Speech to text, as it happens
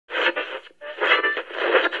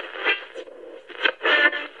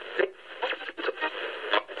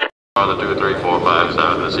the 2, 3, 4, 5,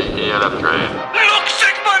 7, the CENF train. Look,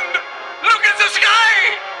 Sigmund! Look at the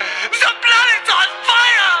sky! The planet's on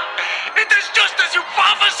fire! It is just as you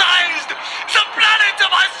prophesized! The planets of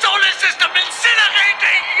our solar system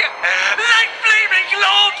incinerating! Like flaming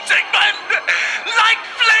globes, Sigmund! Like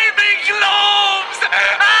flaming globes!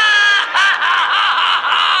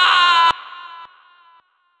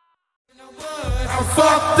 I'm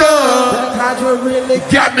fucked up. That Hydra really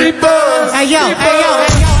got me buzzed. Hey yo.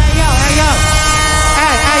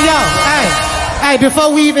 Hey,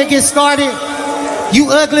 before we even get started, you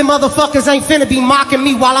ugly motherfuckers ain't finna be mocking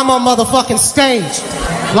me while I'm on motherfucking stage.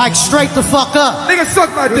 Like straight the fuck up. Nigga, suck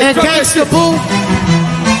my dick. And gangsta boo.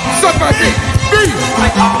 Suck my dick. Me.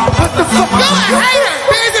 What the fuck? You're a hater.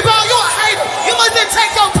 Busy ball, you're a hater. You mustn't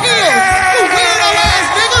take your pills. You weirdo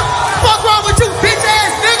ass nigga. Fuck wrong with you, bitch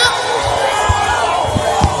ass nigga.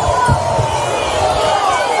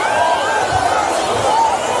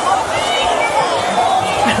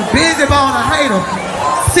 Busy ball a hater.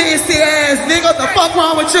 Sissy ass nigga. The fuck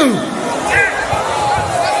wrong with you?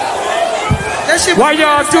 That shit. Why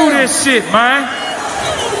y'all do this shit, man?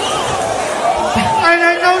 I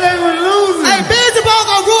didn't know they were losing. Hey, Busy ball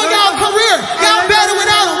gonna ruin y'all career. Y'all better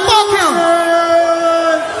without him. Fuck him.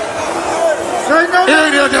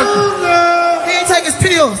 They know they were losing. He ain't take his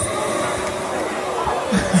pills.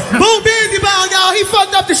 Boo Busy ball, y'all. He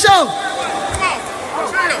fucked up the show.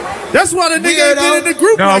 That's why the nigga ain't been in the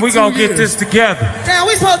group. No, like we 2 gonna years. get this together. Damn,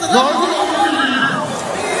 we supposed to go.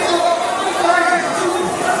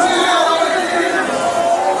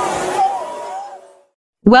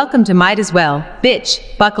 Welcome to Might As Well, bitch,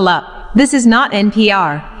 buckle up. This is not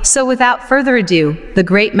NPR, so without further ado, the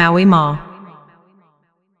great Maui Ma.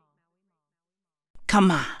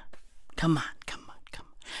 Come on.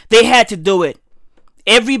 They had to do it.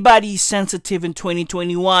 Everybody's sensitive in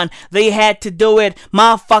 2021. They had to do it.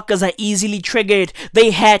 Motherfuckers are easily triggered. They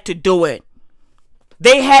had to do it.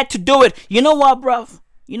 You know what,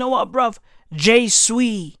 bruv? J.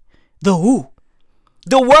 Sui, the WHO,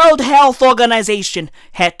 the World Health Organization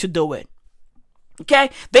had to do it. Okay?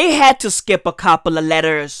 They had to skip a couple of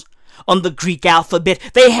letters on the Greek alphabet.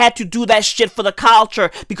 They had to do that shit for the culture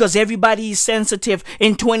because everybody is sensitive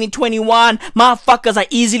in 2021. Motherfuckers are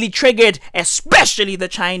easily triggered, especially the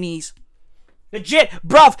Chinese. Legit,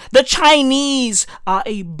 bruv, the Chinese are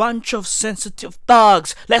a bunch of sensitive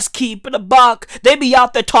thugs. Let's keep it a buck. They be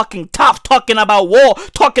out there talking tough, talking about war,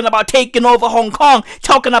 talking about taking over Hong Kong,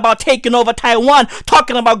 talking about taking over Taiwan,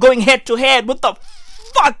 talking about going head to head with the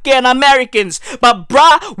fucking Americans. But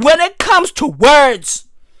bruh, when it comes to words,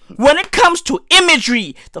 when it comes to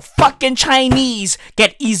imagery, the fucking Chinese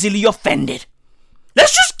get easily offended.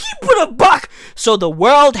 Let's just keep it a buck. So the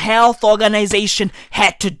World Health Organization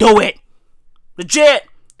had to do it. Legit.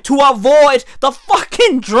 To avoid the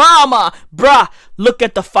fucking drama. Bruh, look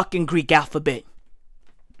at the fucking Greek alphabet.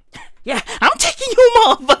 Yeah, I'm taking you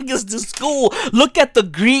motherfuckers to school. Look at the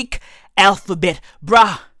Greek alphabet.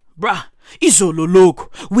 Bruh. Izololog.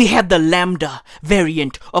 We had the Lambda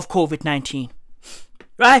variant of COVID-19.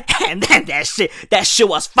 Right? And then that shit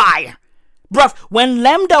was fire. Bruv, when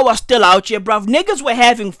Lambda was still out here, bruv, niggas were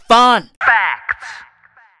having fun. Facts.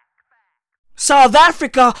 South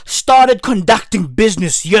Africa started conducting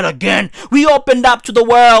business yet again. We opened up to the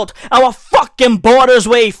world. Our fucking borders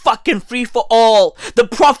were fucking free for all. The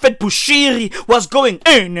Prophet Bushiri was going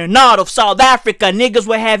in and out of South Africa. Niggas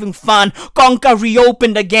were having fun. Konka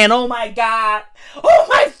reopened again. Oh my god. Oh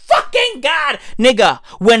my fucking god. Nigga,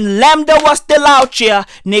 when Lambda was still out here,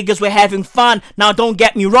 niggas were having fun. Now don't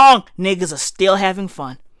get me wrong. Niggas are still having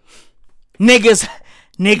fun. Niggas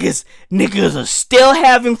are still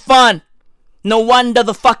having fun. No wonder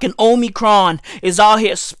the fucking Omicron is out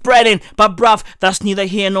here spreading. But bruv, that's neither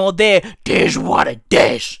here nor there. Dish what a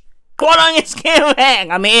dish. What on your skin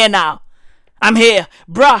hang? I'm here now. I'm here.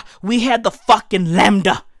 Bruh, we had the fucking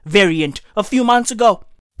Lambda variant a few months ago.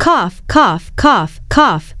 Cough, cough, cough,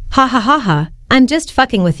 cough. Ha ha ha ha. I'm just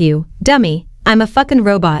fucking with you, dummy. I'm a fucking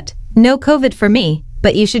robot. No COVID for me,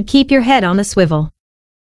 but you should keep your head on a swivel.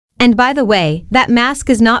 And by the way, that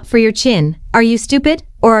mask is not for your chin. Are you stupid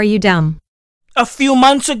or are you dumb? A few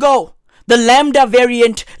months ago, the Lambda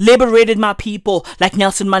variant liberated my people like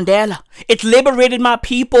Nelson Mandela. It liberated my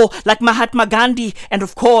people like Mahatma Gandhi. And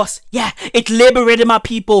of course, yeah, it liberated my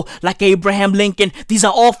people like Abraham Lincoln. These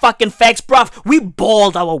are all fucking facts, bruv. We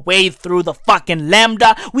balled our way through the fucking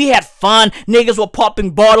Lambda. We had fun. Niggas were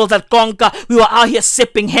popping bottles at Konka. We were out here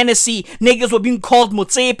sipping Hennessy. Niggas were being called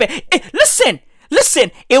Mutsepe.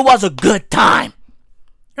 Listen, it was a good time.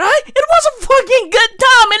 Right? It was a fucking good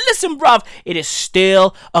time. And listen, bruv, it is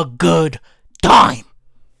still a good time.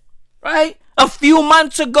 Right? A few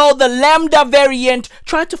months ago, the Lambda variant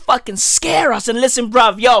tried to fucking scare us. And listen,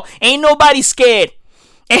 bruv, yo, ain't nobody scared.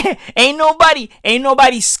 Ain't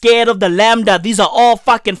nobody scared of the Lambda. These are all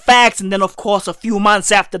fucking facts. And then, of course, a few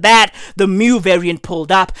months after that, the Mu variant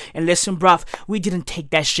pulled up. And listen, bruv, we didn't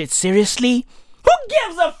take that shit seriously. Who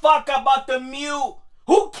gives a fuck about the Mu?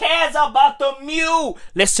 Who cares about the Mu?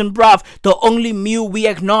 Listen, bruv, the only Mu we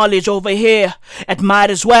acknowledge over here at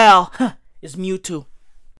Might As Well is Mewtwo.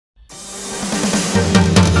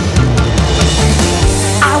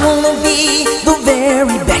 I wanna be the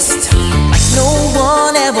very best, like no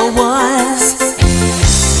one ever was.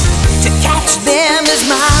 To catch them is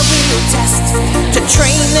my real test, to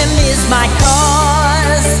train them is my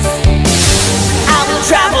cause. I will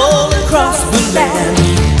travel across the land,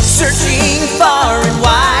 searching far and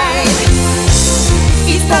wide.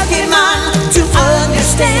 Each Pokemon to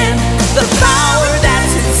understand the power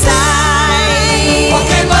that's inside.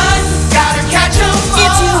 Pokemon, gotta catch 'em all.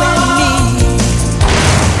 It's you and me.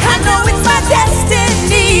 I know it's my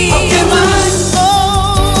destiny. Pokemon,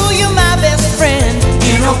 oh, you're my best friend.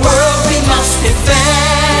 In a world we must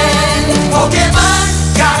defend. Pokemon,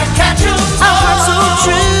 gotta catch 'em all. Our hearts so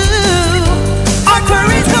true, our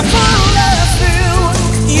courage will pull us through.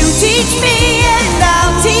 You teach me and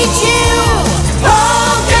I'll teach you.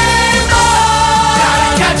 Pokemon, gotta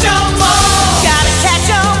catch 'em all. Gotta catch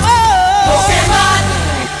 'em all. Pokemon.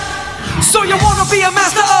 So you wanna be a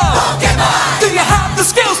master of Pokemon? Do you have the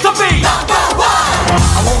skills to be #1?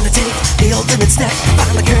 I wanna take the ultimate step,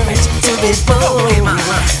 find the courage to be bold,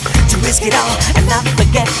 to risk it all and not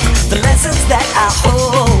forget the lessons that I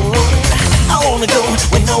hold. I wanna go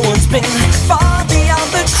where no one's been, far beyond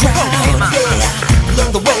the crowd. Yeah,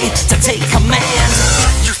 learn the way to take command.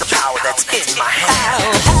 Use the power that's in my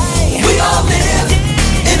hand. We all live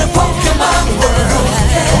in a Pokemon world.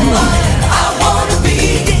 I wanna be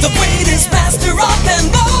the greatest master of them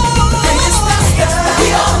all. We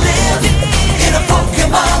all live in a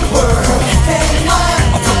Pokemon world.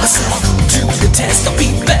 I'll put myself to the test. I'll be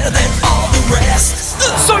better than all the rest.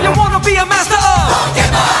 So you wanna be a master of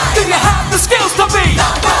Pokemon? Do you have the skills to be #1?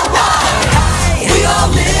 We all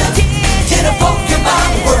live in a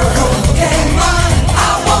Pokemon world. Pokemon,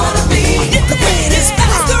 I wanna be the greatest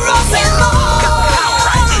master of them all.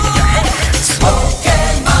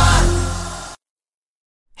 Pokemon.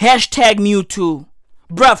 Hashtag Mewtwo.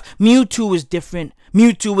 Bruv, Mewtwo is different.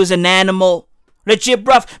 Mewtwo is an animal. Legit,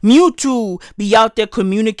 bruv, Mewtwo be out there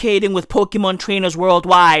communicating with Pokemon trainers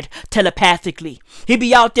worldwide, telepathically. He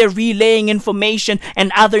be out there relaying information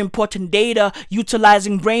and other important data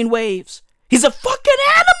utilizing brainwaves. He's a fucking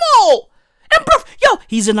animal! And bruv, yo,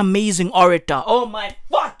 he's an amazing orator. Oh my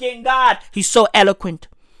fucking god, he's so eloquent.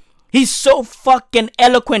 He's so fucking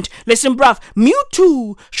eloquent. Listen, bruv,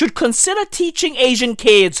 Mewtwo should consider teaching Asian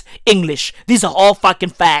kids English. These are all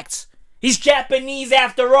fucking facts. He's Japanese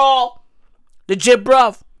after all. Legit,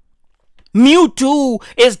 bruv. Mewtwo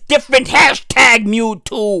is different. Hashtag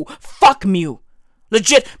Mewtwo. Fuck Mew.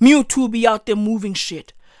 Legit, Mewtwo be out there moving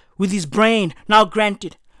shit with his brain. Now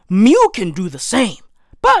granted, Mew can do the same.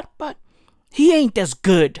 But he ain't as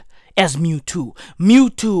good as Mewtwo.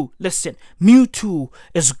 Mewtwo, listen, Mewtwo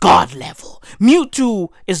is God level.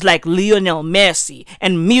 Mewtwo is like Lionel Messi,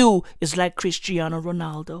 and Mew is like Cristiano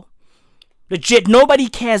Ronaldo. Legit, nobody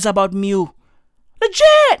cares about Mew.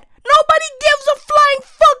 Legit, nobody gives a flying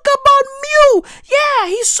fuck about Mew. Yeah,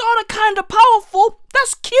 he's sorta kinda powerful.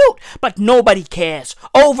 That's cute, but nobody cares.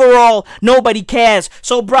 Overall, nobody cares.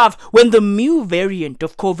 So, bruv, when the Mew variant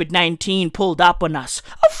of COVID-19 pulled up on us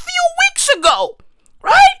a few weeks ago,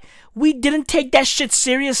 right? We didn't take that shit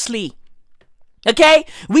seriously. Okay?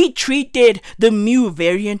 We treated the Mew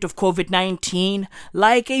variant of COVID-19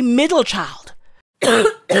 like a middle child.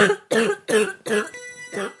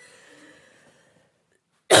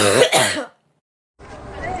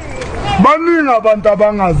 Baningi abantu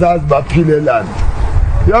abangazazi baphilelana.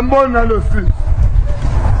 Yambona lo sisi.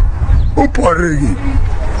 Uphorekile.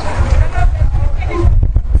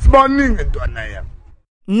 Sibaningi ntwana yami.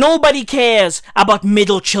 Nobody cares about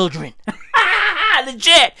middle children.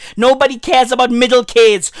 Legit. Nobody cares about middle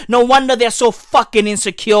kids. No wonder they're so fucking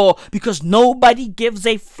insecure. Because nobody gives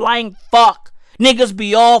a flying fuck. Niggas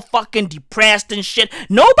be all fucking depressed and shit.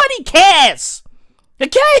 Nobody cares.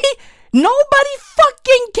 Okay? Nobody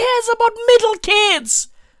fucking cares about middle kids.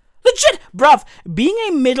 Legit, bruv, being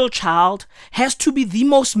a middle child has to be the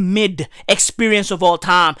most mid experience of all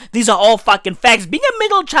time. These are all fucking facts. Being a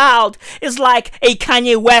middle child is like a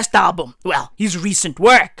Kanye West album. Well, his recent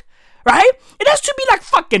work, right? It has to be like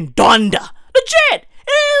fucking Donda. Legit.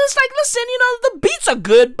 It's like, listen, the beats are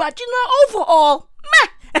good, but, overall,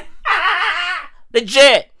 meh.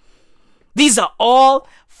 Legit. These are all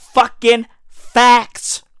fucking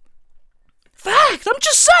facts. Facts. I'm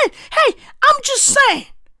just saying. Hey, I'm just saying.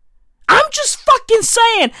 I'm just fucking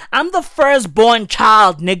saying. I'm the firstborn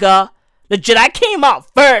child, nigga. Legit, I came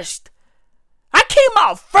out first. I came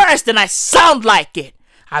out first and I sound like it.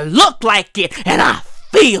 I look like it and I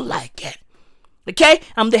feel like it. Okay?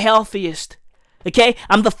 I'm the healthiest. Okay?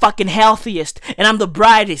 I'm the fucking healthiest and I'm the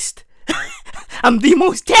brightest. I'm the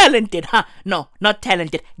most talented, huh? No, not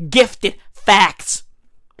talented. Gifted. Facts.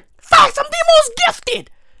 Facts. I'm the most gifted.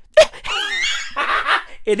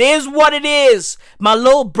 It is what it is. My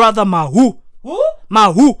little brother Mahu.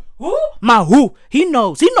 Mahu. He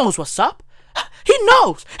knows what's up. He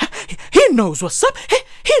knows what's up.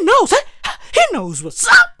 He knows what's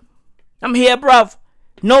up. I'm here, bruv.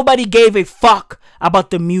 Nobody gave a fuck about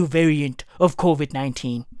the new variant of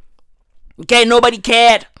COVID-19. Okay, nobody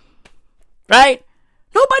cared. Right?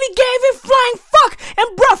 Nobody gave a flying fuck.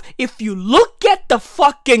 And bruv, if you look at the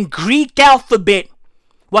fucking Greek alphabet,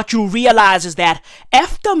 what you realize is that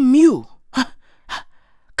after mu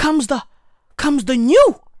comes the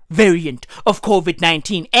new variant of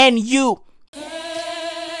COVID-19, NU. Amen.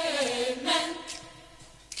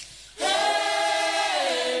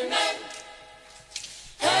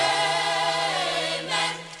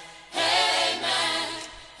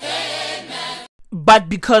 But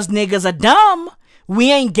because niggas are dumb,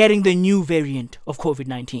 we ain't getting the new variant of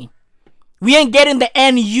COVID-19. We ain't getting the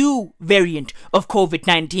NU variant of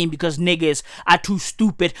COVID-19 because niggas are too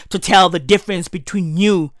stupid to tell the difference between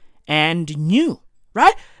new and new,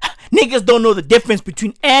 right? Niggas don't know the difference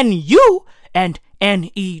between NU and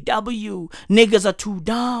NEW. Niggas are too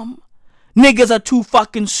dumb. Niggas are too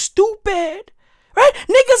fucking stupid, right?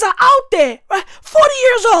 Niggas are out there, right? 40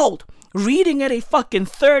 years old, reading at a fucking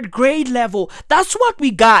 3rd grade level. That's what we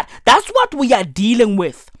got. That's what we are dealing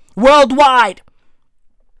with worldwide.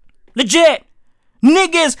 Legit.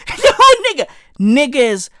 Niggas,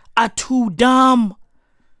 niggas are too dumb.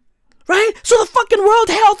 Right? So the fucking World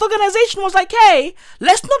Health Organization was like, hey,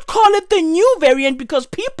 let's not call it the new variant because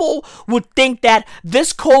people would think that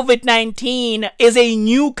this COVID-19 is a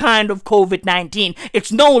new kind of COVID-19.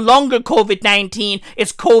 It's no longer COVID-19.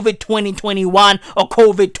 It's COVID 2021 or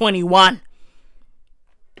COVID 21.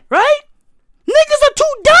 Right? Niggas are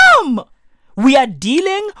too dumb. We are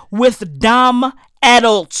dealing with dumb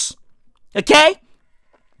adults. Okay?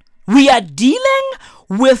 We are dealing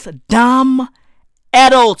with dumb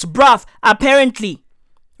adults, bruv. Apparently,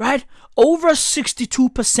 right? Over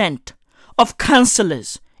 62% of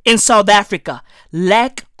counselors in South Africa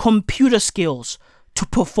lack computer skills to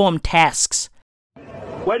perform tasks.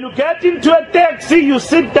 When you get into a taxi, you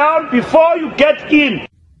sit down before you get in.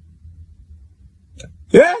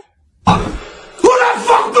 Yeah? Who the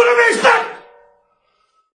fuck do the mistake?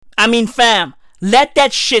 I mean, fam, let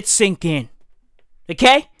that shit sink in.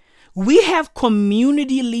 Okay? We have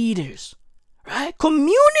community leaders, right?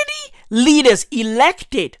 Community leaders,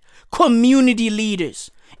 elected community leaders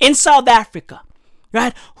in South Africa,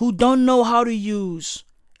 right? Who don't know how to use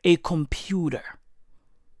a computer.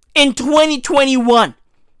 In 2021,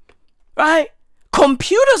 right?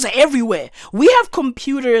 Computers are everywhere. We have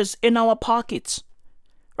computers in our pockets,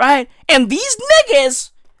 right? And these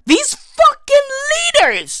niggas, these fucking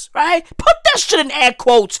leaders, right? Put that shit in air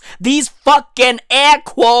quotes. These fucking air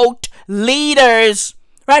quote leaders,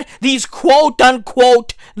 right? These quote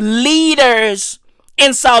unquote leaders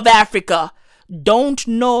in South Africa don't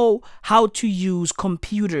know how to use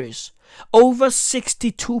computers. Over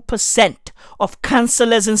 62% of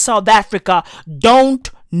counselors in South Africa don't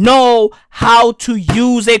know how to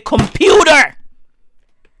use a computer.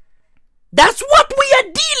 That's what we are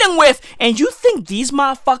dealing with. And you think these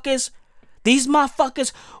motherfuckers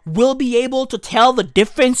will be able to tell the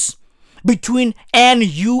difference between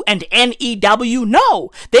NU and NEW?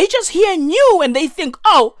 No. They just hear new and they think,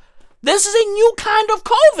 oh, this is a new kind of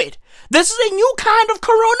COVID. This is a new kind of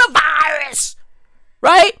coronavirus.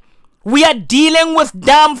 Right? We are dealing with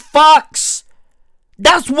dumb fucks.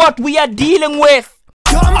 That's what we are dealing with.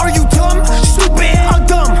 Dumb? Are you dumb? Stupid? I'm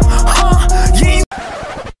dumb. Huh? Yeah.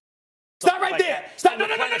 Stop right there. Stop. No.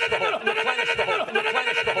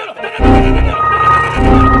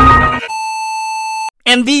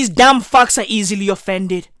 And these dumb fucks are easily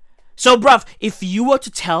offended. So, bruv, if you were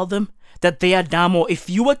to tell them that they are dumb, or if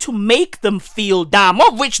you were to make them feel dumb,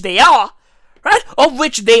 of which they are, right? Of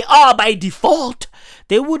which they are by default,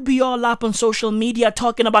 they would be all up on social media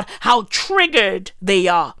talking about how triggered they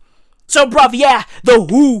are. So, bruv, yeah, the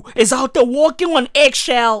WHO is out there walking on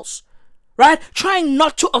eggshells, right? Trying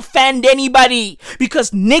not to offend anybody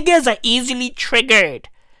because niggas are easily triggered,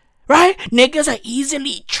 right? Niggas are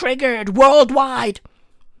easily triggered worldwide.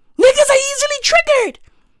 Niggas are easily triggered.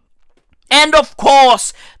 And of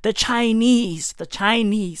course, the Chinese,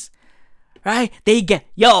 right? They get,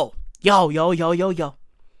 yo.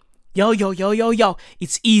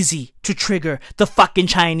 It's easy to trigger the fucking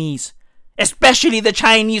Chinese. Especially the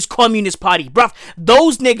Chinese Communist Party. Bruv,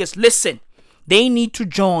 those niggas, listen, they need to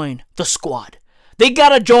join the squad. They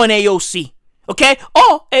gotta join AOC. Okay?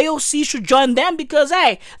 Oh, AOC should join them because,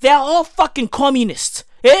 hey, they're all fucking communists.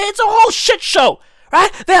 It's a whole shit show. Right?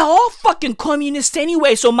 They're all fucking communists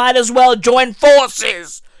anyway, so might as well join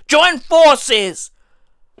forces. Join forces.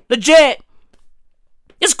 Legit.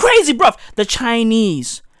 It's crazy, bruv. The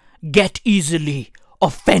Chinese get easily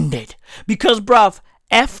offended. Because, bruv,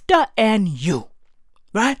 after NU,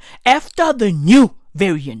 right? After the new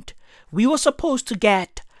variant, we were supposed to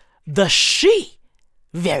get the Xi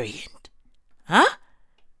variant. Huh?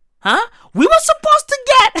 We were supposed to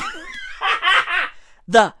get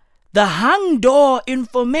the Hangdor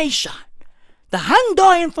information. The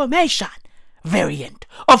Hangdor information variant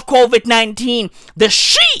of COVID-19. The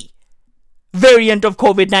Xi variant of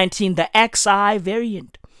COVID-19. The XI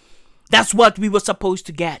variant. That's what we were supposed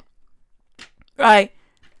to get. Right?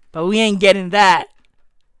 But we ain't getting that.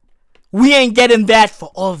 We ain't getting that for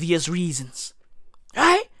obvious reasons.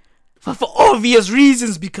 Right? For obvious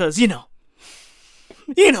reasons because, you know,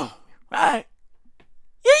 right?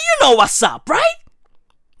 You know what's up, right?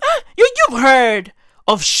 You've heard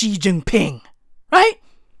of Xi Jinping, right?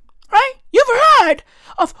 Right? You've heard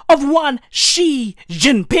of one Xi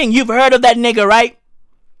Jinping. You've heard of that nigga, right?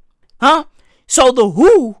 Huh? So the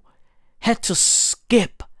WHO had to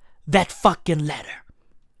skip that fucking letter.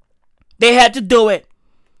 They had to do it.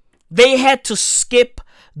 They had to skip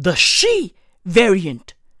the Xi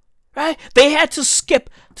variant, right? They had to skip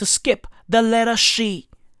the letter Xi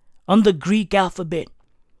on the Greek alphabet,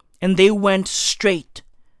 and they went straight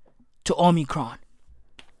to Omicron.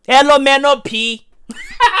 Hello, man, no P.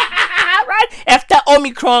 Right? After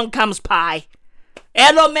Omicron comes Pi.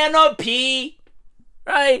 Hello, man, no P.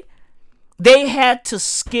 Right? They had to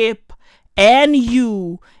skip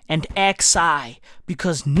NU and XI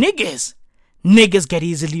because niggas get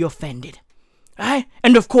easily offended. Right?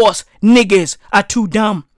 And of course, niggas are too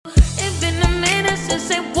dumb. It's been a minute since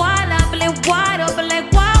they wide open,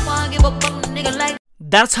 like why wanna give up on a nigga like.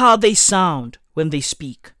 That's how they sound when they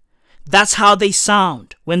speak. That's how they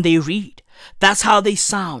sound when they read. That's how they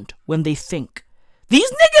sound when they think.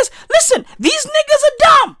 These niggas, listen, these niggas are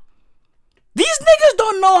dumb. These niggas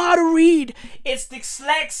don't know how to read. It's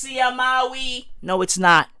dyslexia, Maui. No, it's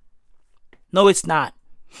not. No, it's not.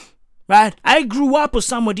 Right? I grew up with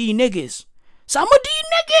some of these niggas. Some of these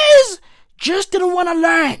niggas just didn't want to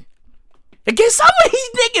learn. Okay, some of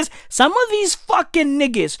these fucking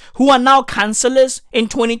niggas who are now counselors in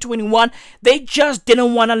 2021, they just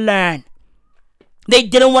didn't want to learn. They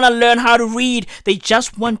didn't want to learn how to read. They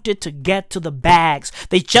just wanted to get to the bags.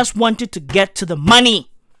 They just wanted to get to the money.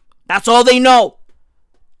 That's all they know.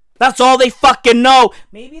 That's all they fucking know.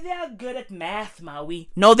 Maybe they are good at math, Maui.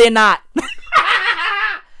 No, they're not.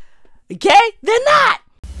 Okay? They're not.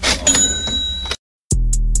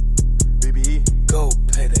 Baby, go,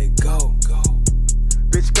 payday, go.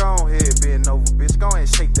 Bitch, go ahead, bend over. Bitch, go ahead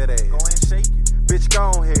and shake that ass. Go ahead and shake it. Bitch,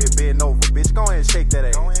 go ahead, bend over. Bitch, go ahead and shake that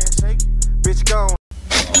ass. Go ahead and shake it. Bitch, go.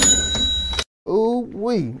 Ooh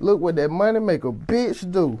wee, look what that money make a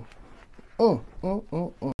bitch do.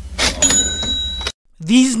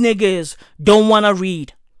 These niggas don't want to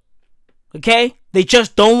read. Okay? They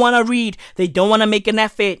just don't want to read. They don't want to make an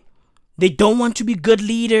effort. They don't want to be good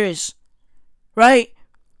leaders. Right?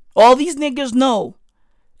 All these niggas know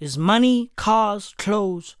is money, cars,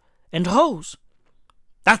 clothes, and hoes.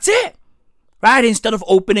 That's it. Right? Instead of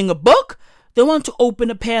opening a book, they want to open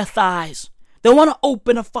a pair of thighs. They want to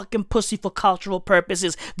open a fucking pussy for cultural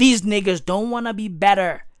purposes. These niggas don't want to be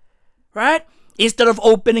better. Right? Instead of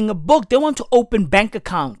opening a book, they want to open bank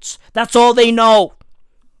accounts. That's all they know.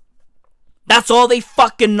 That's all they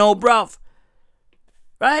fucking know, bruv.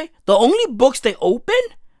 Right? The only books they open,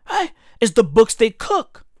 right, is the books they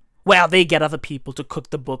cook. Well, they get other people to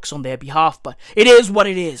cook the books on their behalf, but it is what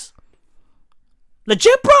it is.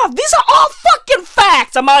 Legit, bruv, these are all fucking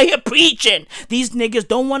facts. I'm out here preaching. These niggas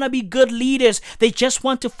don't want to be good leaders. They just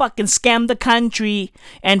want to fucking scam the country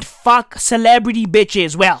and fuck celebrity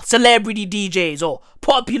bitches. Well, celebrity DJs or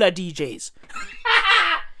popular DJs.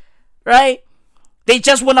 Right? They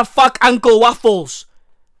just want to fuck Uncle Waffles,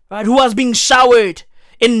 right, who was being showered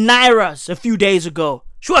in Nairas a few days ago.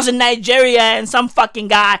 She was in Nigeria and some fucking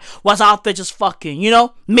guy was out there just fucking,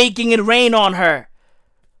 making it rain on her.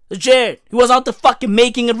 Legit. He was out there fucking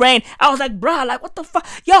making it rain. I was like, bruh, like, what the fuck?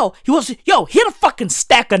 Yo, he had a fucking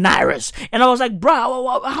stack of Nairas. And I was like,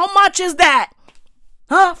 bruh, how much is that?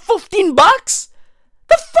 Huh? $15?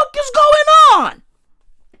 The fuck is going on?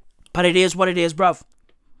 But it is what it is, bruv.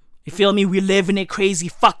 You feel me? We live in a crazy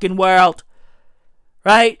fucking world.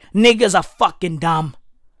 Right? Niggas are fucking dumb.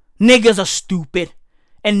 Niggas are stupid.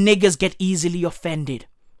 And niggas get easily offended.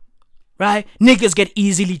 Right? Niggas get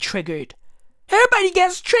easily triggered. Everybody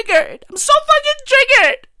gets triggered. I'm so fucking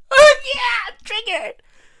triggered. Yeah, I'm triggered.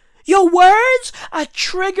 Your words are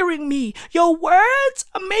triggering me. Your words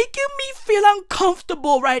are making me feel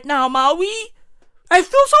uncomfortable right now, Maui. I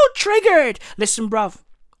feel so triggered. Listen, bruv.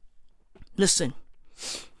 Listen.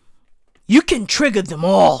 You can trigger them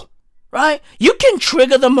all. Right? You can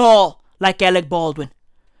trigger them all. Like Alec Baldwin.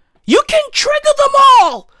 You can trigger them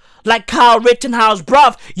all. Like Kyle Rittenhouse,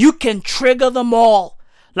 bruv. You can trigger them all.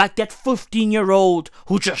 Like that 15-year-old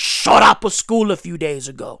who just shut up at school a few days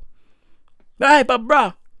ago. Right, but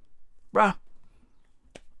bruh,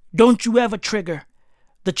 don't you ever trigger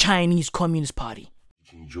the Chinese Communist Party.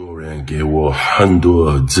 有人给我很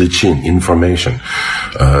多资讯 information，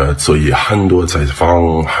 所以很多采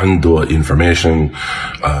访，很多 information，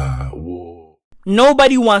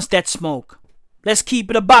 Nobody wants that smoke. Let's keep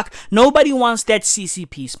it a buck. Nobody wants that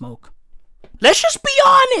CCP smoke. Let's just be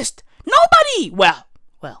honest. Nobody. Well,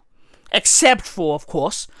 except for, of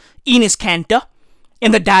course, Enes Kanter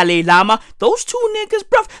and the Dalai Lama. Those two niggas,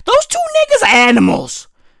 bruv, those two niggas are animals.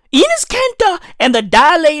 Enes Kanter and the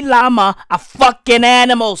Dalai Lama are fucking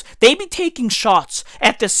animals. They be taking shots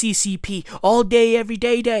at the CCP all day, every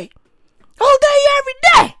day. All day, every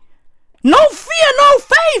day. No fear, no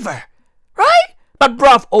favor. Right? But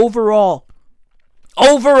bruv,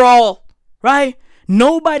 overall, right?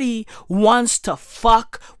 Nobody wants to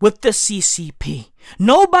fuck with the CCP.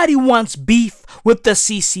 Nobody wants beef with the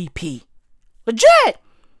CCP. Legit.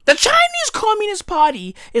 The Chinese Communist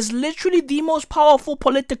Party is literally the most powerful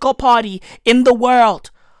political party in the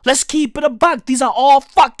world. Let's keep it a buck. These are all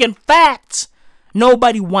fucking facts.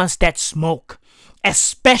 Nobody wants that smoke.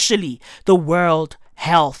 Especially the World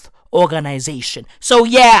Health Organization. So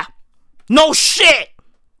yeah, no shit.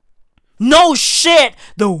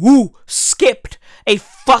 The WHO skipped a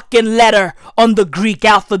fucking letter on the Greek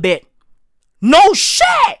alphabet. No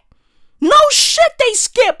shit they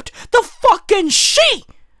skipped the fucking she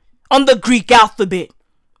on the Greek alphabet.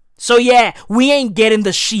 So yeah, we ain't getting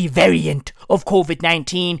the she variant of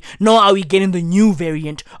COVID-19, nor are we getting the new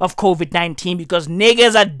variant of COVID-19 because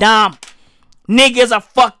niggas are dumb. Niggas are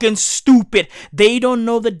fucking stupid. They don't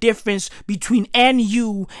know the difference between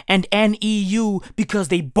NU and NEU because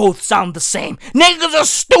they both sound the same. Niggas are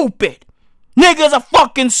stupid. Niggas are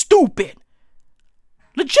fucking stupid.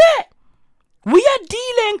 Legit. We are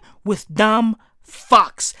dealing with dumb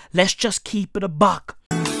fucks. Let's just keep it a buck.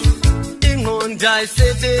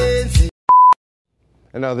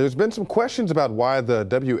 And now there's been some questions about why the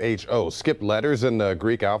WHO skipped letters in the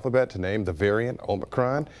Greek alphabet to name the variant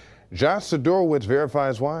Omicron. Josh Sidorowicz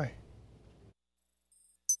verifies why.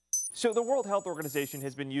 So the World Health Organization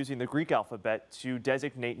has been using the Greek alphabet to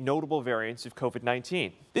designate notable variants of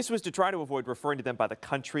COVID-19. This was to try to avoid referring to them by the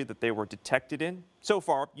country that they were detected in. So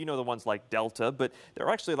far, you know the ones like Delta, but there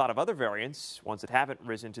are actually a lot of other variants, ones that haven't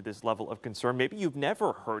risen to this level of concern, maybe you've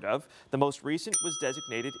never heard of. The most recent was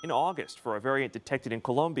designated in August for a variant detected in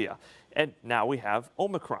Colombia. And now we have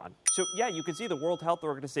Omicron. So yeah, you can see the World Health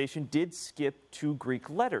Organization did skip 2 Greek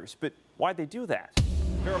letters, but why'd they do that?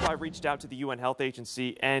 Verify reached out to the UN Health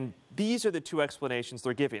Agency, and these are the 2 explanations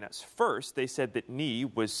they're giving us. First, they said that "ni"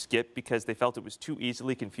 was skipped because they felt it was too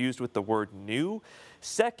easily confused with the word "new."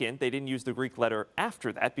 Second, they didn't use the Greek letter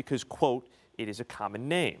after that because, quote, it is a common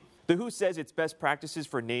name. The WHO says its best practices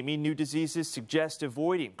for naming new diseases suggest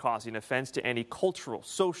avoiding causing offense to any cultural,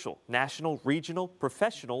 social, national, regional,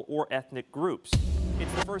 professional, or ethnic groups.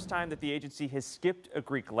 It's the first time that the agency has skipped a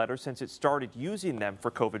Greek letter since it started using them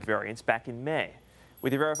for COVID variants back in May.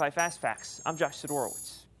 With your Verify Fast Facts, I'm Josh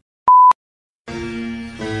Sidorowicz.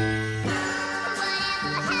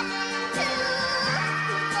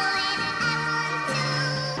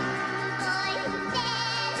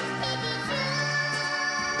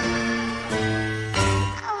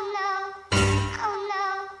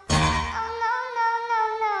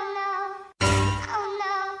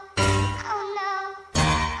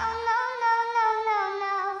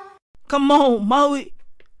 Come on, Maui.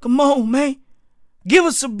 Come on, man. Give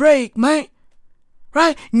us a break, man.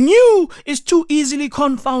 Right? New is too easily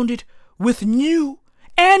confounded with new.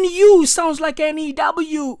 NU sounds like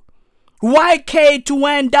NEW. YK to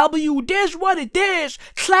NW, this what it is.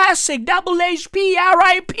 Classic, double HP,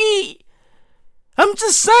 RIP. I'm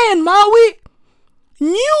just saying, Maui.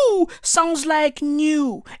 New sounds like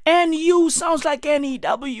new. NU sounds like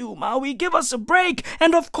NEW, Maui. Give us a break.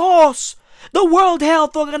 And of course, the World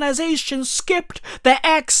Health Organization skipped the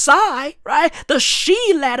XI, right? The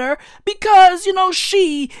she letter, because, you know,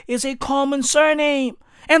 she is a common surname.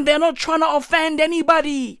 And they're not trying to offend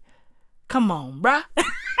anybody. Come on, bruh.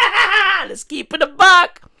 Let's keep it a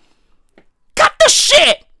buck. Cut the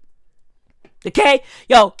shit. Okay?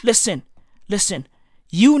 Yo, listen.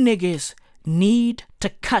 You niggas need to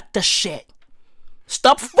cut the shit.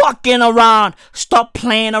 Stop fucking around. Stop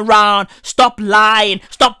playing around. Stop lying.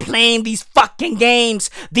 Stop playing these fucking games.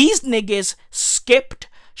 These niggas skipped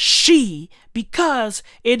she because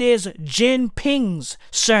it is Jinping's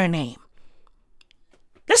surname.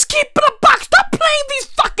 Let's keep it a buck. Stop playing these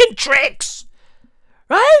fucking tricks.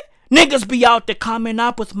 Right? Niggas be out there coming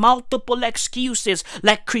up with multiple excuses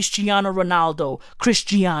like Cristiano Ronaldo.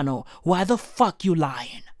 Cristiano, why the fuck you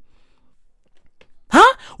lying?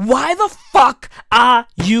 Huh? Why the fuck are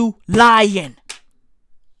you lying?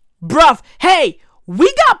 Bruv, hey,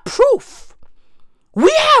 we got proof. We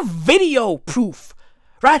have video proof,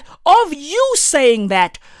 right? Of you saying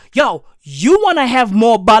that, yo, you want to have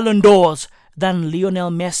more Ballon d'Ors than Lionel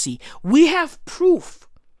Messi. We have proof.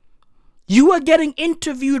 You are getting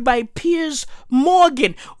interviewed by Piers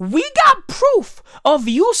Morgan. We got proof of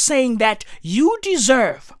you saying that you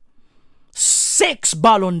deserve 6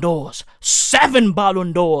 Ballon d'Ors, 7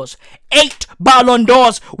 Ballon d'Ors, 8 Ballon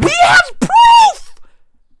d'Ors. We have proof!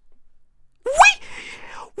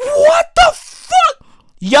 What the fuck?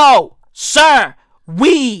 Yo, sir,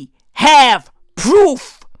 we have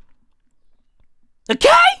proof. Okay?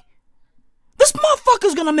 This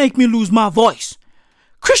motherfucker's gonna make me lose my voice.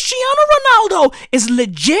 Cristiano Ronaldo is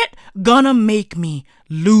legit gonna make me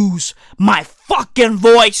lose my fucking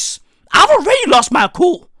voice. I've already lost my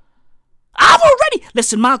cool.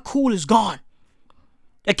 Listen, my cool is gone.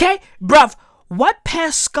 Okay? Bruv, what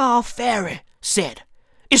Pascal Ferry said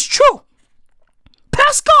is true.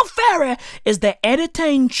 Pascal Ferry is the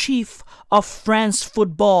editor-in-chief of France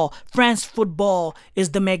Football. France Football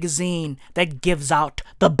is the magazine that gives out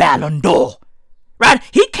the Ballon d'Or. Right?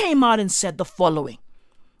 He came out and said the following.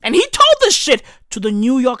 And he told this shit to the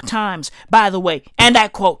New York Times, by the way, and I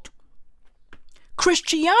quote,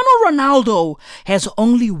 Cristiano Ronaldo has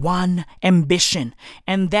only one ambition,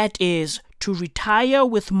 and that is to retire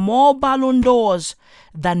with more Ballon d'Ors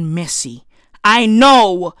than Messi. I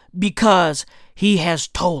know because he has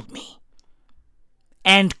told me.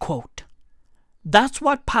 End quote. That's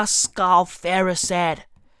what Pascal Ferry said,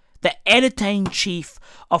 the editor-in-chief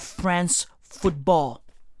of France Football.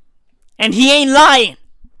 And he ain't lying.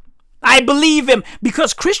 I believe him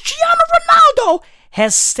because Cristiano Ronaldo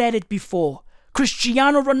has said it before.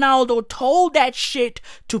 Cristiano Ronaldo told that shit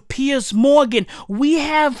to Piers Morgan. We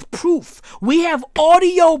have proof. We have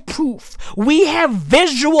audio proof. We have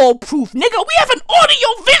visual proof. Nigga, we have an audio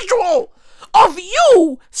visual of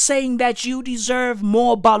you saying that you deserve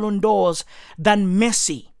more Ballon d'Ors than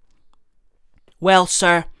Messi. Well,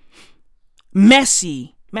 sir,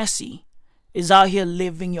 Messi is out here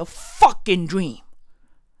living your fucking dream.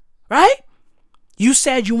 Right? You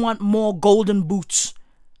said you want more golden boots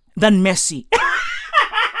than Messi.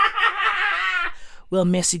 Well,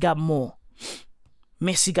 Messi got more.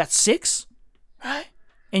 Messi got 6, right?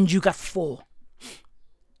 And you got 4.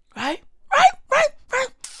 Right?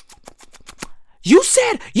 You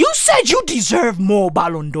said you deserve more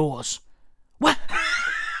Ballon d'Ors. What?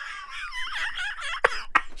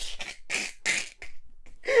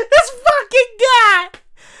 This fucking guy.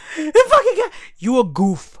 You a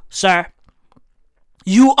goof, sir.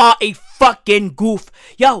 You are a fucking goof.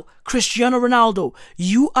 Yo, Cristiano Ronaldo,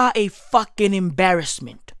 you are a fucking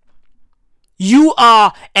embarrassment. You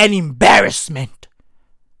are an embarrassment.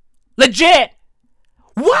 Legit.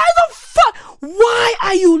 Why the fuck? Why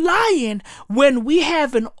are you lying when we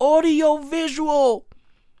have an audio visual?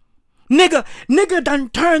 Nigga done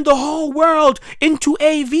turned the whole world into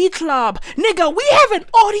AV Club. Nigga, we have an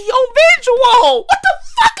audio visual. What the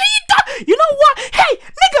fuck are you doing? You know what?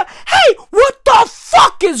 Hey, what the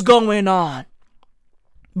fuck is going on?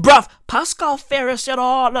 Bruv, Pascal Ferry said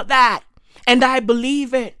all of that. And I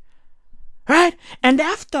believe it. Right? And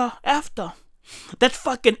after that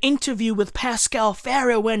fucking interview with Pascal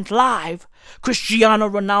Ferry went live, Cristiano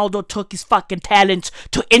Ronaldo took his fucking talents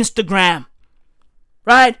to Instagram.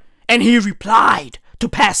 Right? And he replied to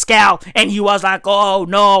Pascal, and he was like, oh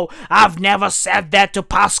no, I've never said that to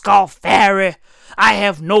Pascal Ferry. I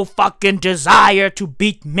have no fucking desire to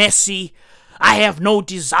beat Messi. I have no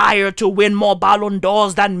desire to win more Ballon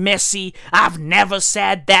d'Ors than Messi. I've never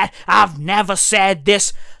said that. I've never said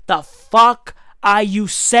this. The fuck are you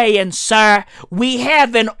saying, sir? We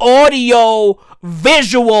have an audio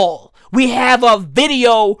visual. We have a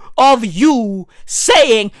video of you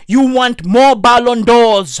saying you want more Ballon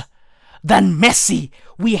d'Ors than Messi.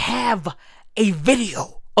 We have a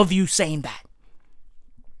video of you saying that.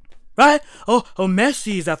 Right? Oh,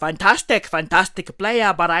 Messi is a fantastic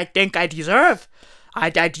player, but I think I deserve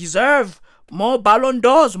more Ballon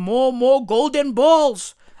d'Ors, more golden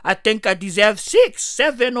balls. I think I deserve 6,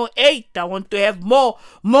 7, or 8. I want to have more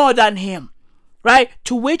than him. Right?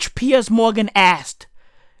 To which Piers Morgan asked,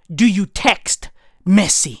 do you text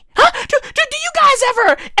Messi? Huh? Do you guys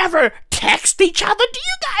ever text each other? Do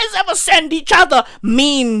you guys ever send each other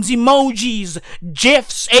memes, emojis,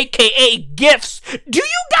 GIFs, aka GIFs? Do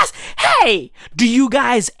you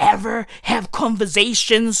guys ever have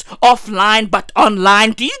conversations offline but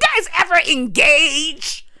online? Do you guys ever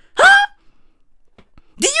engage? Huh?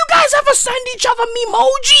 Do you guys ever send each other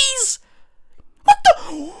memojis? What the?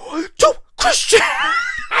 To Cristiano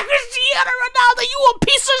Ronaldo, you a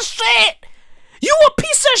piece of shit! You a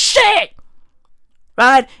piece of shit!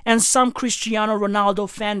 Right? And some Cristiano Ronaldo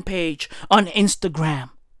fan page on Instagram.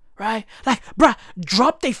 Right? Like, bruh,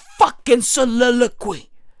 dropped a fucking soliloquy.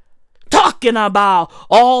 Talking about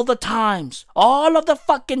all of the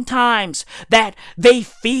fucking times that they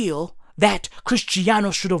feel that Cristiano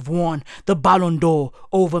should have won the Ballon d'Or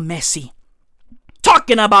over Messi.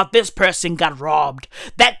 Talking about this person got robbed.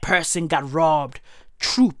 That person got robbed.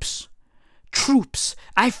 Troops,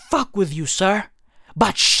 I fuck with you, sir.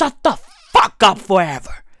 But shut the fuck up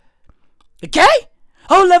forever. Okay?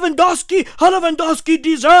 Lewandowski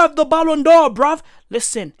deserved the Ballon d'Or, bruv.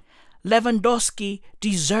 Listen, Lewandowski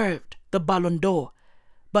deserved the Ballon d'Or.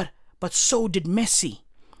 But so did Messi.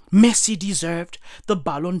 Messi deserved the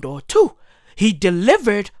Ballon d'Or too. He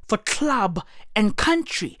delivered for club and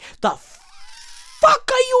country. The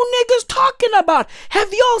fuck are you niggas talking about?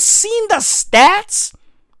 Have y'all seen the stats?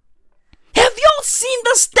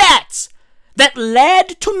 That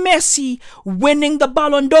led to Messi winning the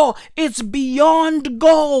Ballon d'Or? It's beyond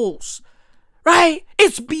goals. Right?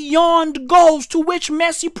 It's beyond goals, to which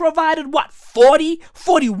Messi provided,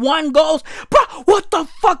 41 goals? Bro, what the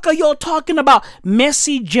fuck are y'all talking about?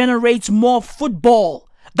 Messi generates more football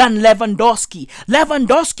than Lewandowski.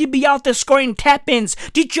 Lewandowski be out there scoring tap-ins.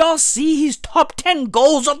 Did y'all see his top 10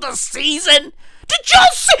 goals of the season? Did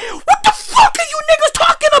y'all see? What the fuck are you niggas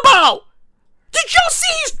talking about? Did y'all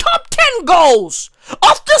see his top 10 goals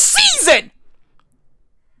of the season?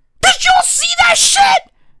 Did y'all see that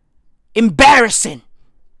shit? Embarrassing.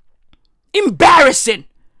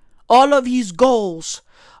 All of his goals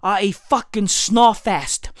are a fucking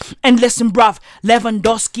snawfest. And listen, bruv,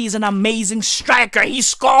 Lewandowski is an amazing striker. He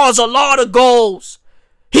scores a lot of goals.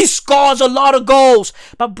 But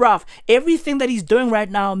bruv, everything that he's doing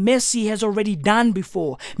right now, Messi has already done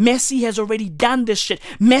before. Messi has already done this shit.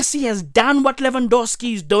 Messi has done what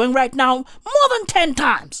Lewandowski is doing right now more than 10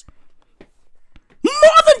 times. For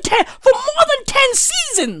more than 10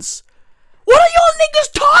 seasons. What are y'all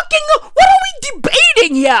niggas talking? What are we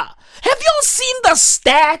debating here? Have y'all seen the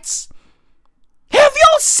stats?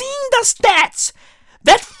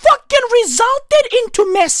 That fucking resulted into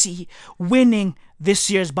Messi winning this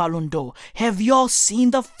year's Ballon d'Or? Have y'all seen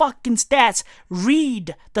the fucking stats?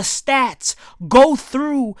 Read the stats. Go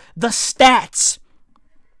through the stats.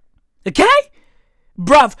 Okay?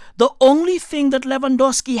 Bruv, the only thing that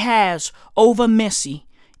Lewandowski has over Messi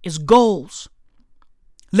is goals.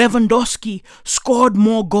 Lewandowski scored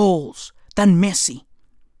more goals than Messi.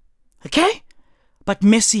 Okay? But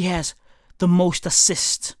Messi has the most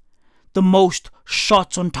assists, the most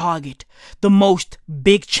shots on target, the most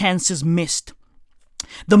big chances missed,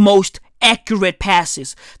 the most accurate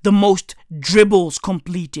passes, the most dribbles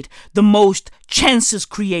completed, the most chances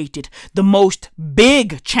created, the most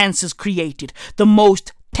big chances created, the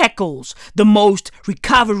most tackles, the most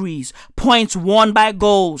recoveries, points won by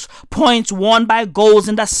goals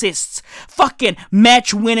and assists, fucking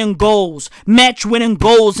match-winning goals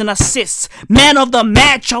and assists, man of the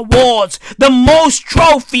match awards, the most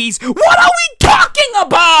trophies. What are we talking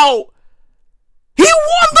about? He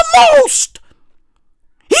won the most.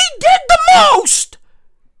 He did the most.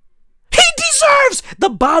 He deserves the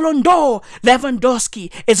Ballon d'Or. Lewandowski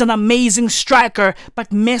is an amazing striker,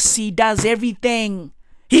 but Messi does everything.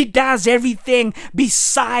 He does everything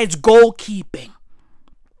besides goalkeeping.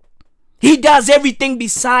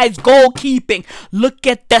 Look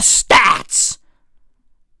at the stats.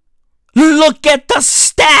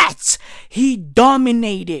 He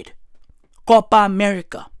dominated Copa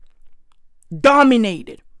America.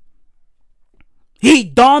 He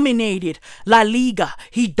dominated La Liga.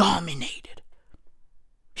 He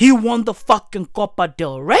He won the fucking Copa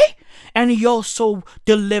del Rey, and he also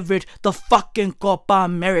delivered the fucking Copa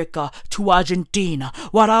America to Argentina.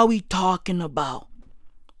 What are we talking about?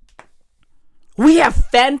 We have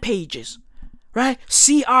fan pages, right?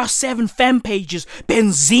 CR7 fan pages,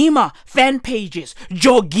 Benzema fan pages,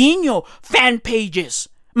 Jorginho fan pages,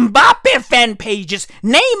 Mbappe fan pages,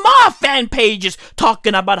 Neymar fan pages,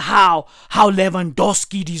 talking about how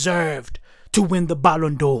Lewandowski deserved to win the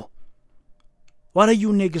Ballon d'Or. What are you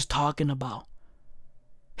niggas talking about?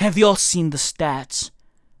 Have y'all seen the stats?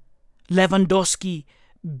 Lewandowski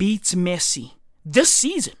beats Messi this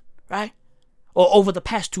season, right? Or over the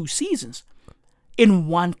past 2 seasons in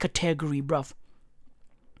one category, bruv.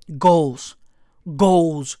 Goals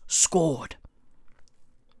scored.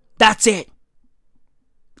 That's it.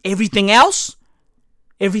 Everything else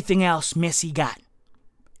Messi got.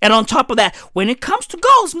 And on top of that, when it comes to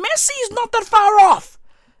goals, Messi is not that far off.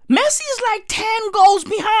 Messi is like 10 goals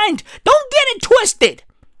behind. Don't get it twisted.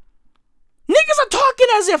 Niggas are talking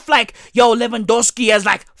as if like, yo, Lewandowski has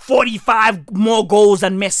like 45 more goals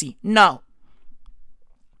than Messi. No.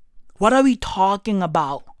 What are we talking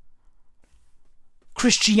about?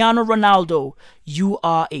 Cristiano Ronaldo, you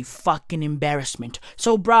are a fucking embarrassment.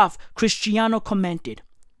 So, bruv, Cristiano commented,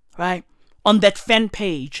 right, on that fan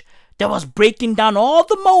page that was breaking down all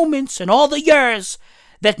the moments and all the years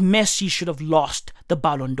that Messi should have lost the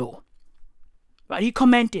Ballon d'Or. Right, he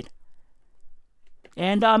commented.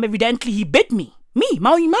 And evidently he bit me,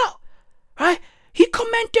 Maui Mao, right? He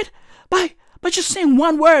commented by just saying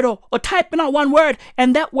one word or typing out one word,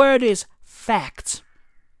 and that word is facts.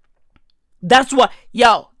 That's what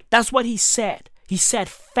he said. He said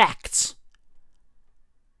facts.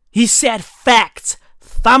 He said facts.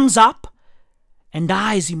 Thumbs up and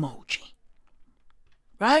eyes emoji.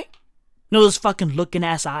 Right? You know those fucking looking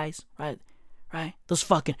ass eyes, right? Right? Those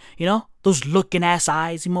fucking, those looking ass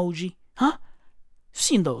eyes emoji. Huh? You've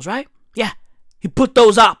seen those, right? Yeah. He put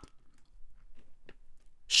those up.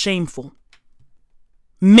 Shameful.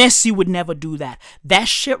 Messi would never do that. That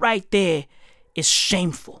shit right there is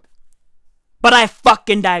shameful. But I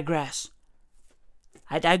fucking digress.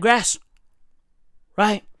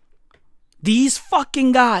 Right? These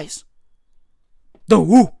fucking guys, the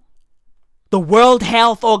WHO, the World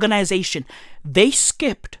Health Organization, they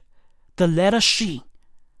skipped the letter Xi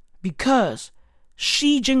because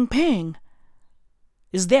Xi Jinping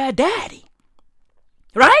is their daddy.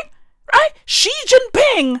 Right? Right? Xi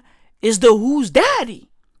Jinping is the WHO's daddy.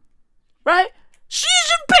 Right? Xi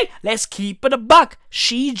Jinping. Let's keep it a buck.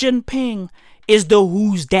 Xi Jinping is the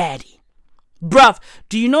WHO's daddy. Bruv,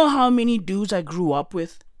 do you know how many dudes I grew up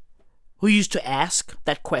with who used to ask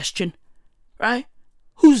that question? Right?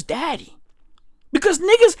 Who's daddy? Because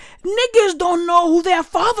niggas don't know who their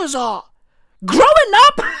fathers are. Growing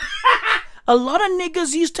up, a lot of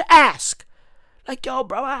niggas used to ask. Like, yo,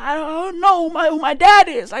 bro, I don't know who my dad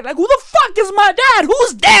is. Like, who the fuck is my dad?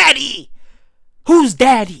 Who's daddy? Who's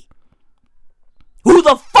daddy? Who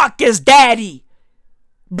the fuck is daddy?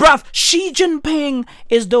 Bruv, Xi Jinping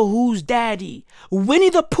is the WHO's daddy. Winnie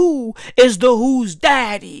the Pooh is the WHO's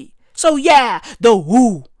daddy. So yeah, the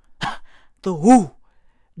WHO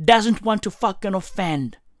doesn't want to fucking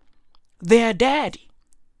offend their daddy.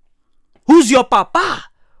 Who's your papa?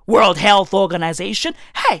 World Health Organization?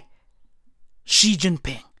 Hey, Xi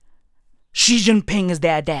Jinping. Xi Jinping is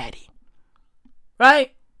their daddy.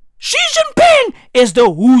 Right? Xi Jinping is the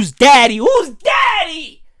WHO's daddy. Who's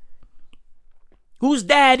daddy? Who's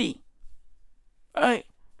daddy? Right?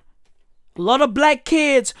 A lot of black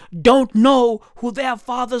kids don't know who their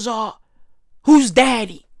fathers are. Who's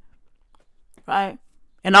daddy? Right?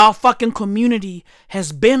 And our fucking community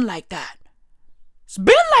has been like that. It's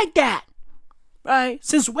been like that. Right?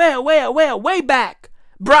 Since way back.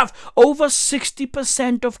 Bruv, over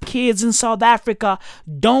 60% of kids in South Africa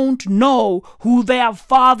don't know who their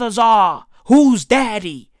fathers are. Who's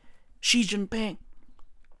daddy? Xi Jinping.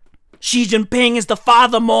 Xi Jinping is the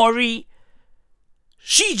father, Maury.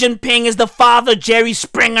 Xi Jinping is the father, Jerry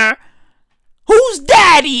Springer. Who's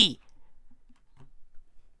daddy?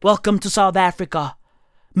 Welcome to South Africa,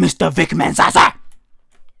 Mr. Vic Manzaza.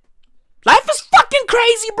 Life is fucking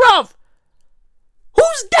crazy, bruv.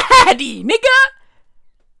 Who's daddy, nigga?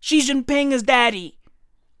 Xi Jinping is daddy.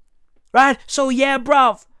 Right? So yeah,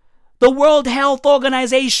 bruv. The World Health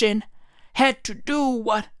Organization had to do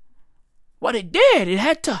what it did. It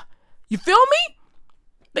had to, you feel me?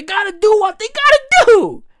 They gotta do what they gotta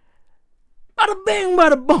do. Bada bing,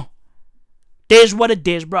 bada boom. There's what it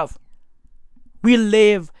is, bruv. We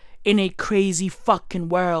live in a crazy fucking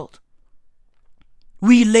world.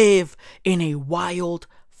 We live in a wild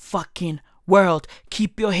fucking world.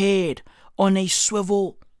 Keep your head on a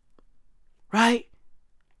swivel. right?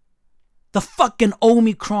 The fucking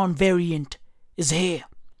Omicron variant is here.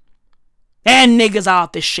 And niggas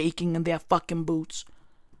out there shaking in their fucking boots.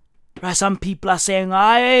 Right? Some people are saying,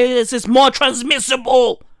 this is more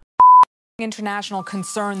transmissible. International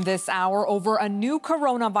concern this hour over a new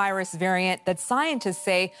coronavirus variant that scientists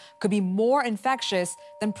say could be more infectious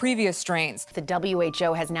than previous strains. The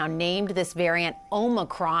WHO has now named this variant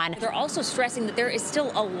Omicron. They're also stressing that there is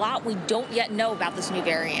still a lot we don't yet know about this new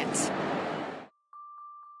variant.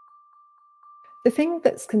 The thing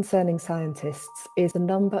that's concerning scientists is the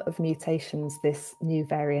number of mutations this new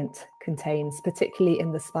variant contains, particularly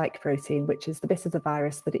in the spike protein, which is the bit of the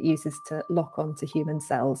virus that it uses to lock onto human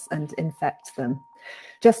cells and infect them.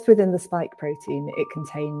 Just within the spike protein, it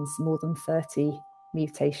contains more than 30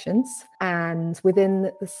 mutations. And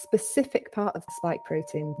within the specific part of the spike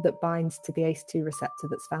protein that binds to the ACE2 receptor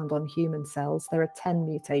that's found on human cells, there are 10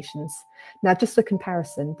 mutations. Now, just for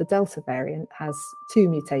comparison, the Delta variant has 2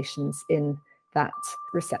 mutations in that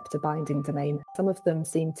receptor binding domain. Some of them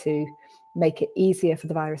seem to make it easier for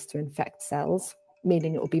the virus to infect cells,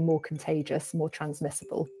 meaning it will be more contagious, more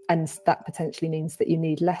transmissible. And that potentially means that you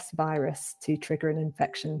need less virus to trigger an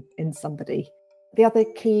infection in somebody. The other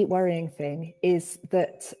key worrying thing is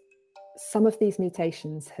that some of these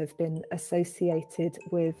mutations have been associated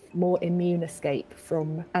with more immune escape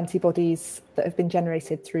from antibodies that have been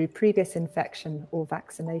generated through previous infection or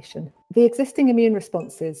vaccination. The existing immune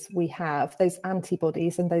responses we have, those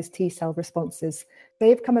antibodies and those T-cell responses,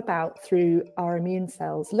 they've come about through our immune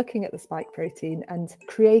cells looking at the spike protein and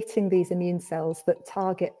creating these immune cells that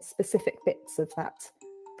target specific bits of that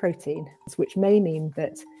protein, which may mean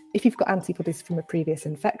that if you've got antibodies from a previous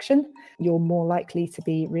infection, you're more likely to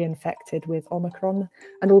be reinfected with Omicron.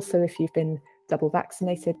 And also if you've been double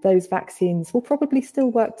vaccinated, those vaccines will probably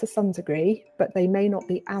still work to some degree, but they may not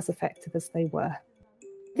be as effective as they were.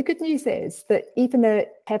 The good news is that even a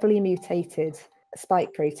heavily mutated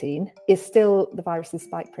spike protein is still the virus's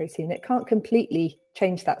spike protein. It can't completely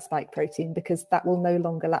change that spike protein because that will no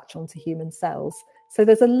longer latch onto human cells. So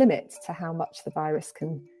there's a limit to how much the virus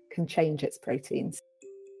can change its proteins.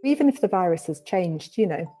 Even if the virus has changed,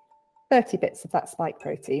 30 bits of that spike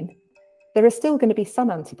protein, there are still going to be some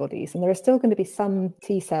antibodies and there are still going to be some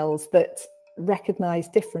T cells that recognize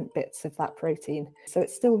different bits of that protein. So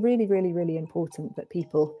it's still really, really, really important that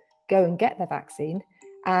people go and get their vaccine.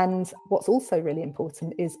 And what's also really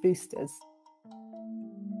important is boosters.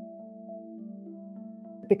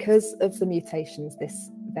 Because of the mutations this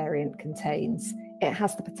variant contains, it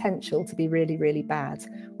has the potential to be really, really bad.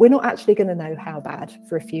 We're not actually going to know how bad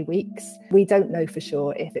for a few weeks. We don't know for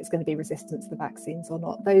sure if it's going to be resistant to the vaccines or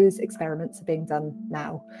not. Those experiments are being done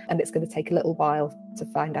now, and it's going to take a little while to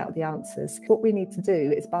find out the answers. What we need to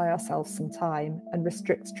do is buy ourselves some time and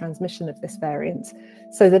restrict transmission of this variant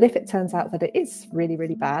so that if it turns out that it is really,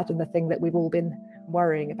 really bad and the thing that we've all been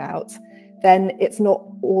worrying about, then it's not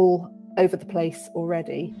all over the place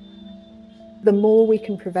already. The more we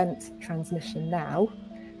can prevent transmission now,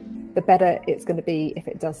 the better it's going to be if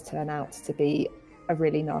it does turn out to be a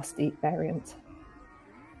really nasty variant.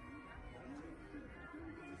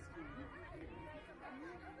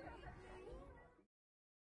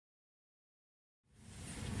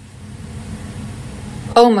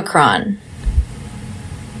 Omicron.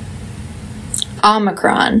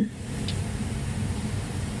 Omicron.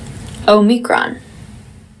 Omicron.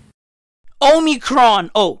 Omicron.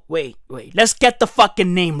 Oh, wait. Let's get the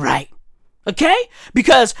fucking name right. Okay?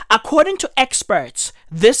 Because according to experts,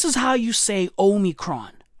 this is how you say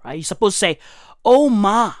Omicron, right? You're supposed to say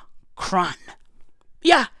Omicron.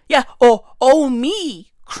 Yeah. Or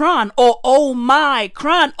Omicron. Or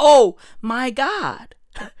Omicron. Oh my God.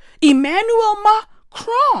 Emmanuel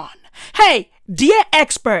Macron. Hey, dear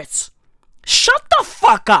experts, shut the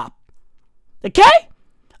fuck up. Okay?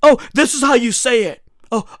 Oh, this is how you say it.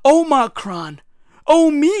 Oh, Omicron.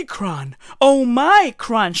 Omicron.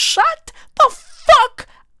 Omicron. Shut the fuck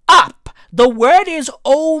up. The word is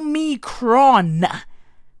Omicron.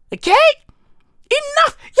 Okay?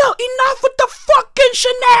 Enough. Enough with the fucking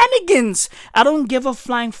shenanigans. I don't give a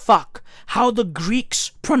flying fuck how the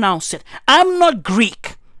Greeks pronounce it. I'm not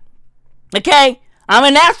Greek. Okay? I'm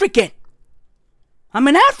an African.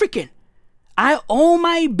 I owe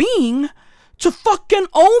my being to fucking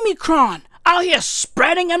Omicron. Out here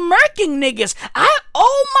spreading and murking niggas. I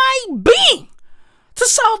owe my being to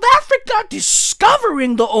South Africa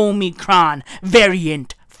discovering the Omicron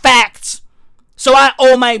variant. Facts. So I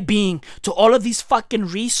owe my being to all of these fucking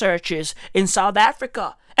researchers in South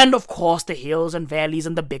Africa. And of course the hills and valleys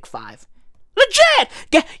and the big five. Legit!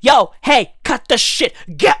 Hey, cut the shit.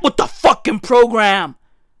 Get with the fucking program.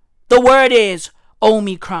 The word is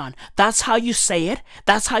Omicron. That's how you say it.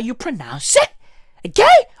 That's how you pronounce it.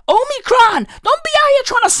 Okay? Omicron. Don't be out here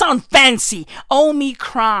trying to sound fancy.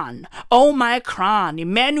 Omicron. Omicron.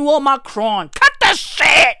 Emmanuel Macron. Cut that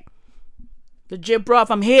shit. Legit, bruv,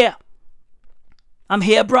 I'm here. I'm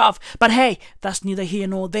here, bruv. But hey, that's neither here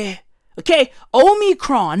nor there. Okay?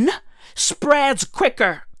 Omicron spreads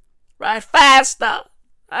quicker. Right? Faster.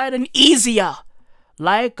 Right? And easier.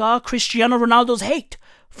 Like Cristiano Ronaldo's hate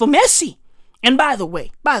for Messi. And by the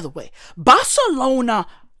way, Barcelona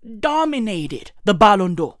dominated the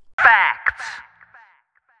Ballon d'Or. Facts.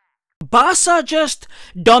 Barca just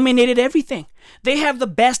dominated everything. They have the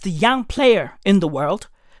best young player in the world,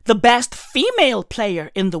 the best female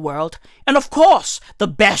player in the world, and of course, the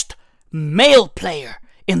best male player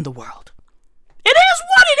in the world. It is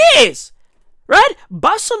what it is, right?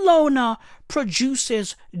 Barcelona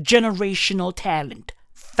produces generational talent.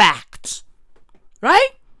 Facts. Right?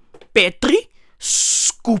 Petri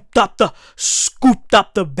scooped up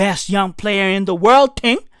the best young player in the world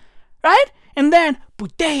thing, right? And then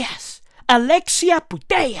Putellas, Alexia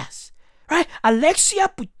Putellas, right? Alexia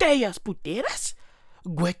Putellas,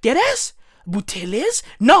 Buteles?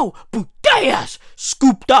 No, Putellas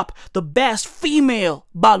scooped up the best female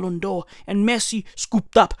Ballon d'Or, and Messi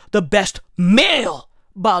scooped up the best male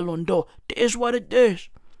Ballon d'Or. There's what it is.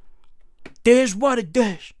 There's what it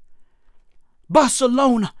is.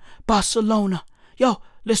 Barcelona. Yo,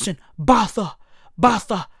 listen, Barca.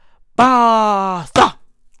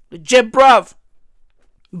 Legit, bruv.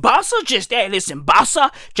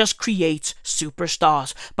 Barca just creates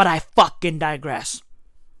superstars. But I fucking digress.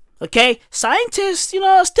 Okay? Scientists,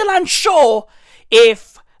 still unsure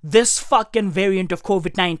if this fucking variant of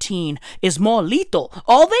COVID-19 is more lethal.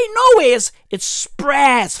 All they know is it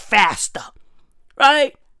spreads faster.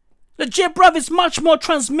 Right? Legit, bruv, it's much more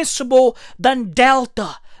transmissible than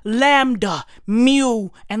Delta, Lambda, Mu,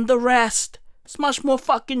 and the rest. It's much more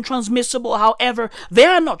fucking transmissible. However, they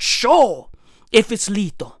are not sure if it's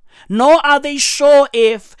lethal. Nor are they sure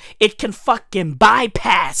if it can fucking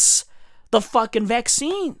bypass the fucking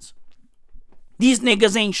vaccines. These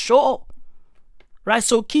niggas ain't sure. Right?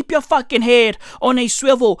 So keep your fucking head on a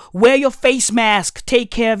swivel. Wear your face mask. Take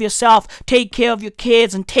care of yourself. Take care of your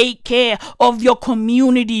kids. And take care of your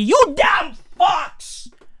community. You damn fucks!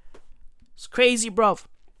 It's crazy, bruv.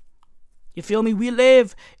 You feel me? We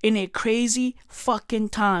live in a crazy fucking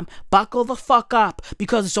time. Buckle the fuck up,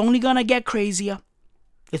 because it's only gonna get crazier.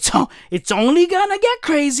 It's only gonna get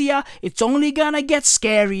crazier. It's only gonna get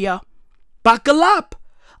scarier. Buckle up.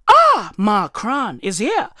 Macron is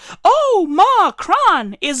here. Oh,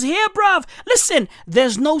 Macron is here, bruv. Listen,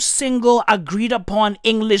 there's no single agreed upon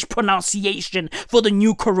English pronunciation for the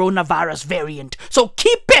new coronavirus variant. So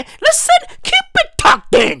keep it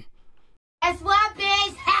tucked in. Guess what,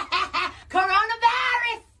 bitch?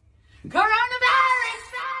 Coronavirus! Coronavirus!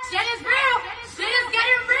 Shit is real! Shit is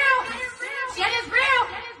getting real! Shit is real!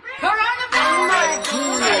 Coronavirus!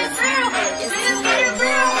 Shit is real! Shit is getting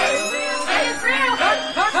real! Shit is real!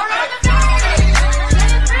 Coronavirus! Shit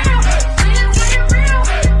is real! Shit is getting real!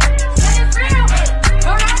 Shit is real!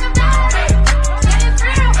 Coronavirus! Shit is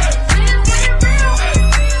real! Shit is getting real!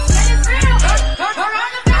 Shit is real!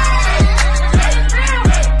 Coronavirus! Shit is real!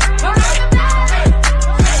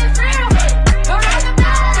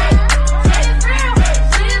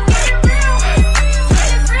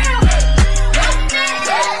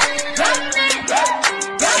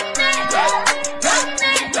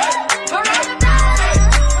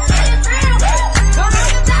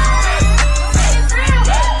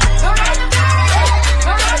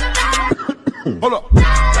 Hold up.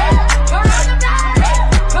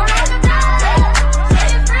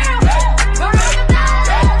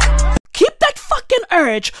 Keep that fucking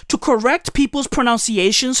urge to correct people's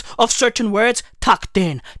pronunciations of certain words tucked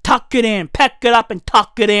in. Tuck it in, pack it up and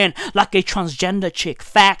tuck it in like a transgender chick.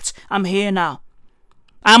 Facts, I'm here now.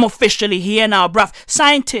 I'm officially here now, bruv.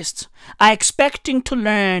 Scientists are expecting to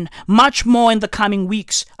learn much more in the coming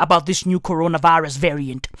weeks about this new coronavirus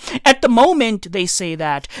variant. At the moment, they say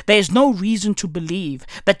that there's no reason to believe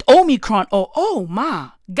that Omicron, or oh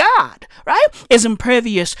my God, right, is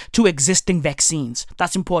impervious to existing vaccines.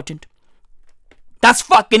 That's important. That's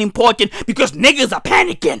fucking important, because niggas are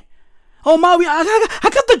panicking. Oh my, I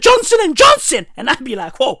got the Johnson & Johnson. And I'd be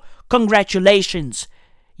like, whoa, congratulations.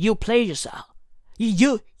 You played yourself.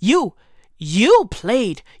 You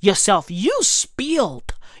played yourself. You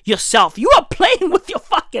spilled yourself. You are playing with your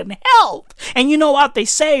fucking health. And you know what they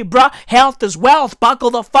say, bruh? Health is wealth.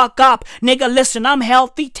 Buckle the fuck up. Nigga, listen, I'm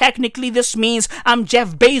healthy. Technically, this means I'm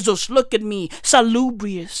Jeff Bezos. Look at me.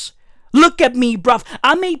 Salubrious. Look at me, bruv.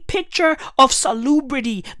 I'm a picture of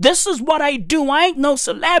salubrity. This is what I do. I ain't no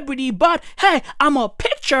celebrity, but hey, I'm a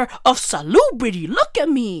picture of salubrity. Look at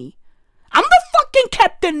me. I'm the fucking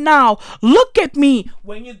captain now. Look at me.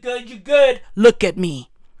 When you're good, you're good. Look at me.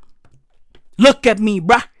 Look at me,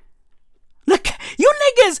 bruh. Look, you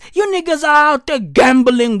niggas are out there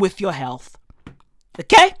gambling with your health.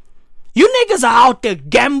 Okay? You niggas are out there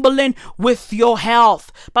gambling with your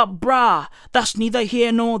health. But bruh, that's neither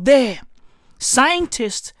here nor there.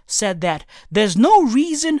 Scientists said that there's no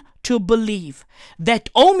reason to believe that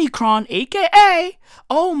Omicron, aka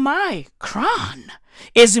Omicron,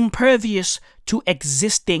 is impervious to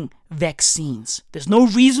existing vaccines. There's no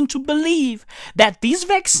reason to believe that these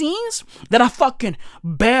vaccines that are fucking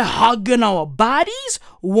bear hugging our bodies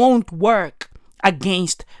won't work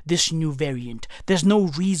against this new variant. There's no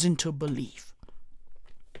reason to believe.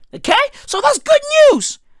 Okay? So that's good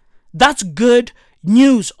news. That's good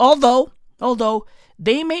news. Although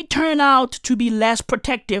they may turn out to be less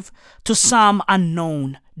protective to some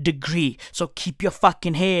unknown degree. So keep your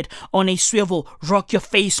fucking head on a swivel. Rock your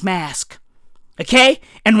face mask. Okay?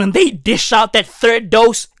 And when they dish out that third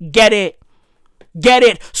dose, get it. Get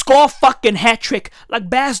it. Score a fucking hat trick like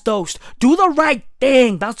Bass Dose. Do the right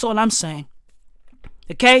thing. That's all I'm saying.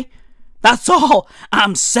 Okay? That's all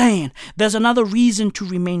I'm saying. There's another reason to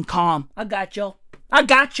remain calm. I got y'all. I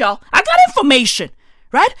got information.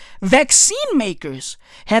 Right? Vaccine makers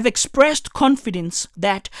have expressed confidence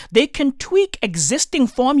that they can tweak existing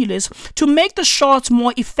formulas to make the shots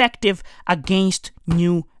more effective against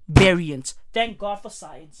new variants. Thank God for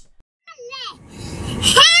science.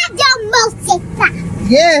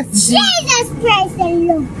 Yes. Jesus praise the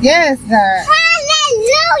Lord. Yes, God.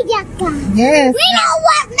 Hallelujah, God. Yes. We don't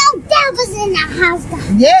want no devils in the house,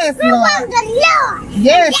 God. Yes, we want the Lord.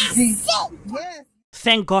 Yes, Jesus. Yes.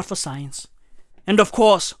 Thank God for science. And of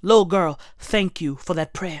course, little girl, thank you for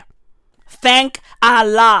that prayer. Thank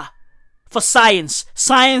Allah for science.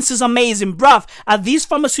 Science is amazing. Bruv, are these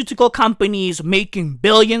pharmaceutical companies making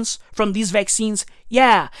billions from these vaccines?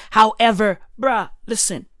 Yeah. However, bruh,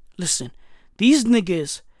 listen. These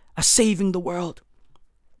niggas are saving the world.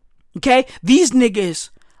 Okay? These niggas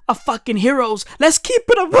are fucking heroes. Let's keep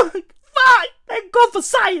it a fuck. Thank God for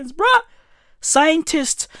science, bruh.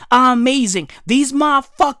 Scientists are amazing. These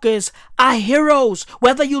motherfuckers are heroes,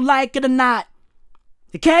 whether you like it or not.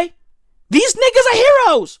 Okay? These niggas are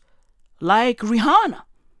heroes. Like Rihanna.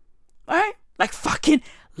 Alright? Like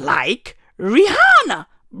Rihanna.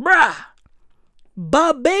 Bruh.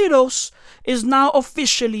 Barbados is now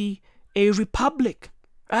officially a republic.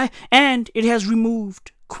 Right? And it has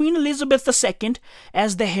removed Queen Elizabeth II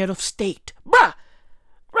as the head of state. Bruh.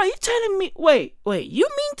 Bruh, you telling me... Wait. You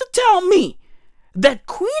mean to tell me that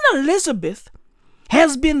Queen Elizabeth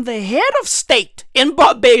has been the head of state in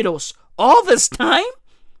Barbados all this time?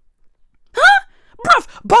 Huh? Bruv,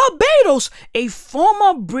 Barbados, a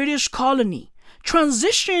former British colony,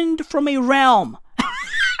 transitioned from a realm.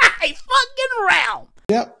 A fucking realm.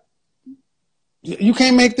 Yep. You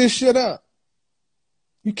can't make this shit up.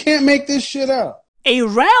 You can't make this shit up. A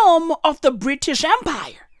realm of the British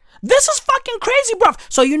Empire. This is fucking crazy, bruv.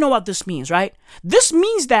 So you know what this means, right? This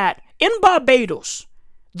means that in Barbados,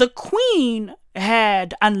 the Queen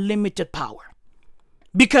had unlimited power.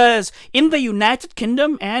 Because in the United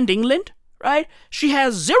Kingdom and England, right, she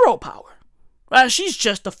has zero power. Right? She's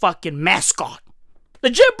just a fucking mascot.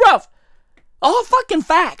 Legit, bruv. All fucking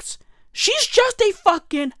facts. She's just a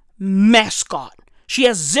fucking mascot. She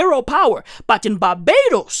has zero power. But in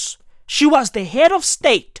Barbados, she was the head of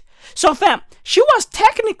state. So fam, she was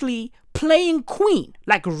technically playing queen,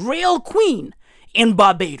 like real queen in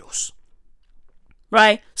Barbados.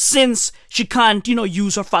 Right? Since she can't,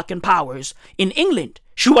 use her fucking powers in England.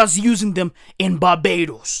 She was using them in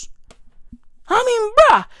Barbados. I mean,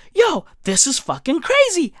 bruh, yo, this is fucking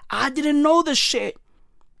crazy. I didn't know this shit.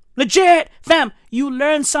 Legit, fam, you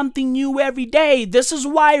learn something new every day. This is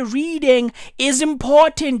why reading is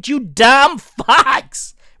important, you dumb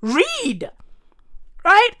fucks. Read.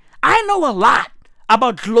 Right? I know a lot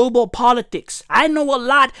about global politics. I know a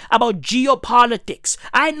lot about geopolitics.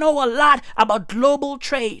 I know a lot about global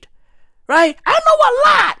trade. Right? I know a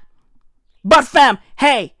lot. But fam,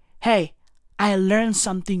 hey, I learn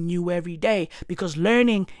something new every day because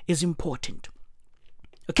learning is important.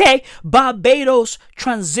 Okay? Barbados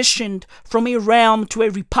transitioned from a realm to a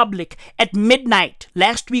republic at midnight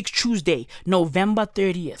last week, Tuesday, November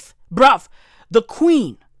 30th. Bruv, the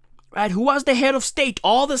Queen, right, who was the head of state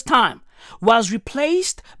all this time, was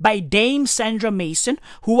replaced by Dame Sandra Mason,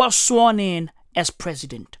 who was sworn in as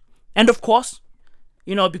president. And of course,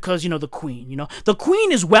 because, the Queen, the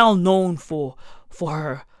Queen is well known for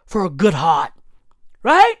for a good heart,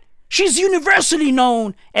 right? She's universally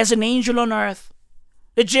known as an angel on earth.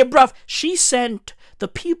 Legit, bruv, she sent the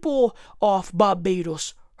people of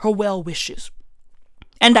Barbados her well wishes.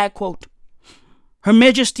 And I quote, Her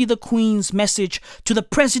Majesty the Queen's message to the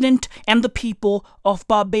President and the people of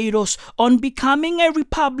Barbados on becoming a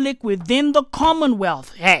republic within the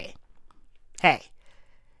Commonwealth. Hey,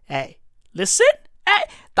 listen. Hey,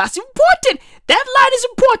 that's important. That line is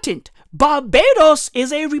important. Barbados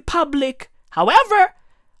is a republic. However,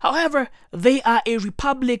 they are a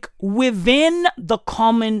republic within the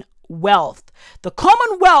Commonwealth. The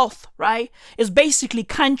Commonwealth, right, is basically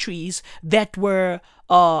countries that were,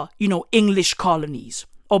 English colonies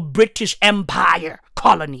or British Empire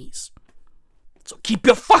colonies. So keep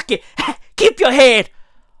your head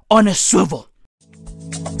on a swivel.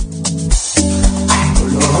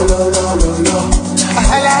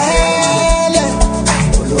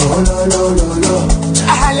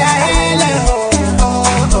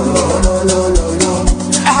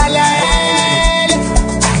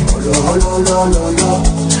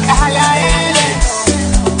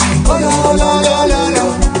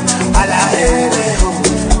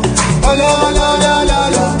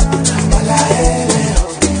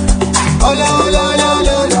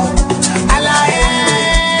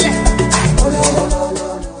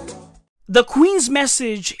 The Queen's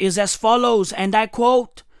message is as follows, and I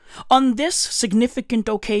quote, On this significant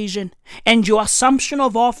occasion and your assumption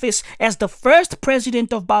of office as the first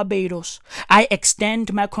president of Barbados, I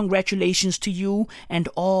extend my congratulations to you and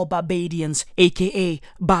all Barbadians, aka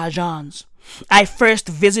Bajans. I first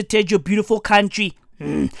visited your beautiful country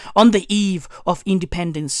on the eve of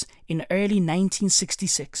independence in early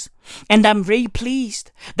 1966, and I'm very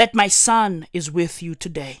pleased that my son is with you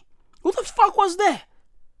today. Who the fuck was there?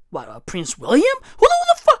 What, Prince William? Who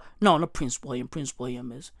the fuck? No, not Prince William. Prince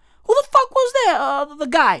William is... Who the fuck was there? The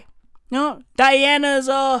guy.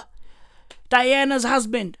 Diana's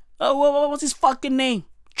husband. What was his fucking name?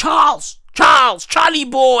 Charlie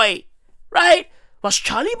Boy. Right? Was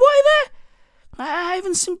Charlie Boy there? I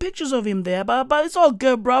haven't seen pictures of him there, but it's all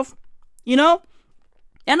good, bruv.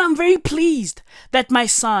 And I'm very pleased that my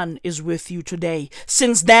son is with you today.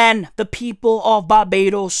 Since then, the people of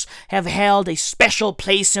Barbados have held a special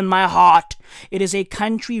place in my heart. It is a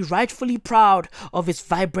country rightfully proud of its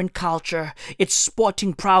vibrant culture, its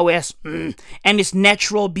sporting prowess, and its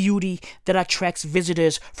natural beauty that attracts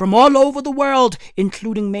visitors from all over the world,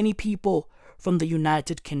 including many people from the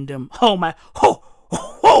United Kingdom. Oh my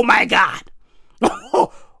God.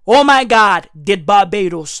 Oh my God, did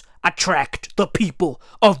Barbados attract the people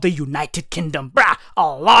of the United Kingdom. Bruh,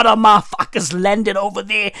 a lot of motherfuckers landed over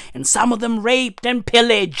there, and some of them raped and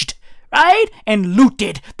pillaged, right? And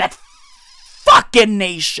looted that fucking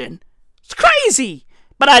nation. It's crazy.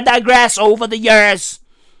 But I digress. Over the years,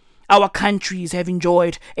 our countries have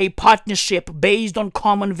enjoyed a partnership based on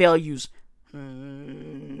common values. What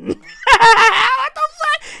the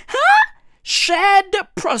fuck? Huh? Shared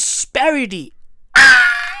prosperity.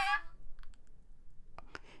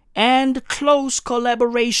 And close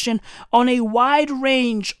collaboration on a wide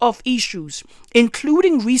range of issues,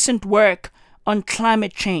 including recent work on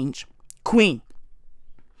climate change. Queen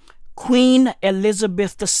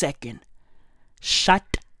Elizabeth II,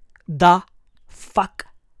 shut the fuck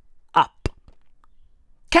up.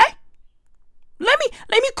 Okay?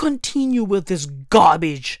 Let me continue with this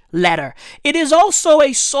garbage letter. It is also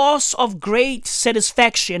a source of great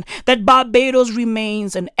satisfaction that Barbados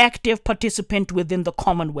remains an active participant within the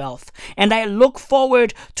Commonwealth, and I look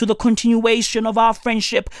forward to the continuation of our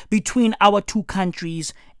friendship between our two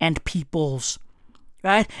countries and peoples.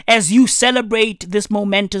 Right? As you celebrate this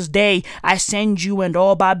momentous day, I send you and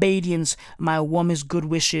all Barbadians my warmest good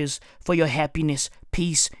wishes for your happiness,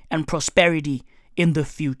 peace, and prosperity in the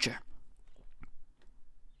future.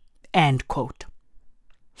 End quote.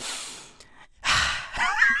 Dude,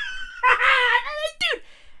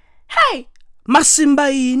 hey, Masimba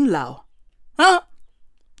Lao. Huh?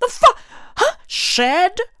 The fuck? Huh?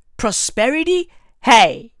 Shared prosperity?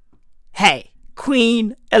 Hey,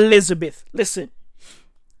 Queen Elizabeth, listen.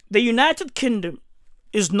 The United Kingdom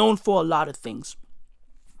is known for a lot of things.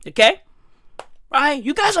 Okay? Right?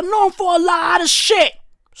 You guys are known for a lot of shit.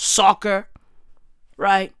 Soccer,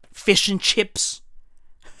 right? Fish and chips.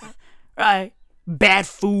 Right? Bad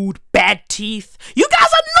food, bad teeth. You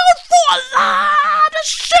guys are known for a lot of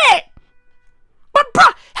shit. But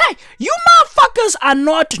bruh, hey, you motherfuckers are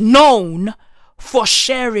not known for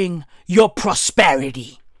sharing your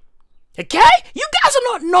prosperity. Okay? You guys are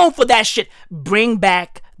not known for that shit. Bring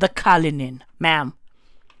back the Cullinan, ma'am.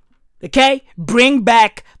 Okay? Bring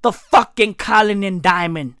back the fucking Cullinan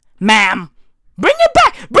diamond, ma'am. Bring it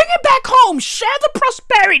back. Bring it back home. Share the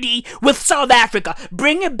prosperity with South Africa.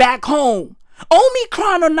 Bring it back home.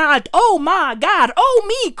 Omicron or not, oh my God,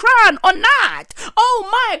 Omicron or not, oh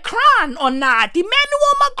my Cron or not,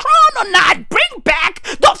 Emmanuel Macron or not, bring back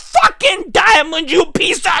the fucking diamond, you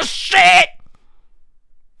piece of shit.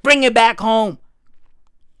 Bring it back home.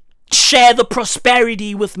 Share the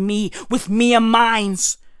prosperity with me and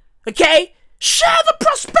mines, okay? Share the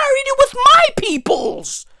prosperity with my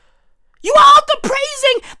peoples. You out there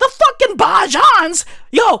praising the fucking Bajans.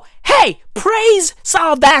 Yo, hey, praise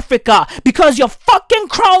South Africa because your fucking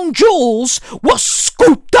crown jewels were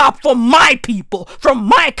scooped up for my people, from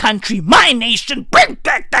my country, my nation. Bring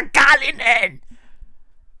back the Kalinin.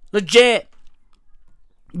 Legit.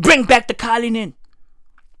 Bring back the Kalinin.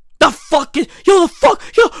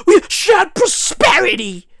 We shared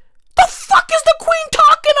prosperity. The fuck is the Queen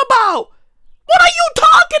talking about? What are you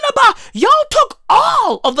talking about? Y'all took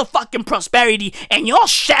all of the fucking prosperity and y'all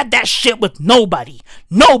shared that shit with nobody.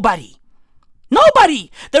 Nobody.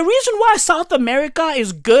 The reason why South America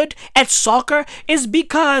is good at soccer is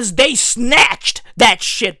because they snatched that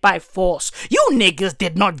shit by force. You niggas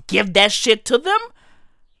did not give that shit to them.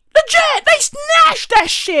 Legit, they snatched that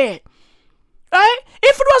shit. Right?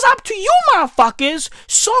 If it was up to you motherfuckers,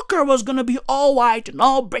 soccer was gonna be all white and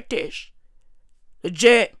all British.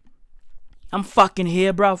 Legit. I'm fucking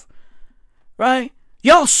here, bruv. Right?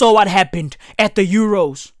 Y'all saw what happened at the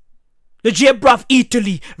Euros. Legit, bruv,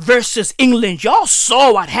 Italy versus England. Y'all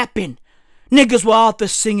saw what happened. Niggas were out there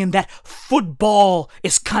singing that football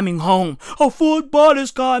is coming home. Oh, football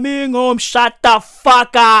is coming home. Shut the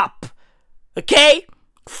fuck up. Okay?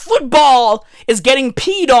 Football is getting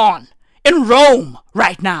peed on in Rome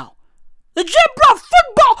right now. Legit, bruv,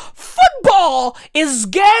 football is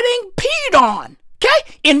getting peed on.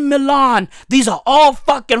 Okay? In Milan. These are all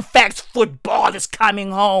fucking facts. Football is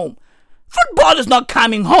coming home. Football is not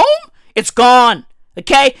coming home. It's gone.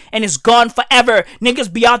 Okay? And it's gone forever.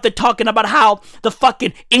 Niggas be out there talking about how the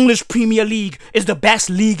fucking English Premier League is the best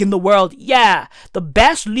league in the world. Yeah. The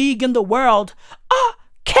best league in the world are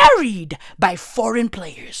carried by foreign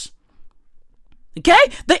players.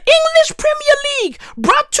 Okay? The English Premier League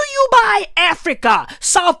brought to you by Africa,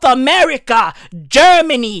 South America,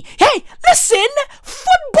 Germany. Hey, listen,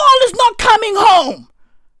 football is not coming home.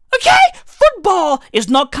 Okay? Football is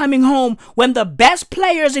not coming home when the best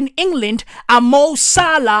players in England are Mo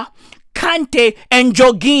Salah, Kante, and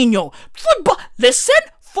Jorginho.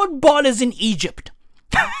 Football is in Egypt.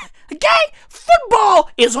 Okay? Football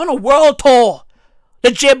is on a world tour.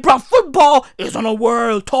 Legit, bro, football is on a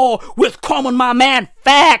world tour with Common, my man.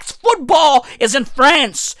 Facts. Football is in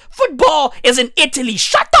France. Football is in Italy.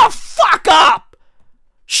 Shut the fuck up.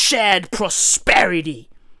 Shared prosperity.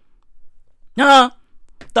 The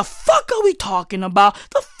fuck are we talking about?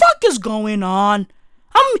 The fuck is going on?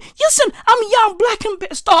 I'm young, black, and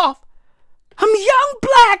pissed off. I'm young,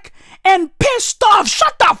 black, and pissed off.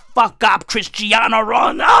 Shut the fuck up, Cristiano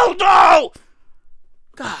Ronaldo.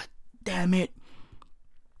 God damn it.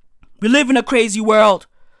 We live in a crazy world.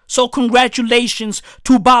 So congratulations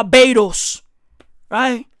to Barbados.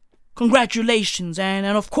 Right? Congratulations.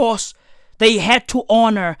 And of course, they had to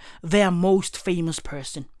honor their most famous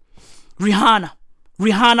person. Rihanna.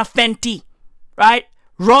 Rihanna Fenty. Right?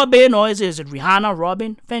 Robin, or is it Rihanna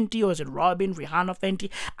Robin Fenty? Or is it Robin Rihanna Fenty?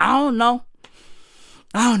 I don't know.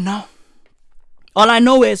 All I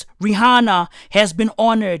know is Rihanna has been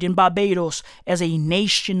honored in Barbados as a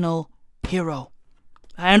national hero.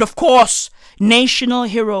 And of course, national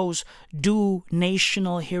heroes do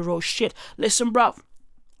national hero shit. Listen, bruv.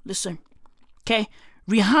 Listen. Okay?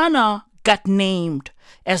 Rihanna got named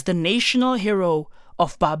as the national hero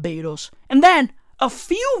of Barbados. And then, a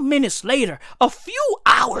few minutes later, a few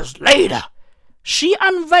hours later, she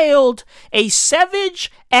unveiled a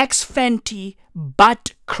Savage X Fenty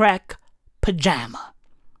butt crack pajama.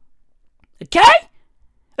 Okay?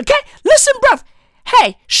 Listen, bruv.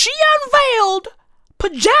 Hey, she unveiled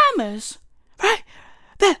pajamas, right,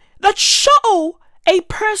 that show a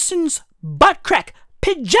person's butt crack.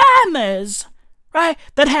 Pajamas, right,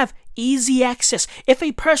 that have easy access if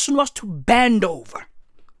a person was to bend over,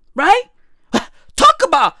 right?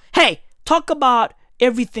 Talk about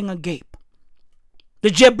everything agape.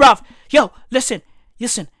 Legit, bruv. Yo, listen.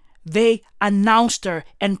 They announced her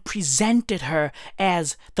and presented her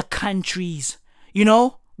as the country's,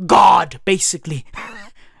 God, basically.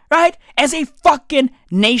 Right? As a fucking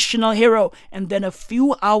national hero. And then a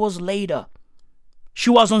few hours later, she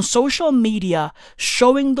was on social media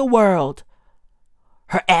showing the world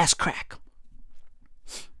her ass crack.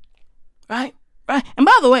 Right? And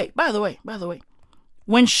by the way,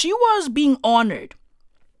 when she was being honored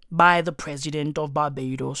by the president of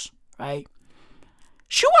Barbados, right?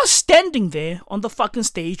 She was standing there on the fucking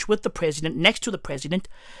stage with the president, next to the president.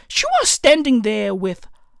 She was standing there with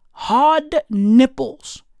hard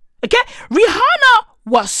nipples. Okay? Rihanna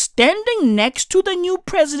was standing next to the new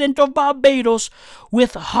president of Barbados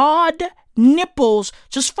with hard nipples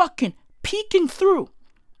just fucking peeking through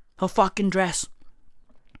her fucking dress.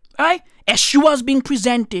 Right? As she was being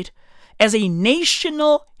presented as a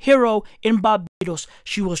national hero in Barbados,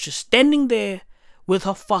 she was just standing there with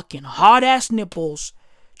her fucking hard-ass nipples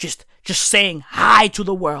just saying hi to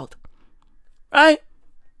the world. Right?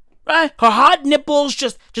 Right? Her hard nipples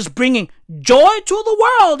just bringing joy to the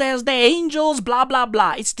world as the angels, blah, blah,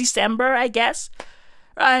 blah. It's December, I guess.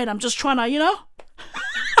 Right? I'm just trying to, Legit,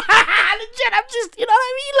 I'm just, you know what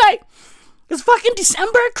I mean? Like, it's fucking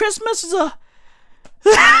December. Christmas is a...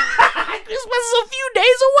 Christmas is a few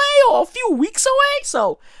days away or a few weeks away.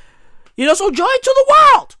 So, so joy to the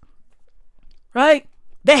world. Right?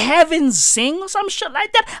 The heavens sing or some shit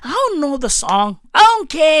like that. I don't know the song. I don't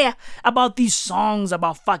care about these songs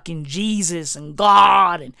about fucking Jesus and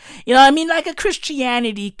God and, you know what I mean? Like a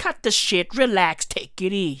Christianity, cut the shit, relax, take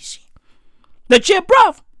it easy. Legit,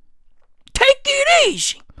 bruv. Take it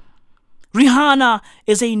easy. Rihanna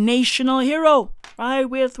is a national hero, right?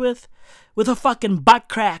 With her fucking butt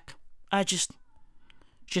crack. I just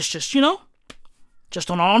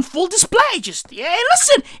on full display.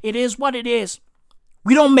 Listen, it is what it is.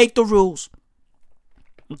 We don't make the rules.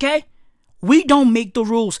 Okay? We don't make the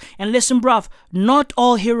rules. And listen, bruv, not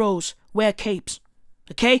all heroes wear capes.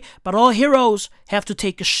 Okay? But all heroes have to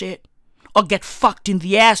take a shit or get fucked in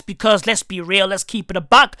the ass because, let's be real, let's keep it a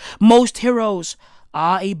buck. Most heroes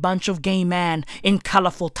are a bunch of gay men in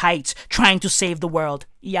colorful tights trying to save the world.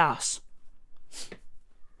 Yes.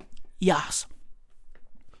 Yes.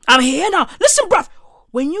 I'm here now. Listen, bruv,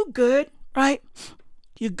 when you good, right?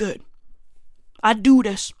 You're good. I do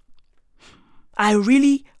this. I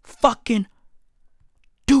really fucking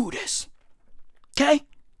do this. Okay?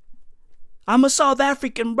 I'm a South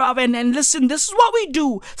African, bruv, and listen, this is what we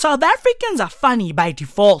do. South Africans are funny by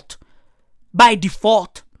default. By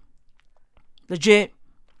default. Legit.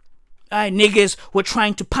 Niggas were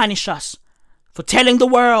trying to punish us for telling the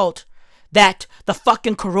world that the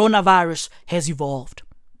fucking coronavirus has evolved.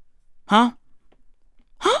 Huh?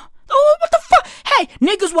 Huh? Oh, what the fuck? Hey,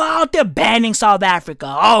 niggas were out there banning South Africa.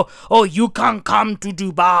 Oh, you can't come to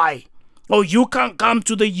Dubai. Oh, you can't come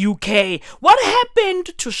to the UK. What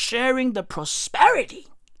happened to sharing the prosperity?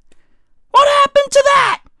 What happened to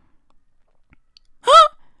that? Huh?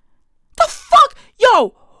 The fuck?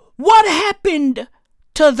 Yo, what happened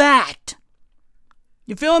to that?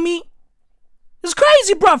 You feel me? It's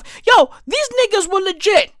crazy, bruv. Yo, these niggas were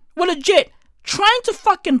legit trying to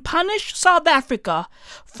fucking punish South Africa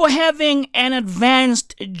for having an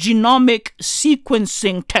advanced genomic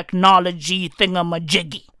sequencing technology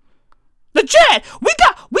thingamajiggy. Legit,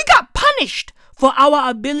 we got punished for our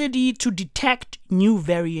ability to detect new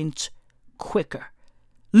variants quicker.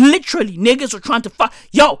 Literally, niggas were trying to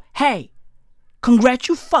Yo, hey,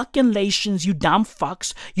 congratulations, you dumb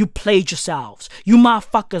fucks. You played yourselves. You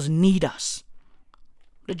motherfuckers need us.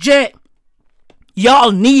 Legit.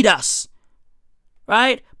 Y'all need us.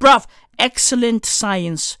 Right? Bruv, excellent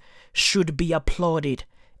science should be applauded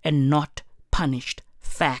and not punished.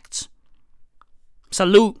 Facts.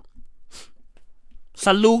 Salute.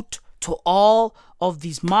 Salute to all of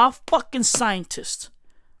these motherfucking scientists.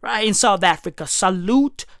 Right? In South Africa.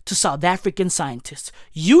 Salute to South African scientists.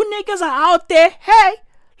 You niggas are out there. Hey,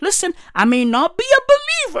 listen, I may not be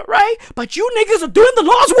a believer, right? But you niggas are doing the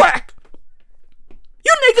Lord's work.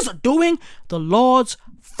 You niggas are doing the Lord's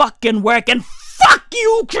fucking work. And fuck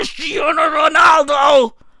you, Cristiano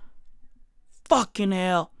Ronaldo. Fucking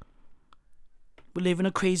hell. We live in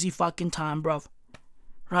a crazy fucking time, bruv.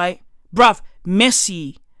 Right? Bruv,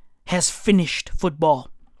 Messi has finished football.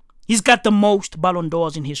 He's got the most Ballon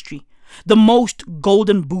d'Ors in history. The most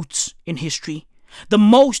golden boots in history. The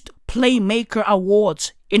most playmaker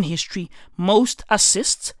awards in history. Most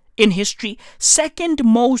assists in history. Second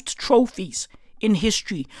most trophies in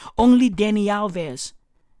history. Only Dani Alves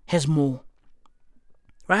has more.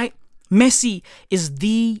 Right? Messi is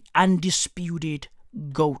the undisputed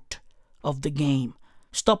GOAT of the game.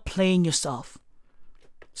 Stop playing yourself.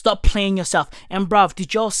 Stop playing yourself. And bruv,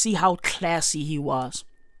 did y'all see how classy he was?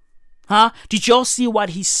 Huh? Did y'all see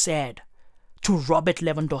what he said to Robert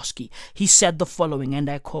Lewandowski? He said the following, and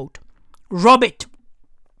I quote, Robert,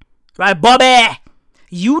 right, Bobby,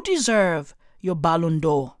 you deserve your Ballon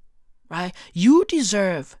d'Or. Right? You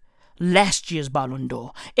deserve last year's Ballon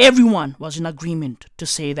d'Or. Everyone was in agreement to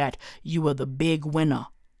say that you were the big winner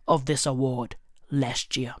of this award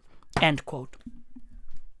last year. End quote.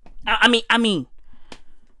 I mean,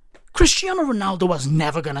 Cristiano Ronaldo was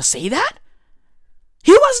never gonna say that.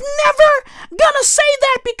 He was never gonna say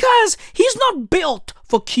that because he's not built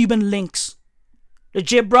for Cuban links.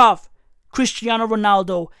 Legit, bruv. Cristiano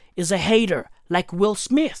Ronaldo is a hater like Will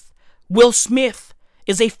Smith. Will Smith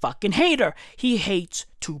is a fucking hater. He hates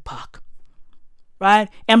Tupac. Right?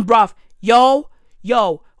 And bruv, yo,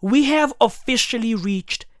 we have officially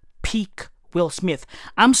reached peak Will Smith.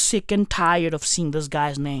 I'm sick and tired of seeing this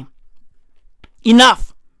guy's name.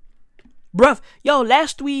 Enough. Bruv, yo,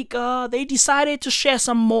 last week, they decided to share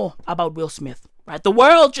some more about Will Smith. Right? The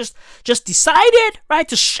world just decided, right,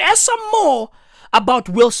 to share some more about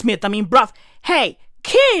Will Smith. I mean, bruv, hey,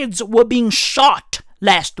 kids were being shot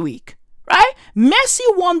last week. Right? Messi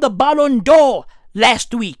won the Ballon d'Or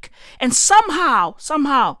last week. And somehow,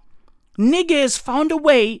 niggas found a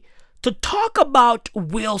way to talk about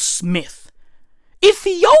Will Smith.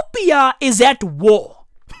 Ethiopia is at war.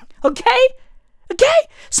 Okay?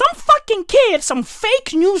 Some fucking kid, some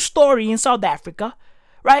fake news story in South Africa,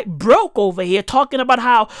 right, broke over here talking about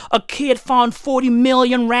how a kid found 40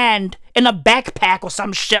 million rand in a backpack or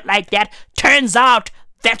some shit like that. Turns out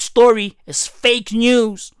that story is fake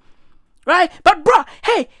news. Right? But bruh,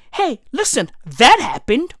 hey, listen, that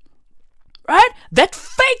happened. Right? That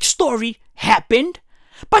fake story happened.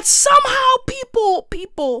 But somehow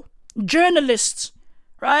people, journalists,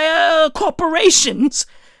 right, corporations,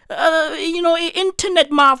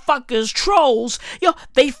 internet motherfuckers, trolls,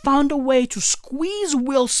 they found a way to squeeze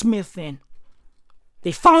Will Smith in.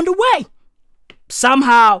 They found a way.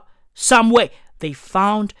 Somehow, some way. They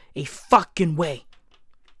found a fucking way.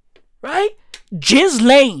 Right?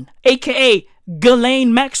 Ghislaine, aka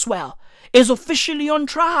Ghislaine Maxwell, is officially on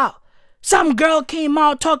trial. Some girl came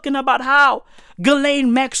out talking about how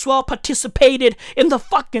Ghislaine Maxwell participated in the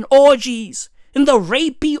fucking orgies, in the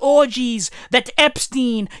rapey orgies that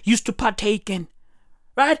Epstein used to partake in.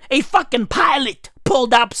 Right? A fucking pilot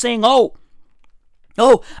pulled up saying, oh,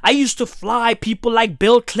 I used to fly people like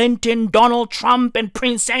Bill Clinton, Donald Trump, and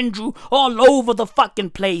Prince Andrew all over the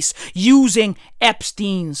fucking place using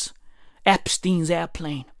Epstein's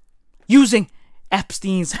airplane. Using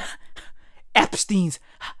Epstein's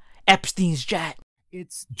jet.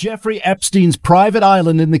 It's Jeffrey Epstein's private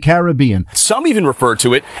island in the Caribbean. Some even refer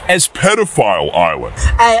to it as Pedophile Island.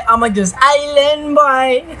 I'm just island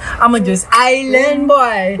boy. I'm just island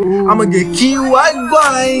boy. I'm a good key white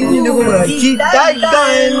boy. You know what? Keep that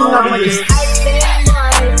gun. I'm just island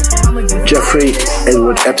boy. Jeffrey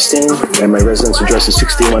Edward Epstein, and my residence address is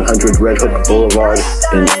 6100 Red Hook Boulevard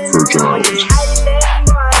in Virgin Islands.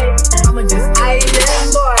 I'm just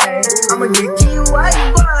island boy. I'm a good key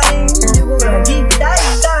white boy.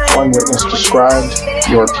 One witness described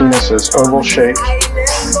your penis as oval-shaped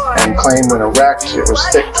and claimed when erect it was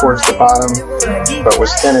thick towards the bottom but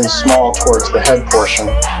was thin and small towards the head portion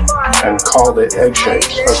and called it egg-shaped.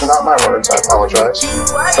 Those are not my words, I apologize.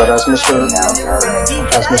 But as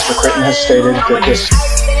Mr. Creighton has stated, that this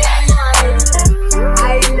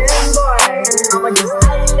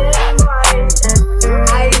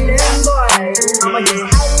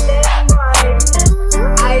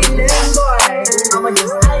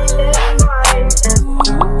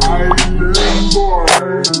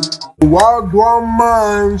Wild one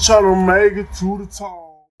man try to make it to the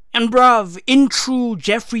top. And bruv, in true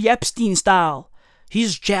Jeffrey Epstein style,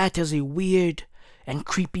 his jet has a weird and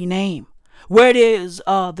creepy name. Where it is,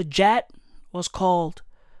 the jet was called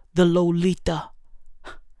the Lolita.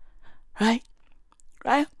 Right?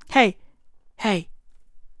 Hey.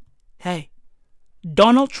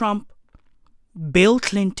 Donald Trump, Bill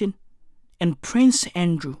Clinton, and Prince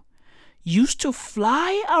Andrew used to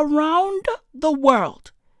fly around the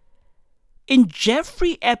world in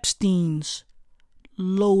Jeffrey Epstein's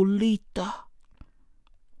Lolita.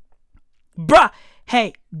 Bruh,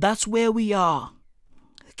 hey, that's where we are.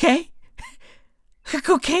 Okay?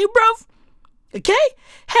 Okay, bruv? Okay?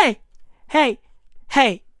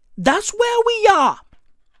 Hey, that's where we are.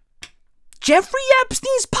 Jeffrey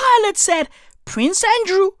Epstein's pilot said Prince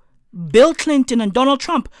Andrew, Bill Clinton, and Donald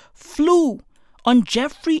Trump flew on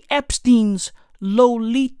Jeffrey Epstein's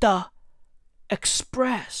Lolita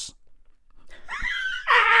Express.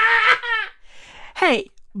 Hey,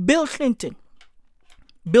 Bill Clinton,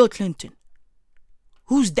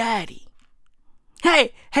 who's daddy?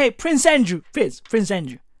 Hey, Prince Andrew, Prince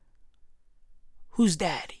Andrew, who's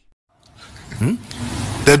daddy?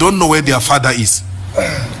 They don't know where their father is.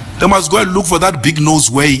 They must go and look for that big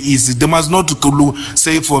nose where he is. They must not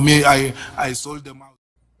say for me, I sold them out.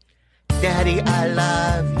 Daddy, I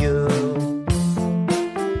love you.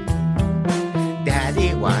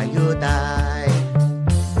 Daddy, why you die?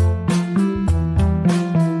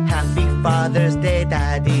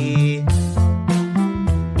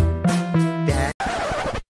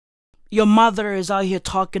 your mother is out here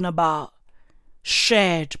talking about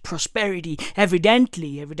shared prosperity.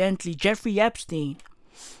 Evidently, Jeffrey Epstein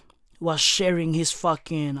was sharing his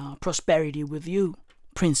fucking prosperity with you,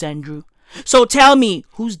 Prince Andrew. So tell me,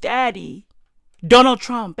 who's daddy? Donald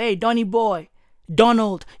Trump. Hey, Donny boy.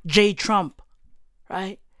 Donald J. Trump.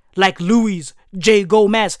 Right? Like Luis J.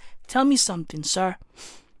 Gomez. Tell me something, sir.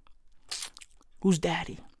 Who's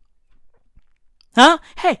daddy? Huh?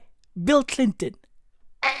 Hey, Bill Clinton.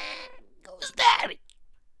 Who's daddy?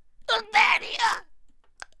 Who's daddy?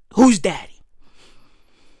 Who's daddy?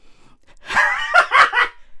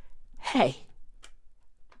 Hey,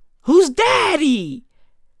 who's daddy?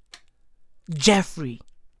 Jeffrey,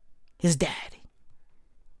 his daddy.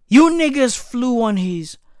 You niggas flew on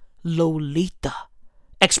his Lolita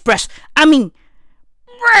Express. I mean,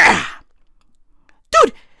 bruh.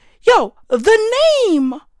 Dude, yo, the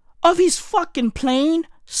name of his fucking plane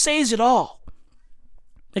says it all.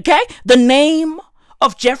 Okay? The name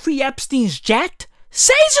of Jeffrey Epstein's jet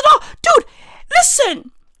says it all. Dude,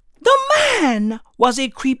 listen. The man was a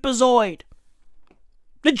creepazoid.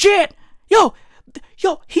 Legit. Yo,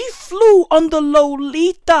 he flew on the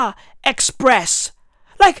Lolita Express.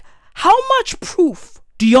 Like, how much proof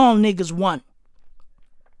do y'all niggas want?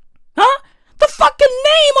 Huh? The fucking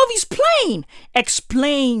name of his plane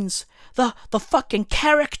explains the fucking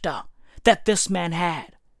character that this man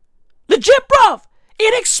had. Legit, bruv.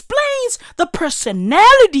 It explains the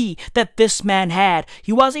personality that this man had.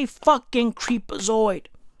 He was a fucking creepazoid.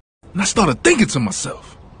 And I started thinking to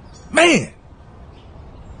myself, man,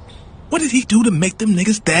 what did he do to make them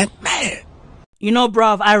niggas that mad? You know,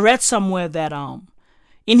 bruv, I read somewhere that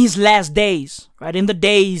in his last days, right, in the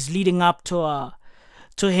days leading up to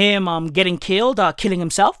him getting killed, killing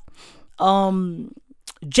himself,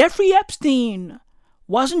 Jeffrey Epstein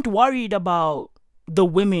wasn't worried about the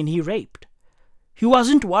women he raped. He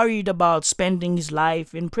wasn't worried about spending his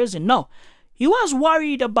life in prison. No, he was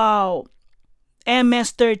worried about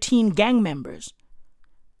MS-13 gang members.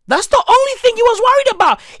 That's the only thing he was worried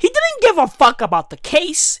about. He didn't give a fuck about the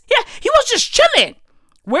case. Yeah, he was just chilling.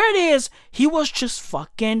 Where it is, he was just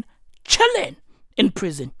fucking chilling in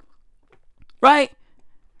prison. Right?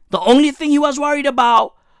 The only thing he was worried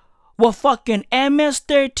about were fucking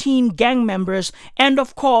MS-13 gang members. And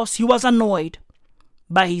of course, he was annoyed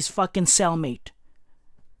by his fucking cellmate.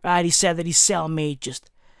 Right? He said that his cellmate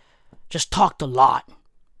just talked a lot.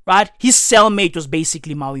 Right? His cellmate was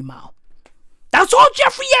basically Maui Mao. That's all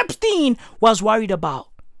Jeffrey Epstein was worried about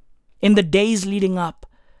in the days leading up,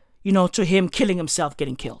 to him killing himself,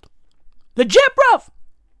 getting killed. Legit, bruv.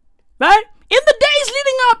 Right? In the days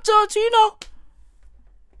leading up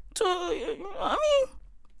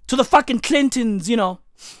to the fucking Clintons, I'm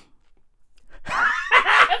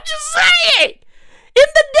just saying. In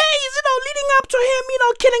the days, leading up to him,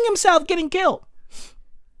 killing himself, getting killed.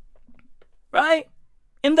 Right?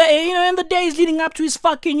 In the days leading up to his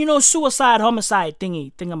fucking, suicide, homicide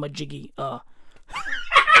thingamajiggy. I'm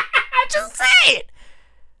just saying.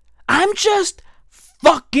 I'm just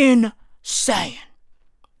fucking saying.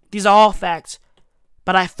 These are all facts,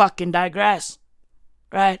 but I fucking digress.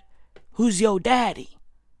 Right? Who's your daddy?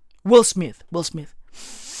 Will Smith.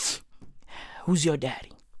 Who's your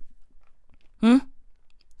daddy?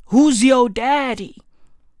 Who's your daddy?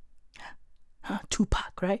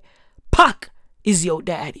 Tupac, right? Pac is your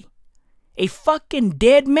daddy. A fucking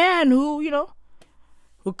dead man who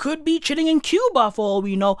could be chilling in Cuba for all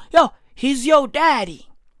we know. Yo, he's your daddy.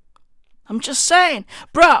 I'm just saying.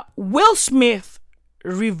 Bruh, Will Smith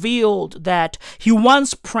revealed that he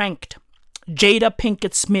once pranked Jada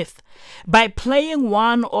Pinkett Smith by playing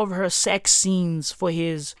one of her sex scenes for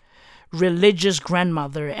his religious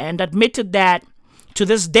grandmother and admitted that to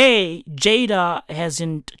this day, Jada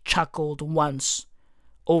hasn't chuckled once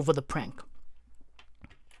over the prank.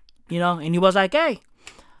 And he was like, hey,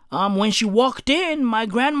 when she walked in, my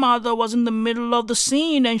grandmother was in the middle of the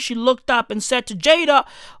scene and she looked up and said to Jada,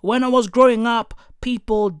 when I was growing up,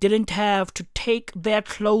 people didn't have to take their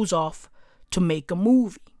clothes off to make a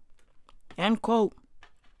movie. End quote.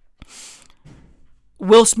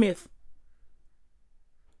 Will Smith.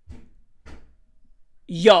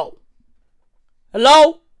 Yo.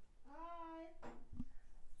 Hello?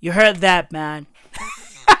 You heard that, man.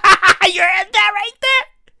 You heard that right there?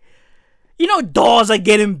 Doors are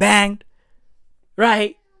getting banged.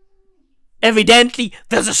 Right? Evidently,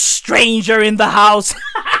 there's a stranger in the house.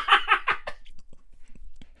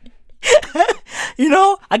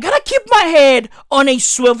 I gotta keep my head on a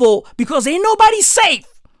swivel because ain't nobody safe.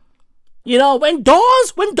 When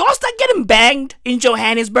doors start getting banged in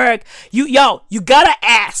Johannesburg, you gotta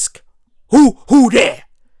ask who there.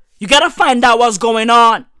 You gotta find out what's going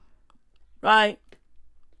on. right?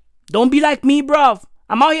 Don't be like me, bruv.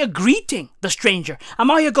 I'm out here greeting the stranger.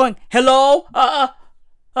 I'm out here going, hello,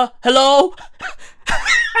 hello.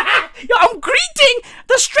 Yo, I'm greeting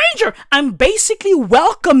the stranger. I'm basically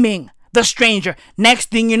welcoming the stranger. Next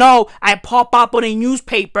thing you know, I pop up on a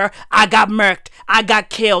newspaper. I got murked. I got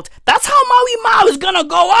killed. That's how Maui Mau is gonna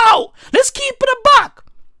go out. Let's keep it a buck.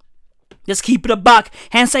 Let's keep it a buck.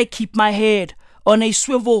 Hence, I keep my head on a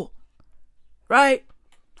swivel. Right?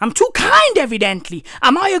 I'm too kind, evidently.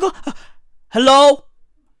 I'm out here going, hello?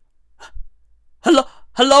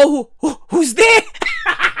 Hello? Who's there?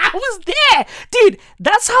 Who's there? Dude,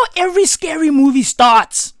 that's how every scary movie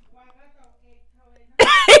starts.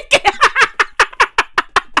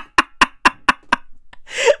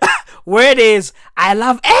 Word is, I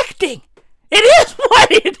love acting. It is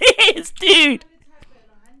what it is, dude.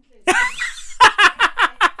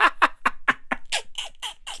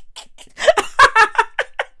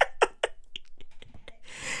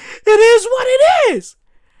 It is what it is.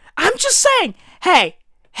 I'm just saying, hey,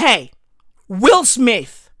 Will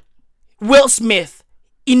Smith,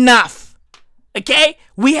 enough. Okay?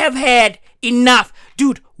 We have had enough.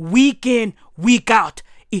 Dude, week in, week out.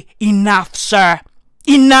 Enough, sir.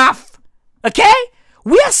 Enough. Okay?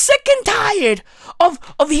 We are sick and tired of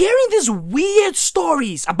hearing these weird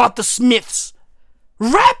stories about the Smiths.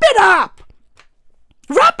 Wrap it up.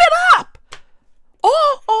 Wrap it up.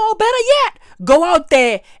 Or better yet, go out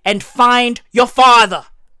there and find your father.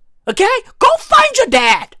 Okay? Go find your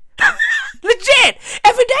dad. Legit.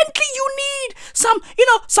 Evidently you need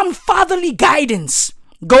some fatherly guidance.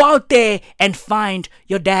 Go out there and find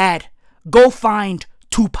your dad. Go find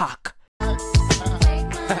Tupac.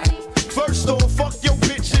 First off, fuck your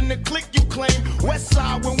bitch in the clique you claim. West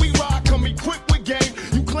side, when we ride, come equipped with game.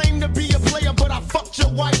 You claim to be a player, but I fucked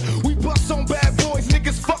your wife. We bust on bad boys,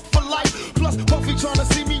 niggas fuck for life. Plus, Puffy tryna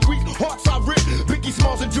see me weak, hearts I rip. Biggie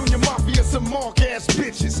Smalls and Junior Mafia, some mark ass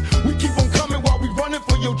bitches. We keep on coming while we running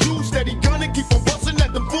for your juice. Steady gunning, keep on busting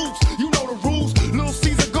at them fools. You know the rules. Lil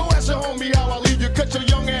Caesar, go ask your homie how I leave you. Cut your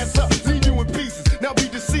young ass up, leave you in pieces. Now be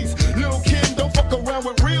deceased. Lil Kim, don't fuck around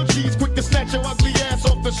with real G's. Quick to snatch your ugly ass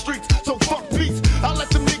off the streets. So fuck peace. I let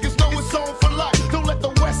them niggas know it's on for life. Don't let the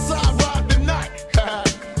west side ride the night.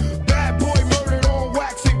 Bad boy murdered on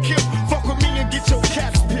wax and kill. Fuck with me and get your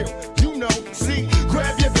caps peeled. You know, see,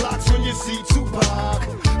 grab your blocks when you see Tupac.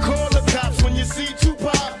 Call the cops when you see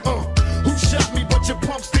Tupac. Who shot me but your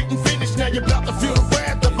pumps didn't finish. Now you're about to feel the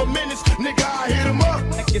wrath of a menace. Nigga, I hit him up.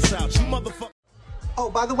 Check this out, you motherfucker. Oh,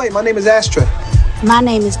 by the way, my name is Astra. My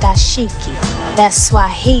name is Dashiki. That's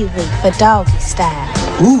Swahili for doggy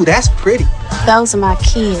style. Ooh, that's pretty. Those are my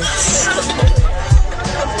kids.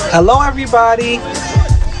 Hello, everybody.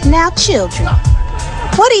 Now, children,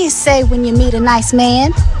 what do you say when you meet a nice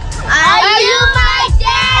man? Are you my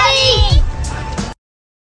daddy?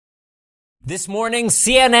 This morning,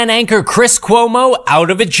 CNN anchor Chris Cuomo out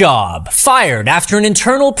of a job, fired after an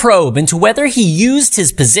internal probe into whether he used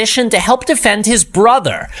his position to help defend his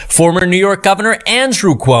brother, former New York Governor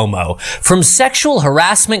Andrew Cuomo, from sexual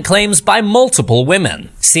harassment claims by multiple women.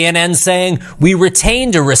 CNN saying, "We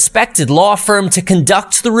retained a respected law firm to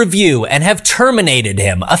conduct the review and have terminated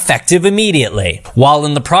him, effective immediately." While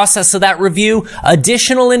in the process of that review,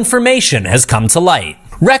 additional information has come to light.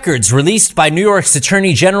 Records released by New York's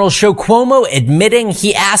Attorney General show Cuomo admitting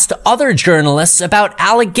he asked other journalists about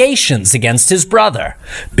allegations against his brother.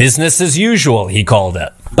 Business as usual, he called it.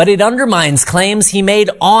 But it undermines claims he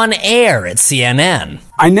made on air at CNN.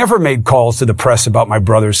 I never made calls to the press about my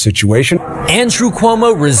brother's situation. Andrew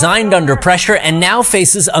Cuomo resigned under pressure and now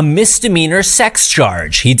faces a misdemeanor sex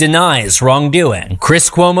charge. He denies wrongdoing.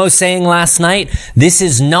 Chris Cuomo saying last night, "This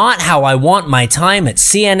is not how I want my time at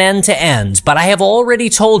CNN to end, but I have already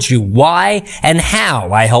told you why and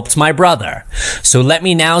how I helped my brother. So let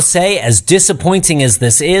me now say, as disappointing as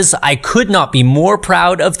this is, I could not be more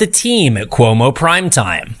proud of the team at Cuomo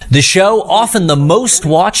Primetime. The show, often the most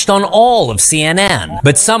watched on all of CNN,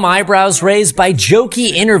 but some eyebrows raised by jokey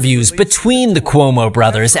interviews between the Cuomo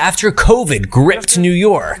brothers after COVID gripped New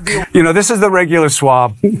York. You know, this is the regular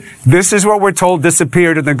swab. This is what we're told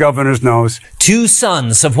disappeared in the governor's nose. Two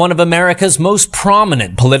sons of one of America's most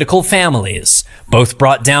prominent political families, both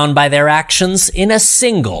brought down by their actions in a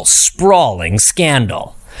single sprawling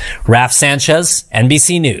scandal. Raf Sanchez,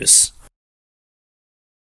 NBC News.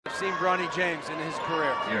 I've seen Bronny James in his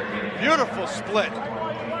career. Beautiful split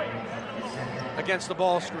against the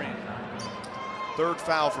ball screen. Third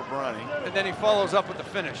foul for Bronny. And then he follows up with the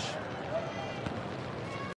finish.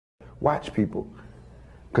 Watch people.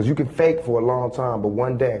 Because you can fake for a long time, but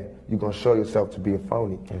one day you're going to show yourself to be a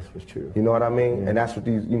phony. That's what's true. You know what I mean? Yeah. And that's what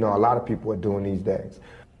these, a lot of people are doing these days.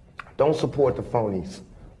 Don't support the phonies.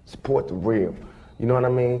 Support the real. You know what I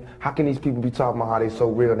mean? How can these people be talking about how they so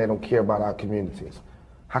real and they don't care about our communities?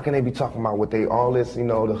 How can they be talking about what they, all this, you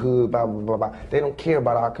know, the hood, blah, blah, blah, blah. They don't care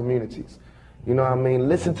about our communities. You know what I mean?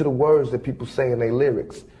 Listen to the words that people say in their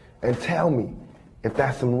lyrics and tell me if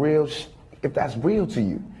that's some real, if that's real to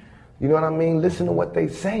you. You know what I mean? Listen to what they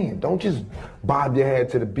saying. Don't just bob your head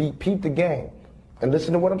to the beat. Peep the game. And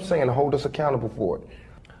listen to what I'm saying and hold us accountable for it.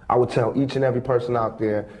 I would tell each and every person out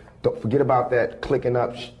there, don't forget about that clicking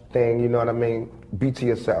up thing, you know what I mean? Be to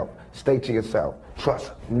yourself. Stay to yourself.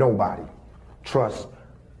 Trust nobody. Trust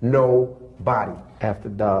nobody. After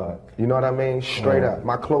dog. You know what I mean? Straight up.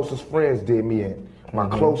 My closest friends did me in. My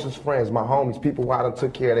closest friends, my homies, people who I done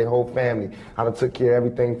took care of their whole family. I done took care of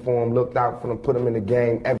everything for them, looked out for them, put them in the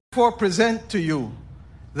game. Therefore present to you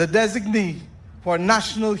the designee for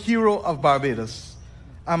National Hero of Barbados,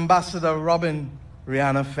 Ambassador Robin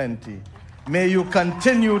Rihanna Fenty. May you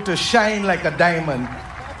continue to shine like a diamond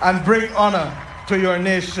and bring honor to your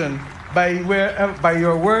nation by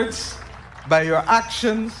your words, by your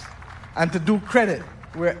actions, and to do credit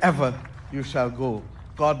wherever you shall go.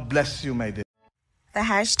 God bless you, my dear. The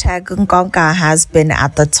hashtag Nkonka has been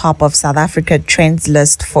at the top of South Africa trends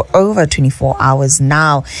list for over 24 hours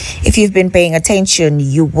now. If you've been paying attention,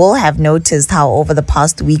 you will have noticed how over the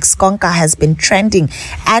past week, Nkonka has been trending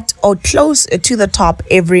at or close to the top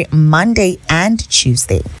every Monday and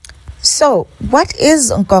Tuesday. So, what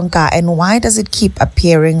is Nkonka and why does it keep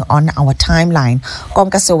appearing on our timeline?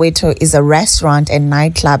 Nkonka Soweto is a restaurant and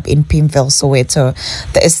nightclub in Pimville, Soweto.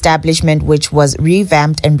 The establishment, which was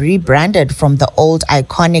revamped and rebranded from the old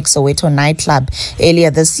iconic Soweto nightclub earlier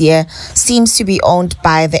this year, seems to be owned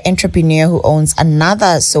by the entrepreneur who owns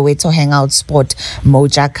another Soweto hangout spot,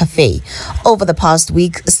 Moja Cafe. Over the past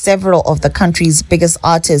week, several of the country's biggest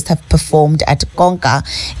artists have performed at Nkonka,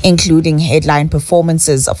 including headline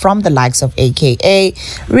performances from the likes of AKA,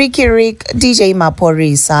 Ricky Rick, DJ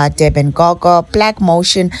Maporisa, Deben Gogo, Black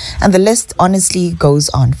Motion, and the list honestly goes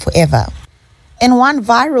on forever. In one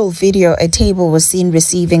viral video, a table was seen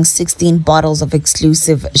receiving 16 bottles of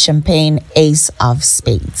exclusive champagne Ace of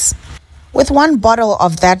Spades. With one bottle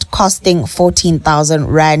of that costing 14,000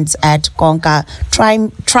 rands at Nkonka, try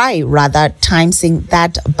timesing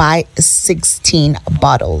that by 16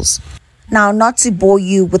 bottles. Now, not to bore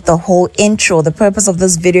you with the whole intro, the purpose of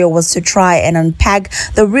this video was to try and unpack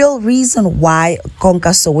the real reason why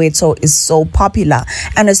Nkonka Soweto is so popular,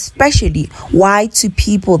 and especially why to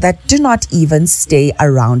people that do not even stay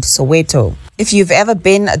around Soweto. If you've ever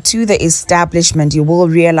been to the establishment, you will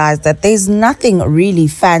realize that there's nothing really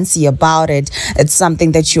fancy about it. It's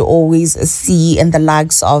something that you always see in the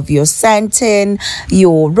likes of your Sandton,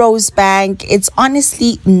 your Rosebank. It's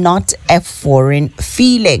honestly not a foreign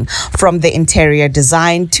feeling. From the interior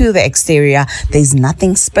design to the exterior, there's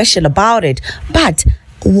nothing special about it. But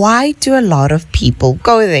why do a lot of people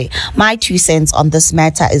go there? My 2 cents on this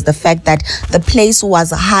matter is the fact that the place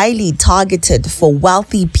was highly targeted for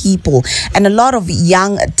wealthy people, and a lot of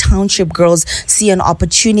young township girls see an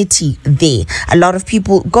opportunity there. A lot of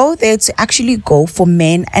people go there to actually go for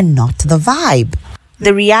men and not the vibe.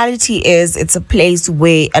 The reality is it's a place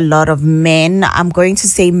where a lot of men, I'm going to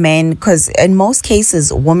say men because in most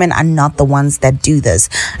cases, women are not the ones that do this.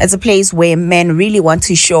 It's a place where men really want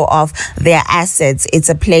to show off their assets. It's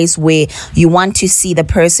a place where you want to see the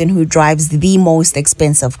person who drives the most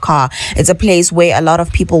expensive car. It's a place where a lot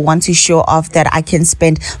of people want to show off that I can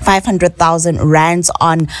spend 500,000 rands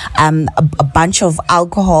on a bunch of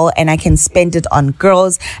alcohol and I can spend it on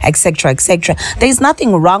girls, etc., etc. There's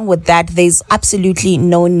nothing wrong with that. There's absolutely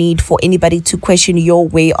no need for anybody to question your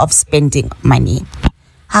way of spending money.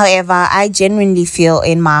 However, I genuinely feel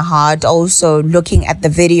in my heart, also looking at the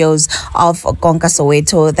videos of Nkonka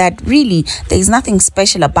Soweto, that really there's nothing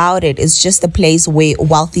special about it. It's just a place where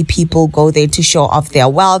wealthy people go there to show off their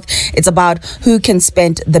wealth. It's about who can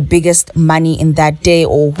spend the biggest money in that day,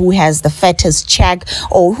 or who has the fattest check,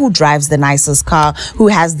 or who drives the nicest car, who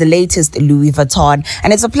has the latest Louis Vuitton.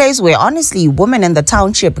 And it's a place where honestly women in the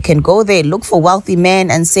township can go there, look for wealthy men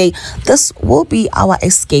and say, this will be our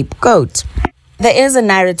scapegoat. There is a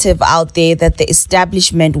narrative out there that the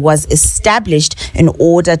establishment was established in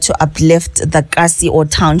order to uplift the Kasi or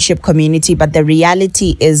township community, but the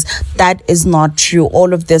reality is that is not true.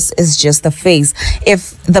 All of this is just a phase.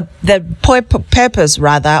 If the purpose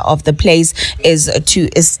rather of the place is to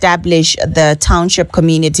establish the township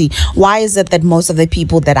community, why is it that most of the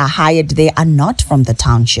people that are hired there are not from the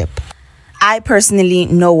township? I personally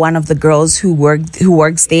know one of the girls who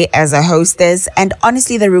works there as a hostess, and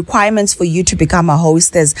honestly, the requirements for you to become a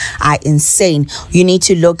hostess are insane. You need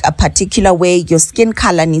to look a particular way. Your skin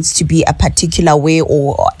color needs to be a particular way,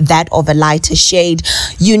 or that of a lighter shade.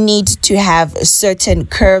 You need to have certain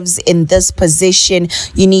curves in this position.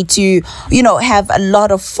 You need to, have a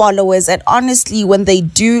lot of followers. And honestly, when they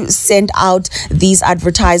do send out these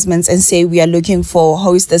advertisements and say we are looking for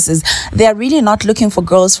hostesses, they are really not looking for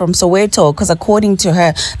girls from Soweto, because according to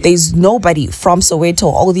her, there's nobody from Soweto.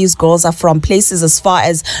 All these girls are from places as far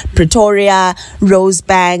as Pretoria,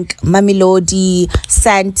 Rosebank, Mamelodi,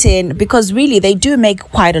 Sandton, because really they do make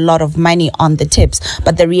quite a lot of money on the tips.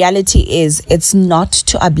 But the reality is, it's not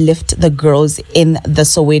to uplift the girls in the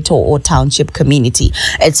Soweto or township community.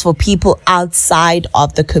 It's for people outside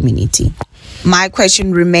of the community. My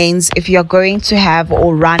question remains, if you're going to have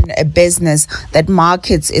or run a business that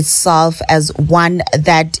markets itself as one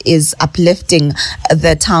that is uplifting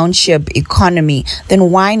the township economy,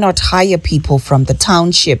 then why not hire people from the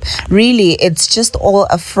township? Really, it's just all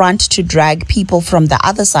a front to drag people from the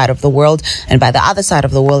other side of the world. And by the other side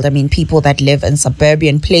of the world, I mean people that live in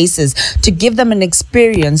suburban places, to give them an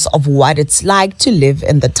experience of what it's like to live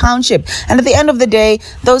in the township. And at the end of the day,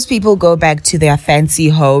 those people go back to their fancy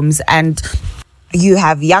homes, and you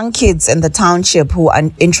have young kids in the township who are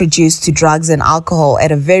introduced to drugs and alcohol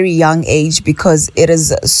at a very young age because it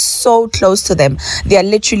is so close to them. They are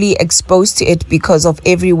literally exposed to it because of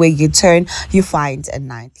everywhere you turn, you find a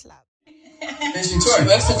nightclub. She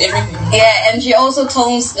works with everything. Yeah, and she also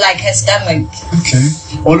tones like her stomach. Okay.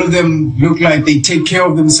 All of them look like they take care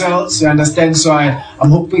of themselves, you understand? So I'm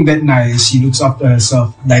hoping that now she looks after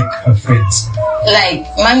herself like her friends. Like,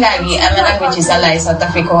 Mangagi, I'm a language is ally South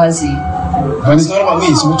Africa was it? But it's not about me,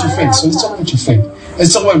 it's about your friend. So let's talk about your friend.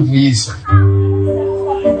 Let's talk about Visa.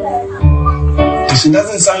 She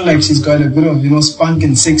doesn't sound like she's got a bit of, spunk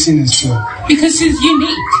and sexiness to her. Because she's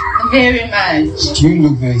unique. Very much. You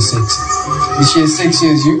look very sexy. Is she as sexy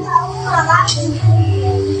as you?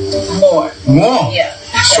 More. More? Yeah.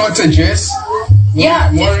 Shorter dress?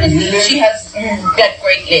 Yeah, more definitely. revealing? She has got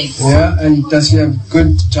great legs. Yeah, and does she have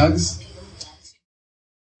good jugs?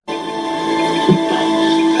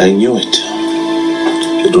 I knew it.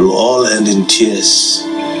 It will all end in tears.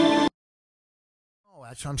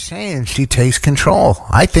 That's what I'm saying. She takes control.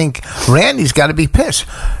 I think Randy's got to be pissed.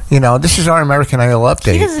 This is our American Idol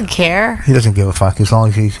update. He doesn't care. He doesn't give a fuck as long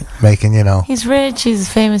as he's making, He's rich, he's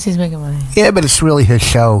famous, he's making money. Yeah, but it's really his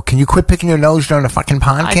show. Can you quit picking your nose during the fucking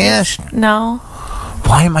podcast? No.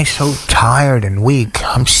 Why am I so tired and weak?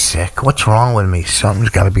 I'm sick. What's wrong with me? Something's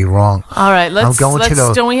got to be wrong. All right,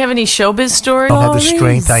 don't we have any showbiz stories? I don't have the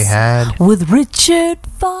strength I had. With Richard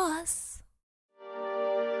Voss.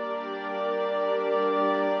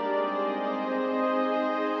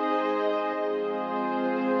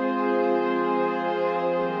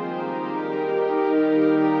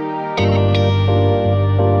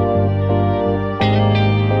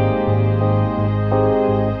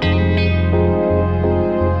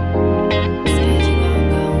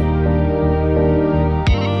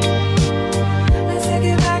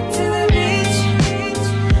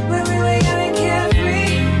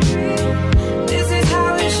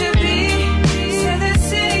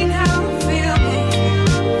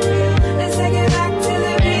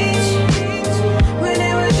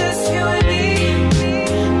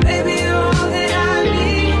 Baby, you're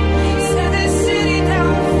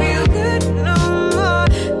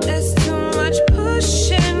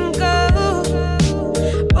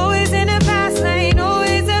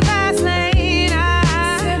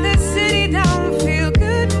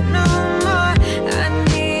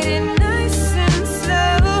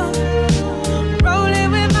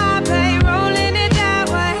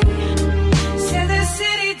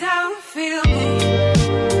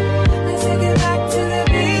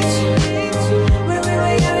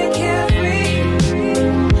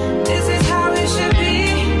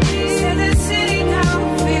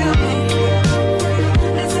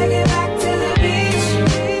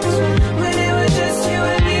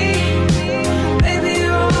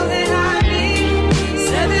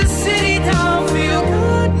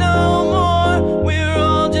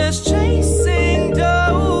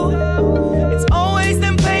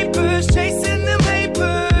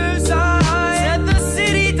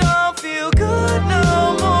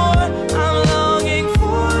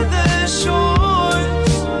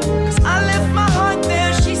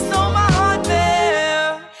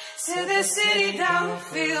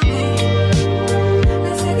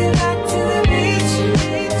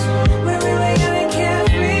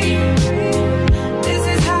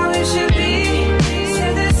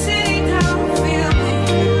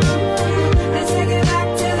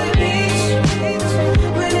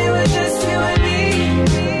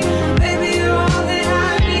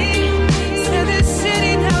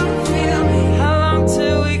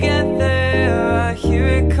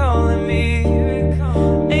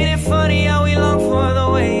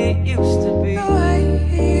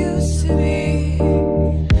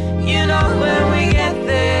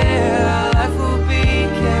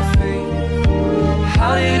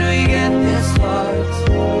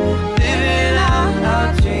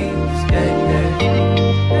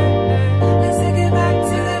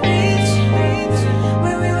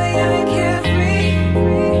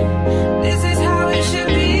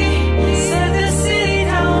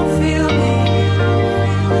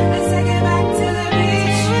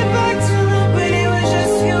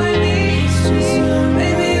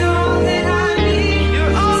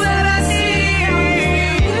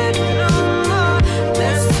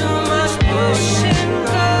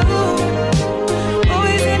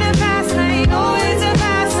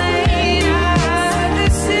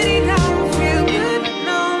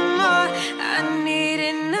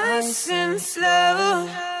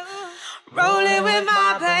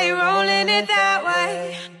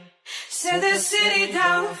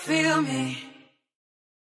feel me?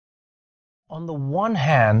 On the one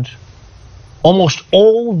hand, almost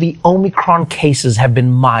all the Omicron cases have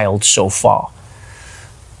been mild so far.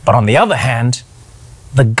 But on the other hand,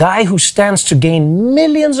 the guy who stands to gain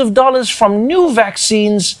millions of dollars from new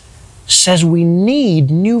vaccines says we need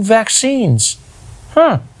new vaccines.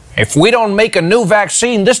 If we don't make a new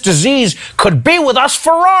vaccine, this disease could be with us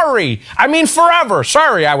forever.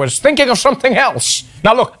 Sorry, I was thinking of something else.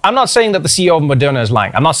 Now look, I'm not saying that the CEO of Moderna is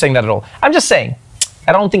lying. I'm not saying that at all. I'm just saying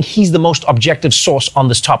I don't think he's the most objective source on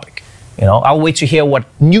this topic. I'll wait to hear what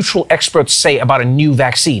neutral experts say about a new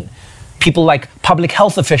vaccine. People like public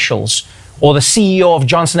health officials or the CEO of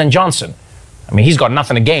Johnson & Johnson. I mean, he's got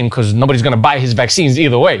nothing to gain because nobody's going to buy his vaccines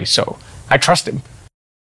either way, so I trust him.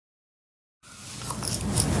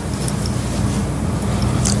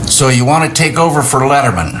 So you want to take over for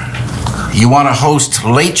Letterman. You want to host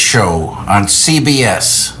Late Show on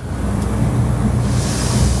CBS.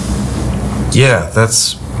 Yeah,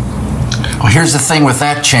 that's... Well, here's the thing with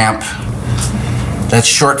that, champ. That's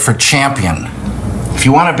short for champion. If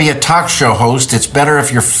you want to be a talk show host, it's better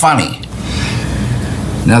if you're funny.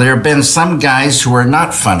 Now, there have been some guys who are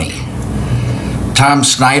not funny. Tom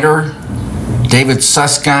Snyder, David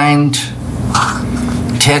Susskind,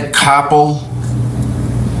 Ted Koppel.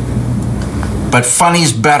 But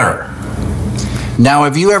funny's better. Now,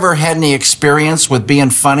 have you ever had any experience with being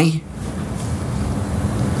funny?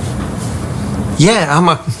 Yeah,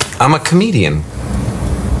 I'm a comedian.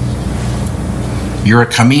 You're a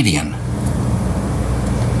comedian.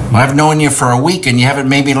 Well, I've known you for a week and you haven't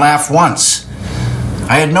made me laugh once.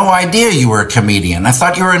 I had no idea you were a comedian. I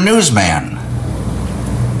thought you were a newsman.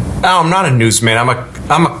 No, I'm not a newsman.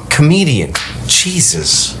 I'm a comedian.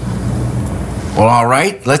 Jesus. Well, all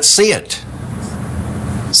right. Let's see it.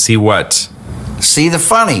 See what? See the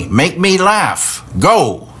funny. Make me laugh.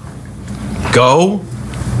 Go. Go?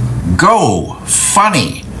 Go.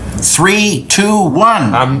 Funny. 3, 2,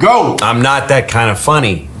 1. Go. I'm not that kind of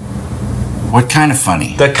funny. What kind of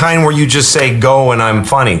funny? The kind where you just say go and I'm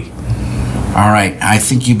funny. All right. I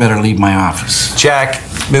think you better leave my office. Jack,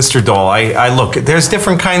 Mr. Dahl, I look, there's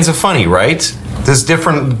different kinds of funny, right? There's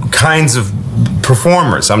different kinds of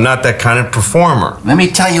performers. I'm not that kind of performer. Let me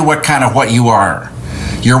tell you what you are.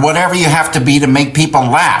 You're whatever you have to be to make people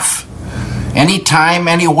laugh. Anytime,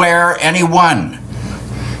 anywhere, anyone.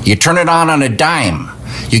 You turn it on a dime.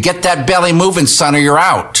 You get that belly moving, son, or you're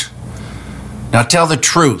out. Now tell the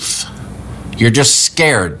truth. You're just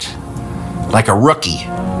scared. Like a rookie.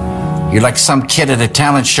 You're like some kid at a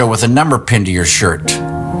talent show with a number pinned to your shirt.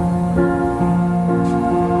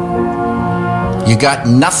 You got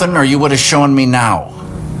nothing or you would have shown me now.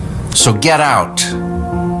 So get out.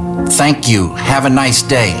 Thank you. Have a nice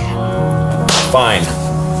day. Fine.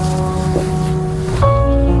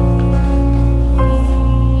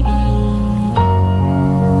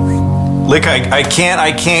 Lick, I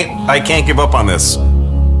can't give up on this.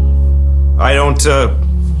 I don't,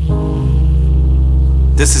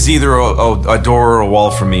 this is either a door or a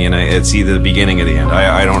wall for me, and it's either the beginning or the end.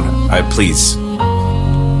 Please.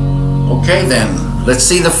 Okay then, let's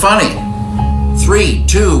see the funny. 3,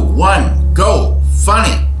 2, 1, go.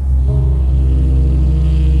 Funny.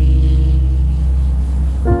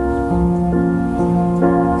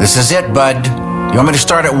 This is it, bud. You want me to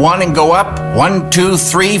start at 1 and go up? 1, 2,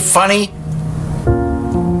 3, funny?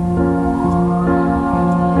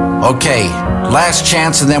 Okay, last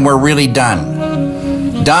chance and then we're really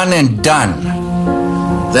done. Done and done.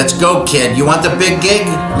 Let's go, kid. You want the big gig?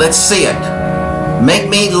 Let's see it. Make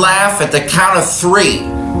me laugh at the count of 3.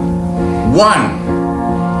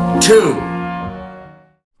 1, 2.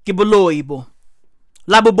 Kibuloibo.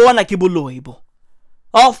 Labubona kibuloibo.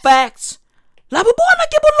 All facts. Labubona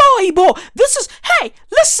kibuloibo. This is, hey,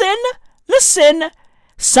 listen.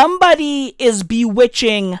 Somebody is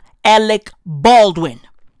bewitching Alec Baldwin.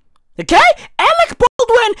 Okay? Alec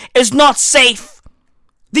Baldwin is not safe.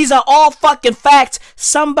 These are all fucking facts.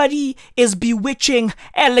 Somebody is bewitching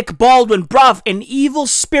Alec Baldwin. Bruv, an evil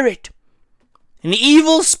spirit. An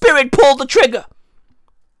evil spirit pulled the trigger.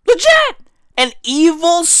 Legit. An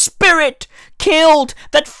evil spirit killed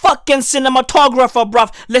that fucking cinematographer,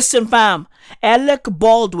 bruv. Listen, fam. Alec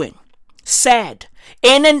Baldwin said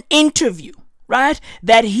in an interview, right,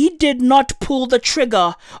 that he did not pull the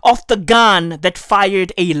trigger off the gun that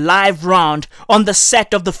fired a live round on the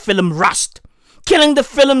set of the film Rust, killing the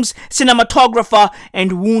film's cinematographer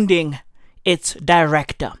and wounding its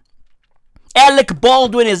director. Alec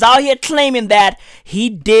Baldwin is out here claiming that he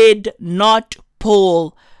did not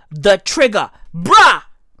pull the trigger. Bruh!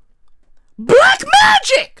 Black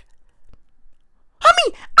magic! I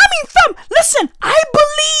mean, fam, listen, I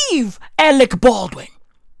believe Alec Baldwin.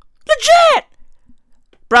 Legit!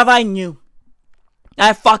 Bruv, I knew.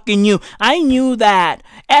 I fucking knew. I knew that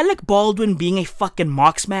Alec Baldwin being a fucking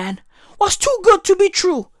marksman was too good to be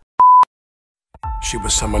true. She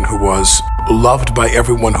was someone who was loved by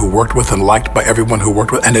everyone who worked with and liked by everyone who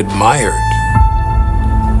worked with and admired.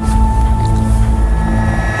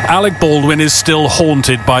 Alec Baldwin is still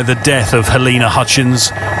haunted by the death of Helena Hutchins,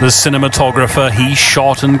 the cinematographer he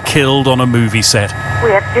shot and killed on a movie set.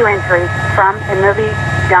 We have 2 entries from a movie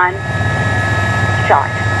done, shot.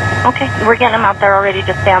 Okay, we're getting them out there already.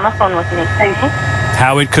 Just stay on the phone with me. Thank you.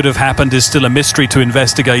 How it could have happened is still a mystery to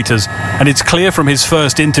investigators, and it's clear from his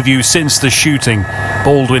first interview since the shooting,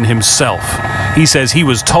 Baldwin himself. He says he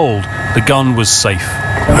was told the gun was safe.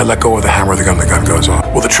 I let go of the hammer, the gun goes off.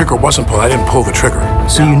 Well, the trigger wasn't pulled. I didn't pull the trigger.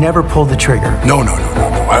 So you never pulled the trigger? No.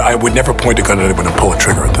 I would never point a gun at anyone and pull a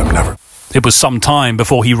trigger at them, never. It was some time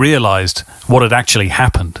before he realized what had actually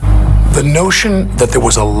happened. The notion that there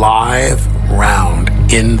was a live round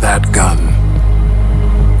in that gun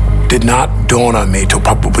did not dawn on me till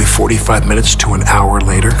probably 45 minutes to an hour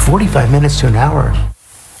later. 45 minutes to an hour?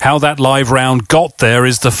 How that live round got there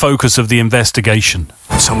is the focus of the investigation.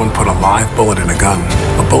 Someone put a live bullet in a gun,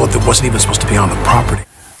 a bullet that wasn't even supposed to be on the property.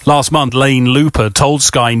 Last month, Lane Looper told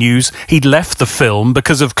Sky News he'd left the film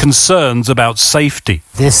because of concerns about safety.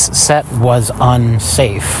 This set was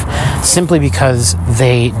unsafe simply because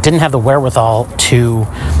they didn't have the wherewithal to,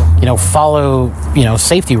 follow,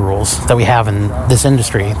 safety rules that we have in this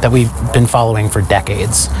industry that we've been following for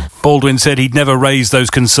decades. Baldwin said he'd never raised those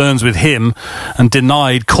concerns with him and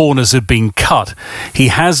denied corners had been cut. He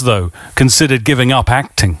has, though, considered giving up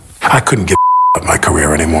acting. I couldn't give up my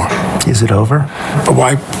career anymore. Is it over? But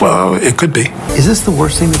why? Well, it could be. Is this the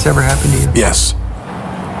worst thing that's ever happened to you? Yes.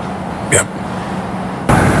 Yep.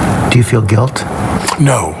 Do you feel guilt?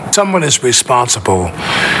 No. Someone is responsible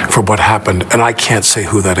for what happened, and I can't say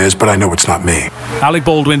who that is, but I know it's not me. Alec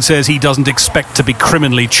Baldwin says he doesn't expect to be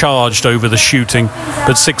criminally charged over the shooting,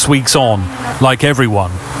 but 6 weeks on, like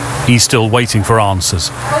everyone, he's still waiting for answers.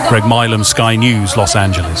 Greg Milam, Sky News, Los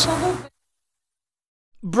Angeles.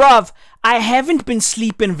 Bruv, I haven't been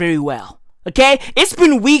sleeping very well, okay? It's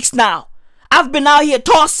been weeks now. I've been out here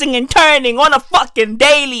tossing and turning on a fucking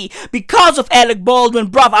daily because of Alec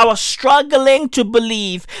Baldwin, bruv. I was struggling to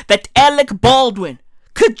believe that Alec Baldwin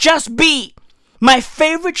could just be my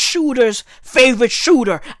favorite shooter's favorite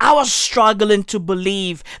shooter. I was struggling to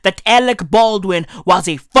believe that Alec Baldwin was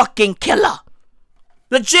a fucking killer.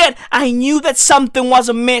 Legit, I knew that something was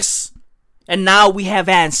amiss. And now we have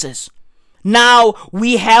answers. Now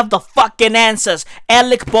we have the fucking answers.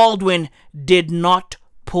 Alec Baldwin did not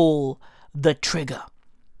pull the trigger.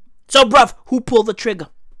 So, bruv, who pulled the trigger?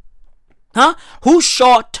 Huh? Who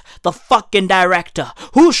shot the fucking director?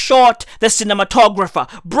 Who shot the cinematographer?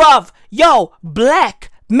 Bruv, yo,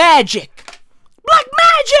 Black Magic. Black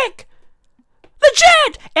Magic!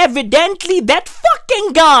 Legit! Evidently, that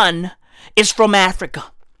fucking gun is from Africa.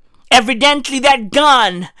 Evidently, that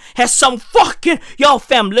gun has some fucking... Yo,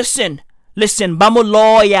 fam, listen. Listen,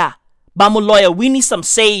 Bamuloya, we need some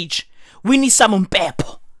sage. We need some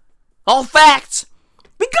umpepo. All facts.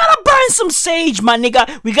 We gotta burn some sage, my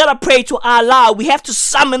nigga. We gotta pray to Allah. We have to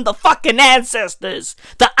summon the fucking ancestors.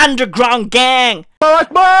 The underground gang. Allah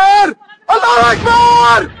Akbar! Allah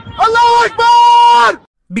Akbar! Allah Akbar!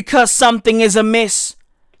 Because something is amiss.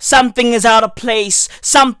 Something is out of place.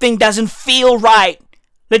 Something doesn't feel right.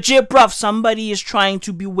 Legit, bruv, somebody is trying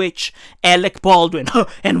to bewitch Alec Baldwin.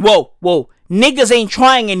 And whoa, niggas ain't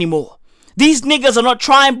trying anymore. These niggas are not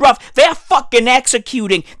trying, bruv. They're fucking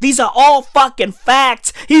executing. These are all fucking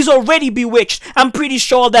facts. He's already bewitched. I'm pretty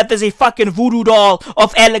sure that there's a fucking voodoo doll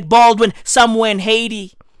of Alec Baldwin somewhere in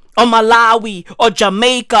Haiti, or Malawi, or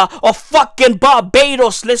Jamaica, or fucking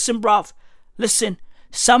Barbados. Listen, bruv. Listen.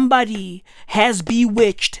 Somebody has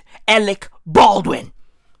bewitched Alec Baldwin.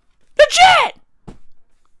 Legit!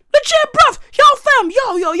 Legit, bruv. Yo, fam.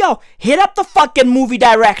 Yo. Hit up the fucking movie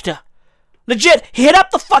director. Legit, hit up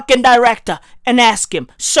the fucking director and ask him,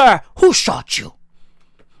 sir, who shot you?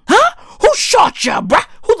 Huh? Who shot you, bruh?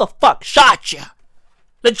 Who the fuck shot you?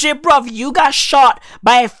 Legit, bruv, you got shot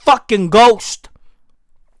by a fucking ghost.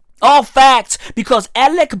 All facts, because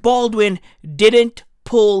Alec Baldwin didn't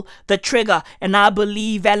pull the trigger. And I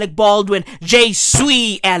believe Alec Baldwin, Je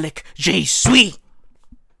suis Alec, Je suis.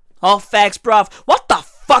 All facts, bruv. What the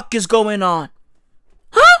fuck is going on?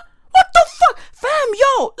 Huh? What the fuck? Fam,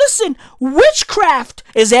 yo, listen. Witchcraft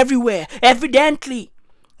is everywhere, evidently.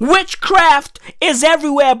 Witchcraft is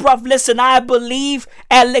everywhere, bruv. Listen, I believe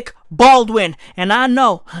Alec Baldwin. And I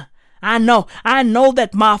know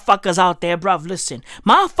that motherfuckers out there, bruv. Listen,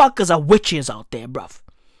 motherfuckers are witches out there, bruv.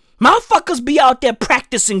 Motherfuckers be out there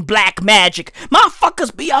practicing black magic.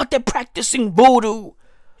 Motherfuckers be out there practicing voodoo.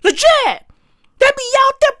 Legit. They be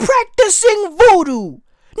out there practicing voodoo.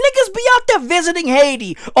 Niggas be out there visiting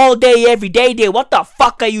Haiti all day, every day. What the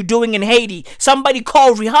fuck are you doing in Haiti? Somebody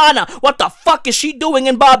call Rihanna. What the fuck is she doing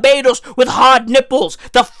in Barbados with hard nipples?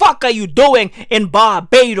 The fuck are you doing in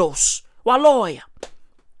Barbados? Waloya.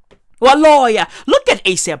 Look at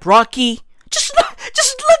A$AP Rocky. Just look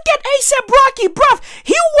at A$AP Rocky, bruv.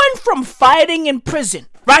 He went from fighting in prison,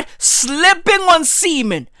 right? Slipping on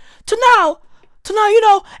semen, to now, you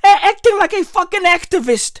know, acting like a fucking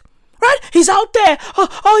activist. Right? He's out there.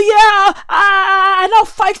 I now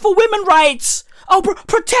fight for women's rights. Oh,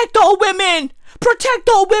 protect all women. Protect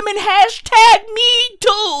all women. Hashtag me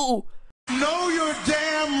too. Know your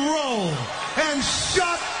damn role and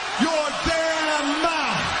shut your damn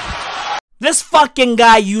mouth. This fucking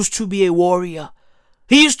guy used to be a warrior.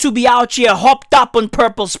 He used to be out here hopped up on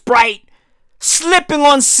purple Sprite, slipping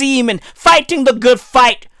on semen, fighting the good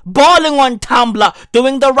fight. Balling on Tumblr,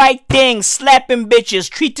 doing the right thing, slapping bitches,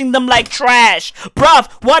 treating them like trash. Bruv,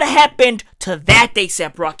 what happened to that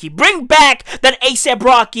A$AP Rocky? Bring back that A$AP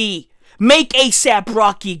Rocky. Make A$AP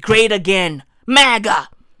Rocky great again. MAGA.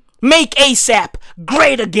 Make A$AP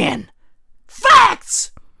great again. Facts.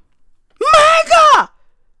 MAGA.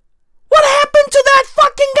 What happened to that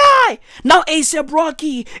fucking guy? Now A$AP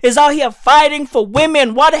Rocky is out here fighting for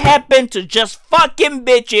women. What happened to just fucking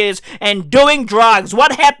bitches and doing drugs?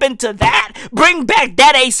 What happened to that? Bring back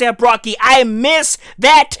that A$AP Rocky. I miss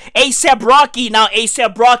that A$AP Rocky. Now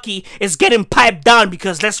A$AP Rocky is getting piped down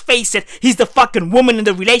because, let's face it, he's the fucking woman in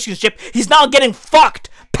the relationship. He's now getting fucked,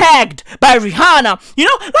 pegged by Rihanna. You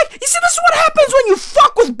know, like, you see, this is what happens when you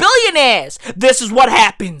fuck with billionaires. This is what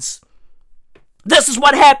happens. This is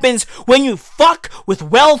what happens when you fuck with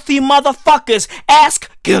wealthy motherfuckers. Ask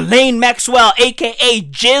Ghislaine Maxwell, aka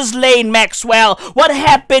Ghislaine Maxwell. What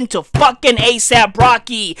happened to fucking A$AP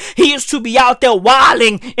Rocky? He used to be out there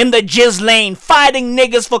wilding in the Ghislaine, fighting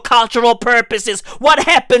niggas for cultural purposes. What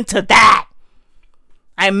happened to that?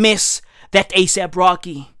 I miss that A$AP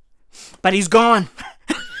Rocky. But he's gone.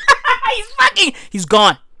 He's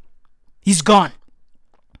gone. He's gone.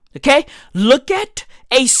 Okay? Look at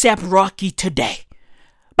A$AP Rocky today.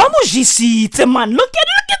 Vamos jisite, man. Look at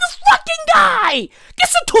this fucking guy.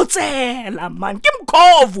 Kisatutsela, man. Kim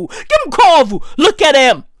Kovu. Look at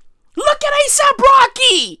him. Look at A$AP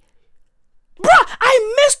Rocky. Bruh, I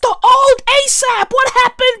missed the old A$AP. What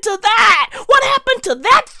happened to that? What happened to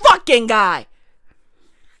that fucking guy?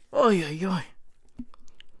 Oy.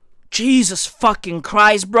 Jesus fucking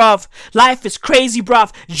Christ, bruv. Life is crazy,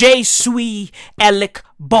 bruv. Je suis Alec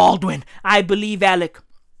Baldwin. I believe Alec.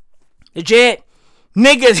 Legit.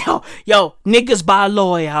 Niggas, yo, niggas buy a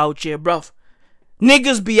lawyer out here, bruv.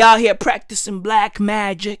 Niggas be out here practicing black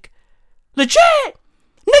magic. Legit.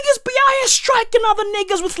 Niggas be out here striking other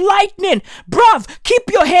niggas with lightning. Bruv, keep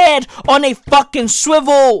your head on a fucking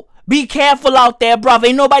swivel. Be careful out there, bruv.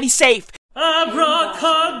 Ain't nobody safe.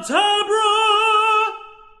 Abracadabra.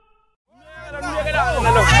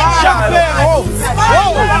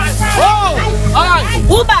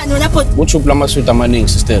 Mucho plamasu tamaning,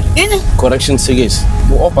 sister. Correction sigis.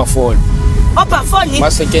 Mo opa fall.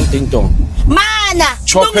 Masaken tintong. Mana.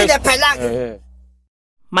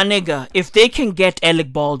 My nigga, if they can get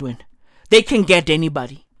Alec Baldwin, they can get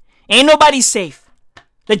anybody. Ain't nobody safe.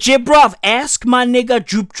 Legit, bruv. Ask my nigga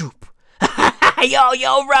Droop Droop.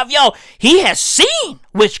 Yo, bruv, yo. He has seen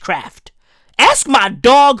witchcraft. Ask my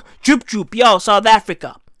dog Droop Droop, yo, South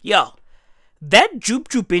Africa. Yo, that Droop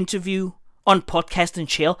Droop interview on Podcast and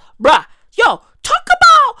Chill, bruh, yo, talk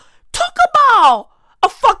about a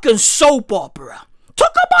fucking soap opera.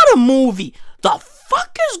 Talk about a movie. The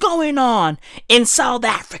fuck is going on in South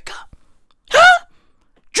Africa? Huh?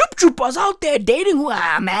 Droop Droop was out there dating who,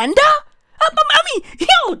 Amanda? I mean,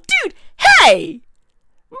 yo, dude, hey.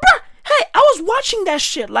 Bruh, hey, I was watching that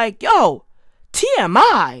shit like, yo,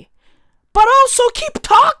 TMI. But also keep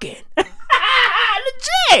talking.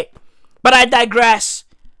 Legit. But I digress.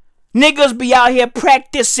 Niggas be out here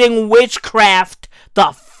practicing witchcraft.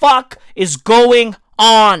 The fuck is going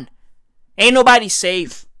on? Ain't nobody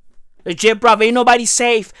safe. Legit, bruv. Ain't nobody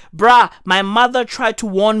safe. Bruh, my mother tried to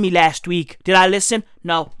warn me last week. Did I listen?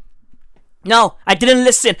 No, I didn't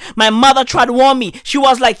listen. My mother tried to warn me. She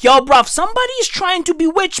was like, yo, bruv, somebody's trying to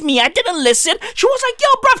bewitch me. I didn't listen. She was like, yo,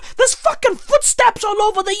 bruv, there's fucking footsteps all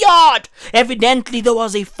over the yard. Evidently, there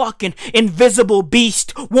was a fucking invisible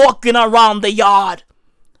beast walking around the yard.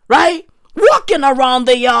 Right? Walking around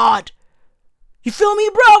the yard. You feel me,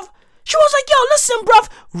 bruv? She was like, yo, listen, bruv.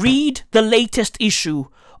 Read the latest issue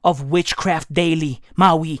of Witchcraft Daily,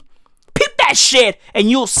 Maui. Peep that that shit,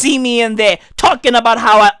 and you'll see me in there talking about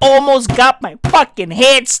how I almost got my fucking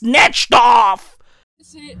head snatched off.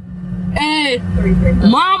 Hey,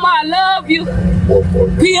 Mama, I love you.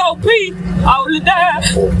 P.O.P. all the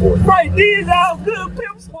time. Right, these are good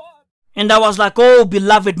pimps. And I was like, oh,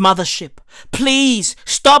 beloved mothership, please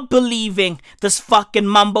stop believing this fucking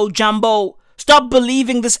mumbo jumbo. Stop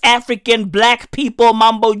believing this African black people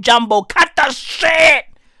mumbo jumbo. Cut the shit.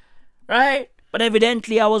 Right? But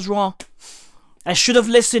evidently I was wrong. I should have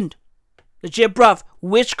listened. Legit, bruv,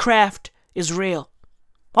 witchcraft is real.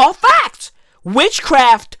 All facts.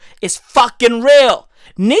 Witchcraft is fucking real.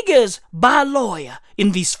 Niggas buy a lawyer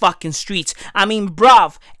in these fucking streets. I mean,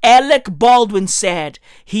 bruv, Alec Baldwin said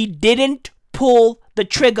he didn't pull the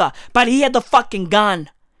trigger, but he had the fucking gun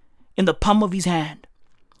in the palm of his hand.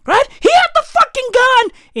 Right? He had the fucking gun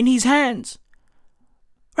in his hands.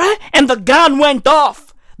 Right? And the gun went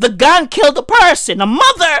off. The gun killed a person, a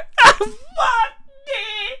mother. Fuck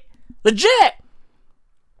it. Legit.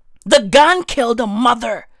 The gun killed a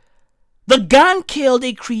mother. The gun killed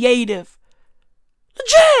a creative.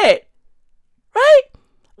 Legit. Right?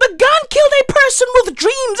 The gun killed a person with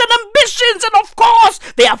dreams and ambitions, and of course,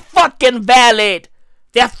 they are fucking valid.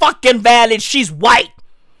 They are fucking valid. She's white.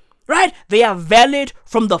 Right? They are valid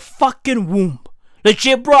from the fucking womb.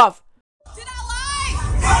 Legit, bruv. Did I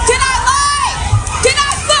lie? Did I lie? Did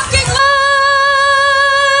I fucking lie?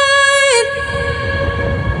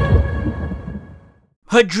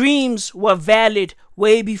 Her dreams were valid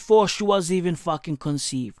way before she was even fucking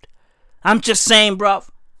conceived. I'm just saying, bruv.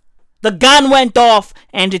 The gun went off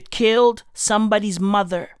and it killed somebody's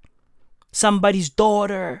mother, somebody's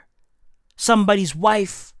daughter, somebody's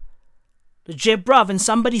wife. Legit, bruv, and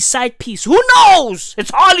somebody's side piece. Who knows? It's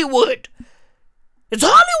Hollywood. It's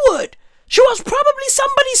Hollywood. She was probably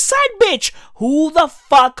somebody's side bitch. Who the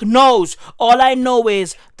fuck knows? All I know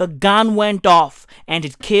is the gun went off and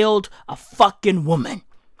it killed a fucking woman.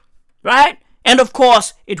 Right? And of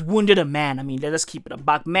course, it wounded a man. I mean, let us keep it a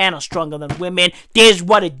buck. Men are stronger than women. This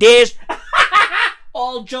what it is.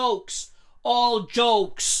 All jokes. All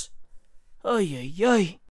jokes. Oy, oy,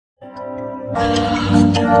 oy.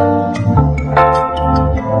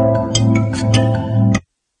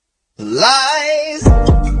 Lies.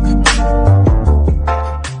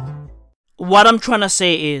 What I'm trying to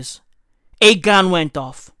say is, a gun went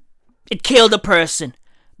off. It killed a person.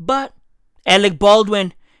 But Alec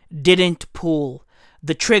Baldwin didn't pull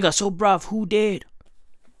the trigger. So, bruv, who did?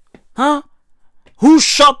 Huh? Who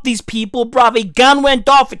shot these people, bruv? A gun went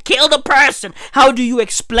off. It killed a person. How do you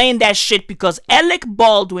explain that shit? Because Alec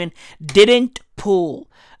Baldwin didn't pull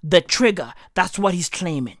the trigger. That's what he's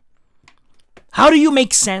claiming. How do you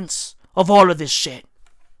make sense of all of this shit?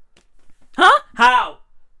 Huh? How?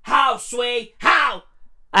 How, Sway? How?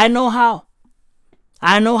 I know how.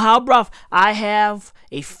 I know how, bruv. I have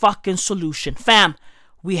a fucking solution. Fam,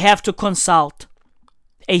 we have to consult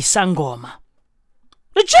a Sangoma.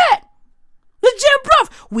 Legit! Legit, bruv!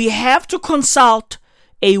 We have to consult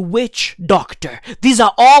a witch doctor. These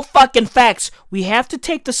are all fucking facts. We have to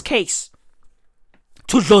take this case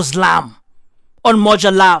to Loslam on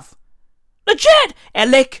Mojalav. Legit!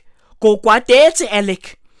 Alec, go kwatetse,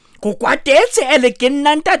 Alec. Go kwatetse, Alec.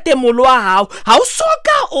 Nanta molo wa hao. Hao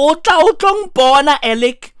soka o tlong bona,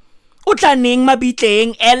 Alec. O tla neng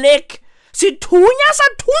mabitleng, Alec. Situnya sa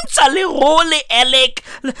tunsa le role, Alec.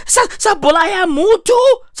 Sa bolaya motho.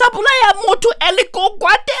 Sa bolaya motho, Alec. Go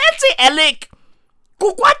kwatetse, Alec.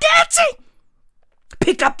 Go kwatetse.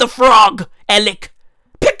 Pick up the frog, Alec.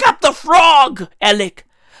 Pick up the frog, Alec.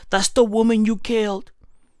 That's the woman you killed.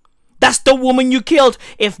 That's the woman you killed.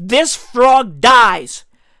 If this frog dies,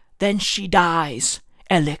 then she dies,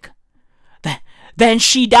 Alec. Then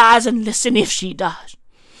she dies, and listen, if she dies.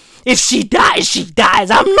 If she dies, she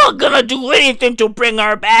dies. I'm not gonna do anything to bring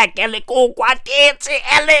her back, Alec. Go kwatetse,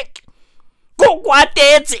 Alec. Go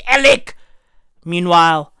kwatetse, Alec.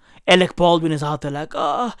 Meanwhile, Alec Baldwin is out there like,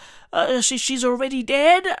 she's already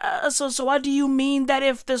dead? So what do you mean that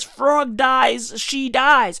if this frog dies, she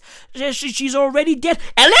dies? She's already dead.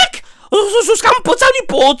 Alec? O ska mpotsa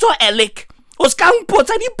dipotso, Alec. O ska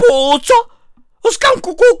mpotsa dipotso. O ska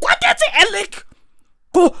go kwatetse, Alec.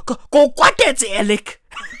 Go kwatetse, Alec.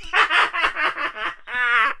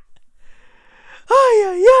 Ay,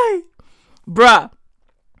 ay, ay. Bruh,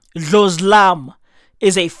 Loslam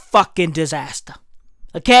is a fucking disaster.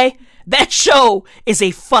 Okay? That show is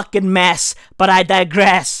a fucking mess, but I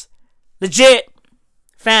digress. Legit.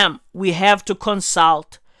 Fam, we have to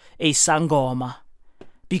consult a Sangoma.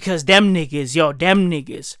 Because them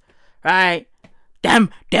niggas, right?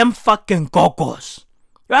 Them fucking gogos,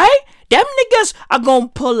 right? Them niggas are gonna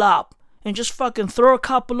pull up and just fucking throw a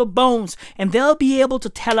couple of bones, and they'll be able to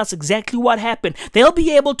tell us exactly what happened. They'll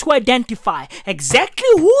be able to identify exactly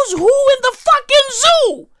who's who in the fucking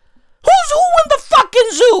zoo. Who's who in the fucking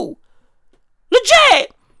zoo?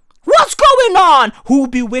 Legit. What's going on? Who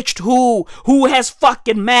bewitched who? Who has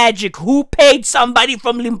fucking magic? Who paid somebody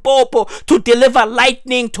from Limpopo to deliver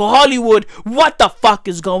lightning to Hollywood? What the fuck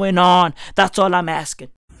is going on? That's all I'm asking.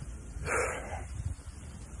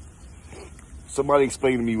 Somebody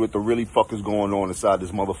explain to me what the really fuck is going on inside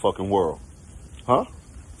this motherfucking world. Huh?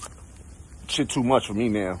 Shit too much for me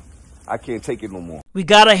now. I can't take it no more. We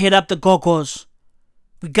gotta hit up the go-go's.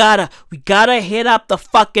 We gotta hit up the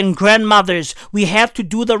fucking grandmothers. We have to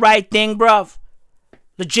do the right thing, bruv.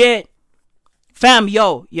 Legit. Fam,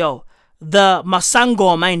 yo. The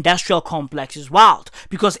Masangoma industrial complex is wild.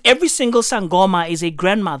 Because every single Sangoma is a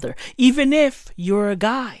grandmother. Even if you're a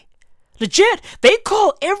guy. Legit. They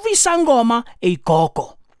call every Sangoma a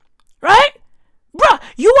gogo. Right? Bruh,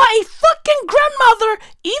 you are a fucking grandmother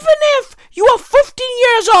even if you are 15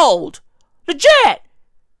 years old. Legit.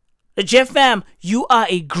 Legit, fam, you are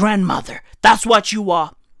a grandmother. That's what you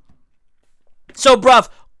are. So, bruv,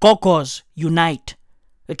 Gogos, unite.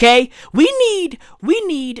 Okay? We need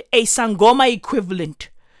a Sangoma equivalent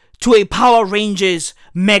to a Power Rangers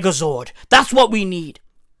Megazord. That's what we need.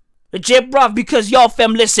 Legit, bruv, because y'all,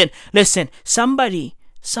 fam, listen. Somebody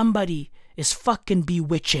is fucking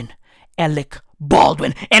bewitching Alec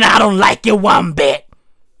Baldwin, and I don't like it one bit.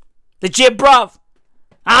 Legit, bruv.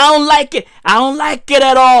 I don't like it. I don't like it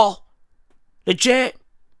at all. Legit.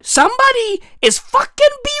 Somebody is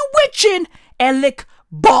fucking bewitching Alec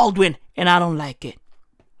Baldwin, and I don't like it.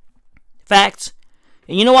 Facts.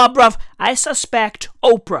 And you know what, bruv? I suspect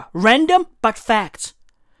Oprah. Random, but facts.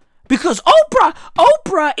 Because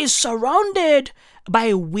Oprah is surrounded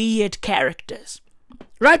by weird characters.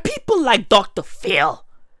 Right? People like Dr. Phil.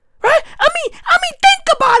 Right? I mean, think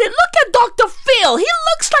about it. Look at Dr. Phil. He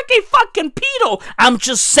looks like a fucking pedo. I'm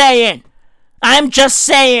just saying.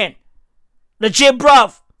 Legit,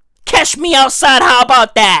 bruv. Catch me outside. How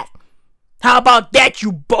about that? How about that,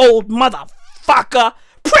 you bold motherfucker?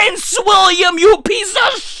 Prince William, you piece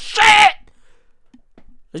of shit.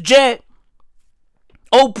 Legit.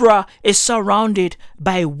 Oprah is surrounded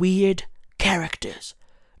by weird characters.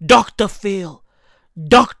 Dr. Phil.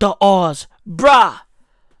 Dr. Oz. Bruh.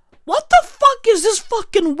 What the fuck is this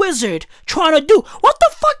fucking wizard trying to do? What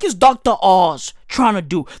the fuck is Dr. Oz trying to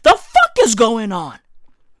do? The fuck is going on?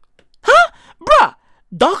 Huh? Bruh,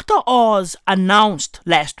 Dr. Oz announced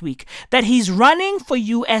last week that he's running for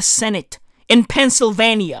U.S. Senate in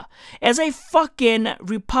Pennsylvania as a fucking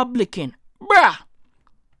Republican. Bruh,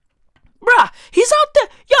 he's out there.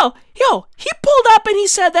 Yo, he pulled up and he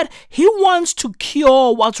said that he wants to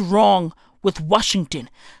cure what's wrong with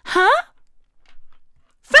Washington. Huh?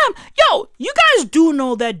 Fam, yo, you guys do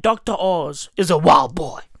know that Dr. Oz is a wild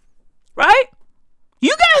boy, right?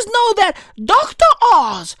 You guys know that Dr.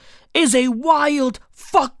 Oz is a wild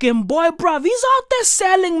fucking boy, bruv. He's out there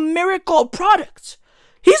selling miracle products.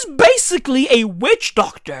 He's basically a witch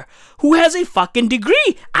doctor who has a fucking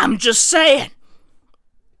degree. I'm just saying.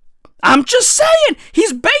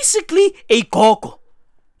 He's basically a gogo.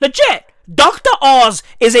 Legit. Dr. Oz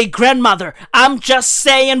is a grandmother. I'm just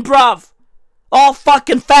saying, bruv. All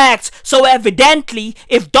fucking facts. So evidently,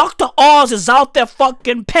 if Dr. Oz is out there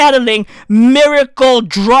fucking peddling miracle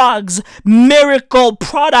drugs, miracle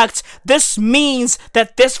products, this means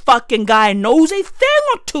that this fucking guy knows a thing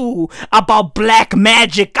or two about black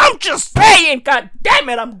magic. I'm just saying. God damn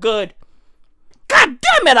it, I'm good.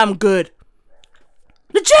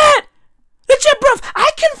 Legit, bruv. I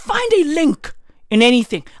can find a link in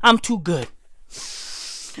anything. I'm too good.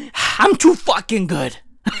 I'm too fucking good.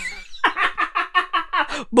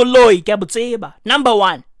 Buloy, number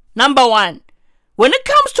one. When it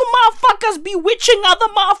comes to motherfuckers bewitching other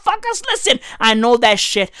motherfuckers, listen, I know that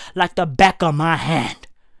shit like the back of my hand.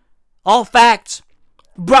 All facts.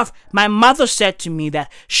 Bruv, my mother said to me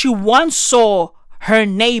that she once saw her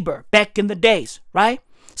neighbor back in the days, right?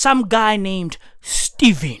 Some guy named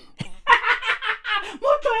Steven.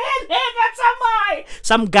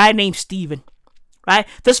 Some guy named Steven, right?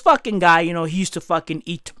 This fucking guy, he used to fucking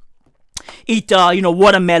eat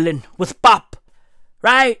watermelon with pop,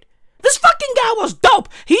 right? This fucking guy was dope.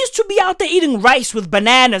 He used to be out there eating rice with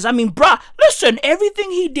bananas. I mean, bruh, listen,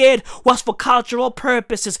 everything he did was for cultural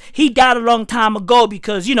purposes. He died a long time ago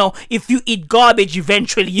because, if you eat garbage,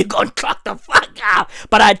 eventually you're gonna clock the fuck out.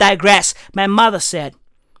 But I digress. My mother said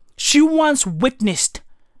she once witnessed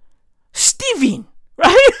Steven,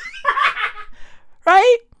 right?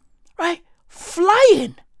 right?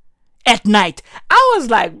 Flying at night. I was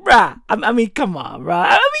like, bruh, I mean, come on, bruh.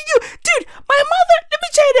 I mean,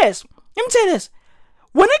 this. Let me say this.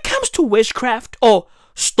 When it comes to witchcraft or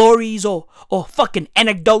stories or fucking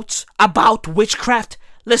anecdotes about witchcraft,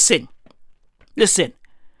 listen.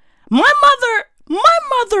 My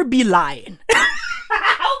mother be lying.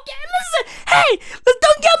 Okay, listen. Hey,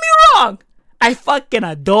 don't get me wrong. I fucking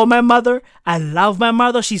adore my mother. I love my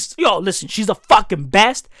mother. She's a fucking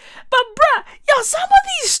best. But bruh, some of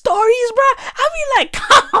these stories, bruh, I be like,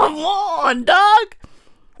 come on, dog.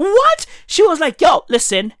 What? She was like,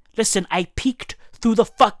 listen, I peeked through the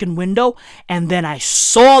fucking window and then I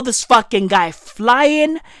saw this fucking guy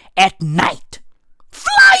flying at night.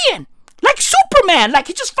 Flying! Like Superman, like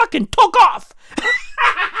he just fucking took off.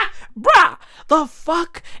 Bruh, the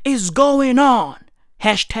fuck is going on?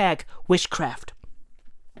 Hashtag witchcraft.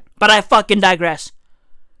 But I fucking digress.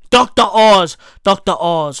 Dr. Oz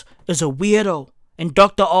is a weirdo. And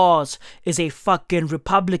Dr. Oz is a fucking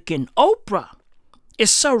Republican. Oprah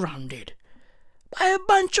is surrounded by a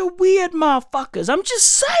bunch of weird motherfuckers. I'm just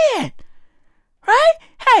saying.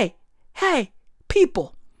 Right? Hey,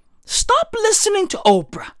 people. Stop listening to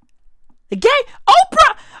Oprah. Okay?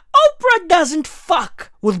 Oprah doesn't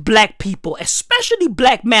fuck with black people, especially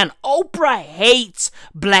black men. Oprah hates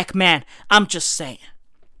black men. I'm just saying.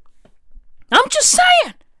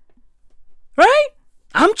 Right?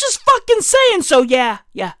 I'm just fucking saying. So yeah.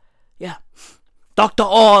 Dr.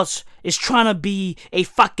 Oz is trying to be a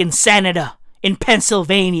fucking senator in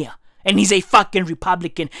Pennsylvania. And he's a fucking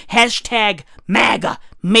Republican. Hashtag MAGA.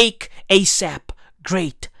 Make ASAP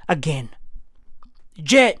great again.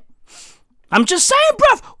 Legit. I'm just saying,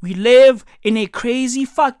 bruv, we live in a crazy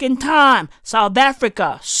fucking time. South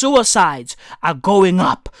Africa, suicides are going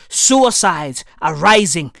up. Suicides are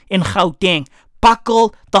rising in Gauteng.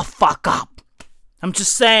 Buckle the fuck up. I'm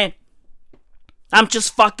just saying. I'm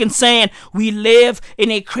just fucking saying. We live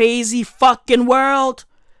in a crazy fucking world.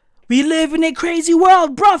 We live in a crazy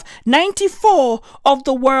world, bruv. 94 of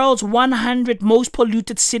the world's 100 most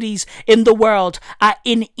polluted cities in the world are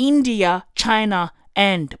in India, China,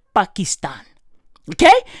 and Pakistan.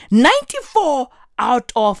 Okay? 94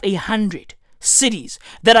 out of 100 cities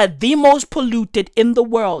that are the most polluted in the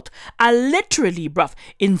world are literally, bruv,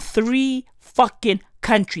 in 3 fucking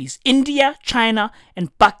countries. India, China,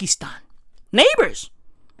 and Pakistan. Neighbors.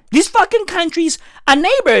 These fucking countries are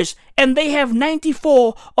neighbors, and they have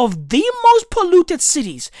 94 of the most polluted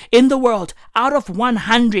cities in the world out of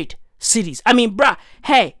 100 cities. I mean, bruh,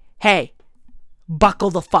 hey, buckle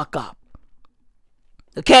the fuck up.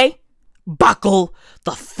 Okay? Buckle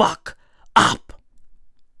the fuck up.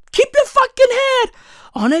 Keep your fucking head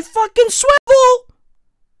on a fucking swivel.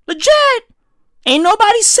 Legit. Ain't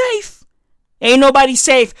nobody safe.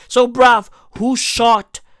 So, bruv, who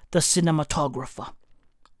shot the cinematographer?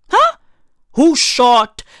 Huh? Who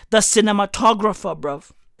shot the cinematographer,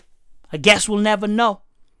 bruv? I guess we'll never know.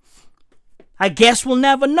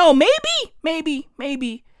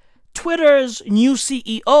 Maybe. Twitter's new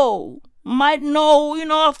CEO might know,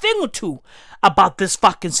 a thing or two about this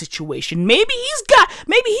fucking situation. Maybe he's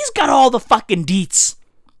got all the fucking deets.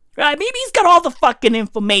 Right? Maybe he's got all the fucking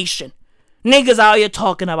information. Niggas out here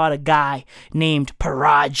talking about a guy named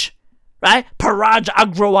Paraj. Right? Paraj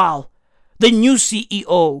Agrawal, the new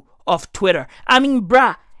CEO of Twitter. I mean,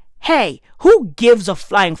 bruh, hey, who gives a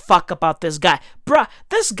flying fuck about this guy? Bruh,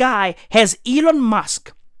 this guy has Elon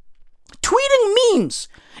Musk tweeting memes.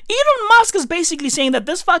 Elon Musk is basically saying that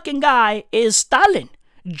this fucking guy is Stalin.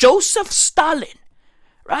 Joseph Stalin.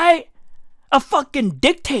 Right? A fucking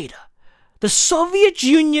dictator. The Soviet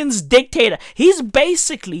Union's dictator. He's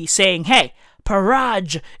basically saying, hey,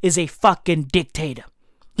 Paraj is a fucking dictator.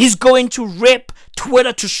 He's going to rip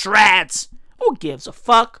Twitter to shreds. Who gives a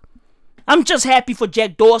fuck? I'm just happy for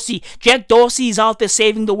Jack Dorsey. Jack Dorsey is out there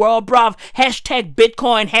saving the world, bruv. Hashtag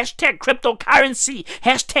Bitcoin. Hashtag cryptocurrency.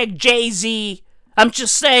 Hashtag Jay-Z. I'm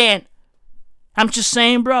just saying,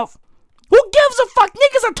 bruv. Who gives a fuck?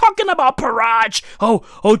 Niggas are talking about Paraj.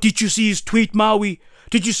 Oh, did you see his tweet, Maui?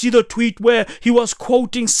 Did you see the tweet where he was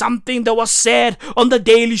quoting something that was said on The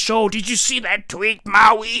Daily Show? Did you see that tweet,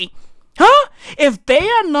 Maui? Huh? If they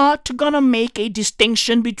are not gonna make a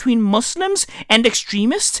distinction between Muslims and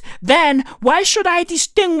extremists, then why should I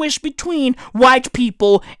distinguish between white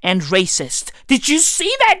people and racists? Did you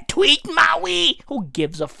see that tweet, Maui? Who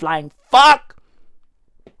gives a flying fuck?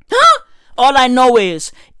 Huh? All I know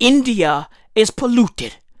is India is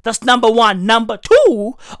polluted. That's number one. Number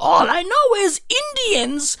two, all I know is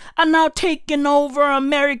Indians are now taking over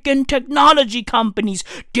American technology companies.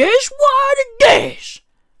 This what it is.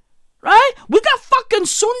 Right? We got fucking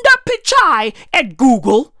Sundar Pichai at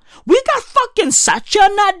Google. We got fucking Satya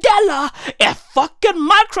Nadella at fucking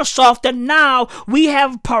Microsoft, and now we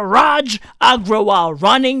have Paraj Agrawal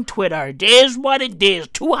running Twitter. There's what it is.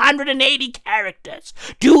 280 characters.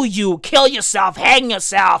 Do you kill yourself, hang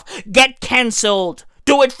yourself, get cancelled,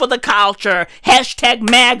 do it for the culture, hashtag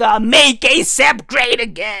MAGA, make ASAP great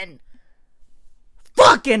again.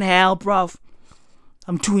 Fucking hell, bruv.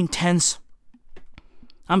 I'm too intense.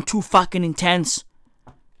 I'm too fucking intense.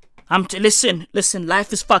 Listen,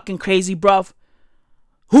 life is fucking crazy, bruv.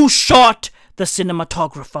 Who shot the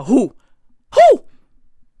cinematographer? Who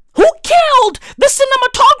killed the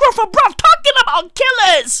cinematographer, bruv? Talking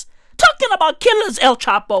about killers, El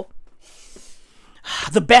Chapo.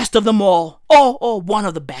 The best of them all. Oh, one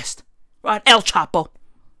of the best. Right, El Chapo.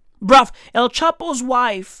 Bruv, El Chapo's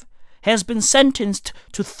wife has been sentenced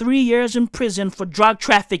to 3 years in prison for drug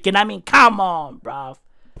trafficking. I mean, come on, bruv.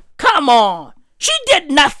 Come on. She did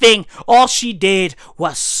nothing. All she did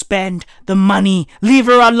was spend the money. Leave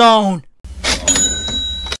her alone.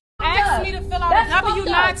 Asked me to fill out a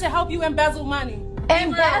W-9 to help you embezzle money.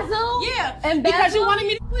 Embezzle? Yeah. Embezzle? Because you wanted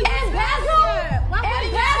me to... Embezzle? Yeah.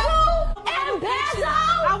 Embezzle?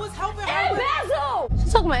 I was helping her. Embezzle?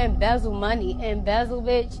 She's talking about embezzle money. Embezzle,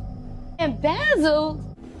 bitch. Embezzle?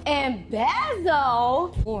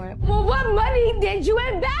 Embezzle? Well, what money did you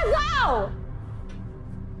embezzle?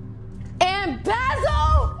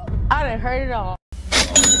 Embezzle? I done heard it all.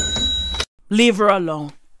 Leave her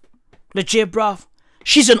alone. Legit, bruv.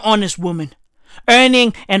 She's an honest woman,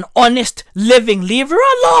 earning an honest living. Leave her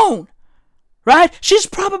alone. Right? She's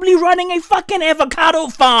probably running a fucking avocado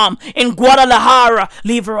farm in Guadalajara.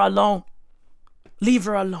 Leave her alone. Leave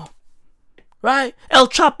her alone. Right? El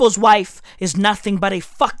Chapo's wife is nothing but a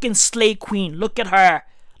fucking slay queen. Look at her.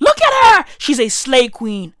 Look at her. She's a slay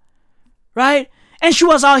queen. Right? And she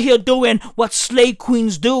was out here doing what slay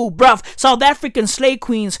queens do, bruv. South African slay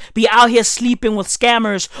queens be out here sleeping with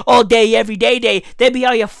scammers all day, every day. They be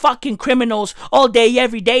out here fucking criminals all day,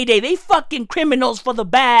 every day. They fucking criminals for the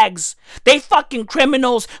bags. They fucking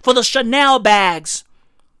criminals for the Chanel bags.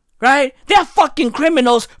 Right? They're fucking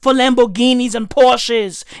criminals for Lamborghinis and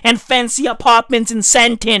Porsches and fancy apartments in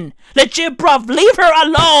Santin. Legit, bruv, leave her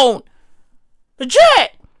alone.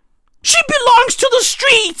 Legit. She belongs to the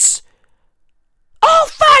streets. All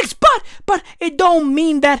facts, but it don't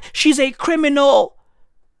mean that she's a criminal.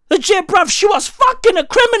 Legit, bruv, she was fucking a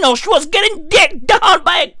criminal. She was getting dicked down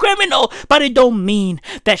by a criminal. But it don't mean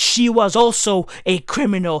that she was also a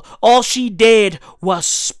criminal. All she did was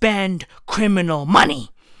spend criminal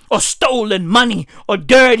money. Or stolen money. Or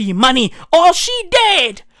dirty money. All she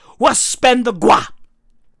did was spend the guap.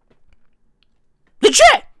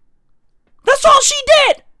 Legit. That's all she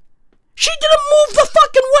did. She didn't move the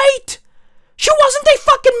fucking weight. She wasn't a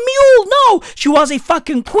fucking mule, no! She was a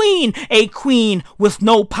fucking queen. A queen with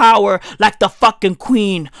no power like the fucking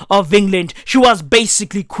Queen of England. She was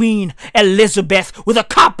basically Queen Elizabeth with a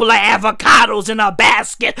couple of avocados in her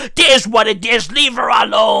basket. There's what it is. Leave her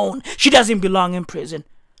alone. She doesn't belong in prison.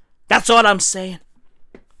 That's all I'm saying.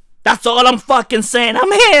 That's all I'm fucking saying.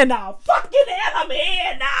 I'm here now. Fucking hell, I'm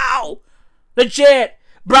here now. Legit.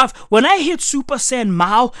 Bruv, when I hit Super Saiyan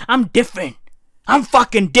Mao, I'm different. I'm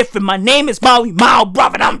fucking different. My name is Maui Mao,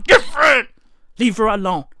 bruv, and I'm different. Leave her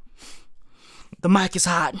alone. The mic is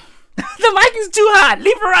hot. The mic is too hot.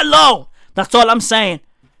 Leave her alone. That's all I'm saying.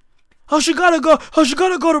 Oh, she gotta go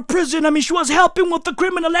to prison. I mean, she was helping with the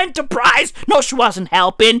criminal enterprise. No, she wasn't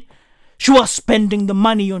helping. She was spending the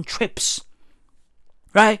money on trips.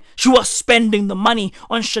 Right? She was spending the money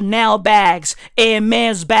on Chanel bags,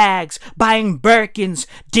 Hermes bags, buying Birkins.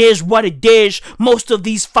 Dish what it dish. Most of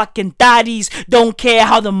these fucking daddies don't care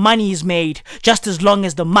how the money is made, just as long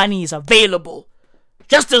as the money is available.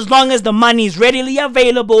 Just as long as the money is readily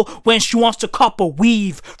available when she wants to cop a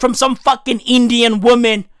weave from some fucking Indian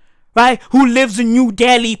woman, right, who lives in New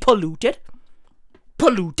Delhi. Polluted?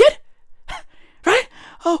 Right?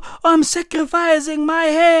 Oh, I'm sacrificing my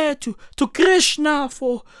hair to Krishna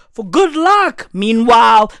for good luck.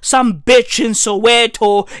 Meanwhile, some bitch in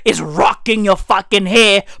Soweto is rocking your fucking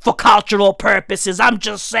hair for cultural purposes. I'm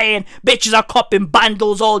just saying, bitches are copping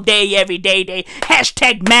bundles all day, every day. They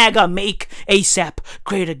hashtag MAGA, make ASAP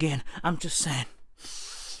great again. I'm just saying.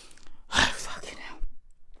 Fucking hell.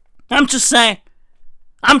 I'm just saying.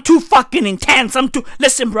 I'm too fucking intense.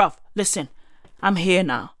 Listen, bruv. Listen. I'm here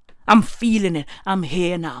now. I'm feeling it. I'm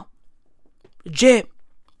here now. Legit.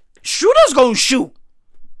 Shooters gonna shoot.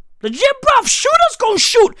 Legit, bruv. Shooters gonna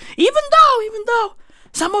shoot. Even though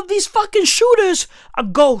some of these fucking shooters are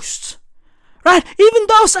ghosts. Right? Even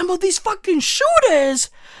though some of these fucking shooters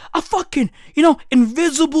are fucking,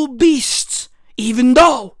 invisible beasts. Even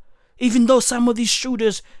though Even though some of these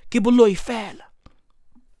shooters give a little fail.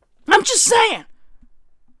 I'm just saying.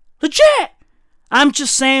 Legit. I'm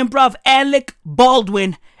just saying, bruv, Alec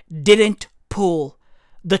Baldwin didn't pull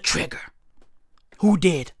the trigger. Who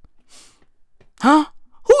did? Huh?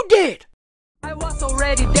 Who did? I was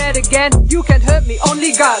already dead again. You can hurt me,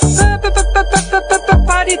 only God.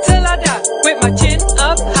 Party till I die. With my chin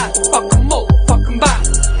up high. Fuck 'em all, fuck 'em back.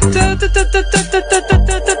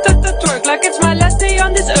 Twerk like it's my last day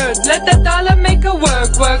on this earth. Let that dollar make her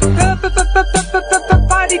work.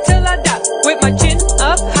 Party till I die. With my chin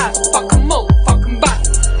up high. Fuck 'em all, fuck 'em back.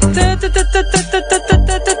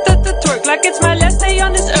 Twerk like it's my last day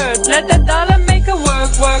on this earth. Let that dollar make her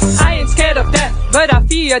work. I ain't scared of death, but I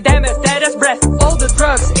fear them as dead as breath. All the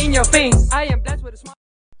drugs in your veins. I am blessed with a smile.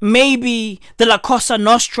 Maybe the La Cosa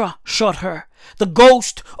Nostra shot her. The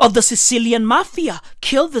ghost of the Sicilian Mafia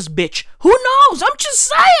killed this bitch. Who knows? I'm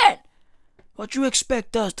just saying. What you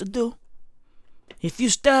expect us to do? If you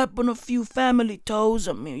step on a few family toes,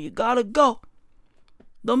 I mean, you gotta go.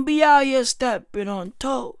 Don't be out here stepping on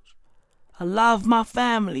toes. I love my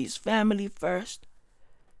family's family first.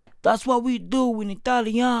 That's what we do in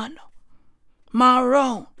Italiano.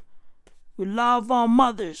 Marron. We love our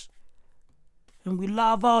mothers. And we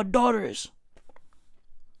love our daughters.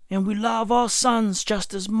 And we love our sons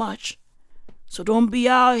just as much. So don't be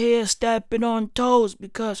out here stepping on toes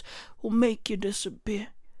because we'll make you disappear.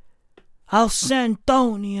 I'll send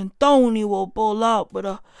Tony and Tony will pull out with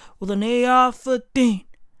an AR-15.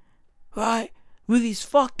 Right? With his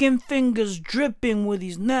fucking fingers dripping with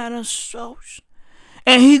his nana sauce.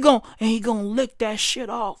 And he gon' lick that shit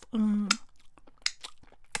off.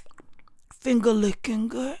 Finger licking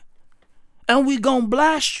good. And we gon'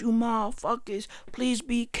 blast you, motherfuckers. Please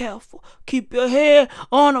be careful. Keep your head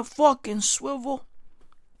on a fucking swivel.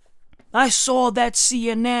 I saw that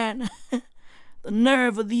CNN. The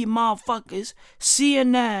nerve of these motherfuckers.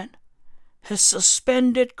 CNN has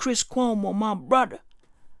suspended Chris Cuomo, my brother.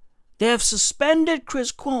 They have suspended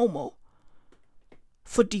Chris Cuomo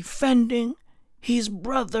for defending his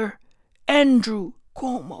brother, Andrew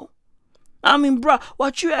Cuomo. I mean, bruh,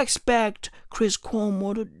 what you expect Chris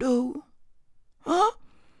Cuomo to do? Huh?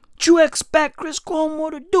 What you expect Chris Cuomo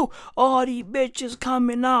to do? All these bitches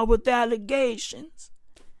coming out with allegations.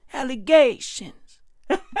 Allegations.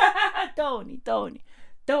 Tony,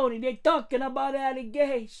 they talking about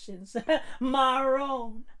allegations.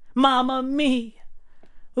 Marron, Mama Mia.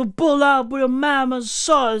 We pull out with a mama's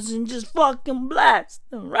sauce and just fucking blast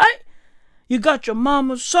them, right? You got your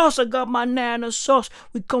mama's sauce, I got my nana sauce.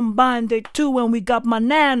 We combined the two and we got my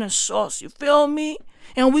nana sauce, you feel me?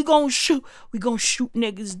 And we gon' shoot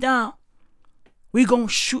niggas down. We gon'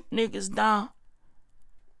 shoot niggas down.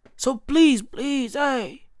 So please,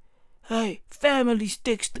 hey, family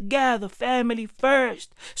sticks together, family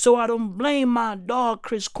first. So I don't blame my dog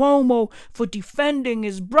Chris Cuomo for defending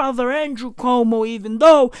his brother Andrew Cuomo, even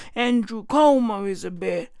though Andrew Cuomo is a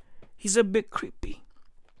bit creepy.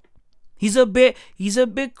 He's a bit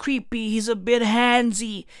creepy, he's a bit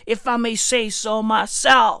handsy, if I may say so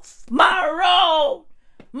myself. Marron!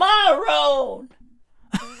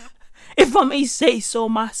 If I may say so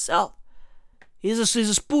myself. He's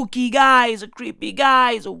a spooky guy, he's a creepy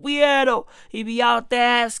guy, he's a weirdo. He be out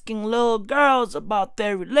there asking little girls about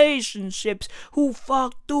their relationships. Who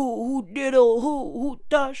fucked who, who diddle who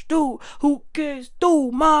touched who kissed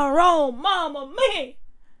who. Marron, mama mia.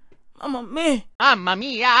 Mamma mia. Mamma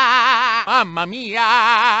mia. Mamma mia.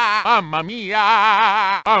 Mamma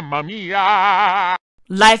mia. Mamma mia.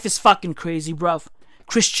 Life is fucking crazy, bruv.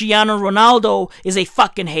 Cristiano Ronaldo is a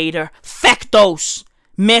fucking hater. Factos.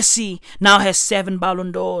 Messi now has 7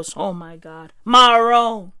 Ballon d'Ors. Oh my God.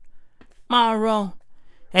 Marron.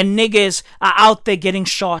 And niggas are out there getting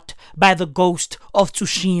shot by the ghost of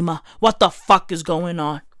Tsushima. What the fuck is going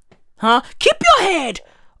on? Huh? Keep your head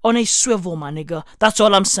on a swivel, my nigga. That's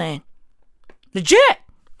all I'm saying. Legit.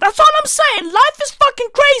 That's all I'm saying. Life is fucking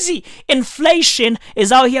crazy. Inflation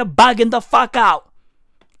is out here bugging the fuck out.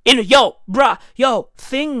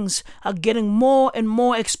 Things are getting more and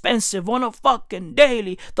more expensive on a fucking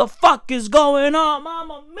daily. The fuck is going on,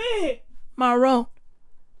 mama mia? Marron.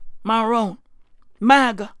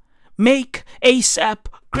 MAGA. Make ASAP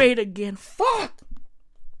great again. Fuck.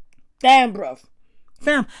 Damn, bruv.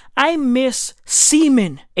 Fam, I miss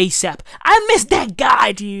Seaman ASAP. I miss that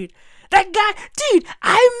guy, dude. I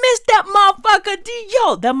miss that motherfucker, dude.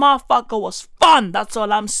 Yo, that motherfucker was fun. That's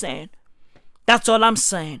all I'm saying.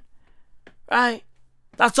 Right?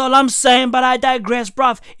 That's all I'm saying, but I digress,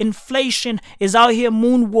 bruv. Inflation is out here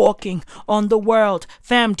moonwalking on the world.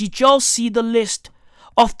 Fam, did y'all see the list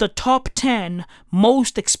of the top 10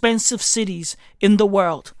 most expensive cities in the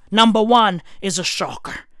world? number 1 is a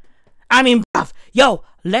shocker. I mean, bruv, yo,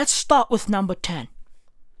 let's start with number 10.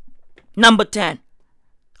 Number 10,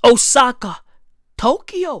 Osaka,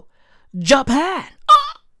 Tokyo, Japan.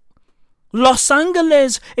 Los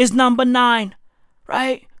Angeles is number 9,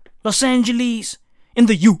 right? Los Angeles in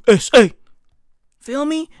the USA. Feel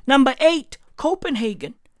me? Number 8,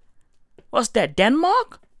 Copenhagen. What's that,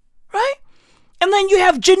 Denmark? Right? And then you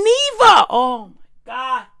have Geneva. Oh, my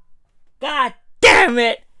God. God damn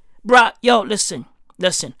it. Bruh, yo, listen.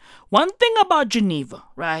 One thing about Geneva,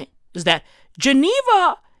 right, is that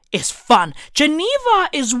Geneva is fun. Geneva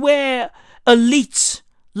is where elites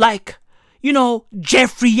like, you know,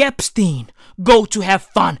 Jeffrey Epstein go to have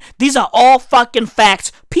fun. These are all fucking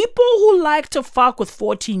facts. People who like to fuck with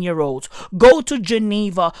 14-year-olds go to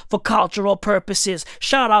Geneva for cultural purposes.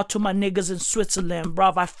 Shout out to my niggas in Switzerland,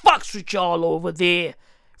 bruv. I fucks with y'all over there.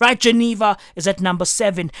 Right? Geneva is at number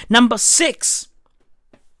 7. Number 6,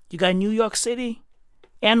 you got New York City,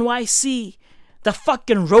 NYC, the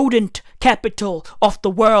fucking rodent capital of the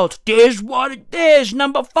world. There's what it is.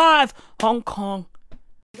 Number 5, Hong Kong.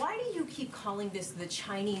 Why do you keep calling this the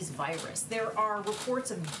Chinese virus? There are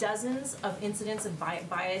reports of dozens of incidents of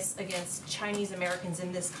bias against Chinese Americans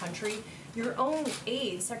in this country. Your own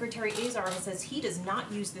aide, Secretary Azar, says he does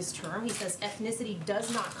not use this term. He says ethnicity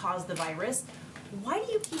does not cause the virus. Why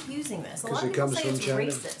do you keep using this? A lot of people say it's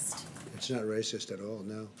racist. It's not racist at all.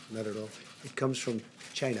 No, not at all. It comes from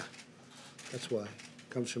China. That's why. It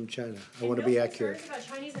comes from China. I want to be accurate.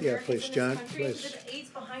 Yeah, please, John. Please.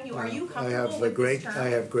 I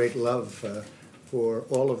have great love for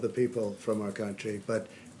all of the people from our country. But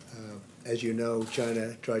as you know,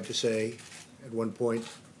 China tried to say at one point,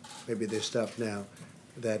 maybe they stopped now,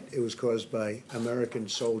 that it was caused by American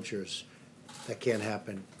soldiers. That can't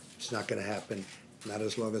happen. It's not going to happen. Not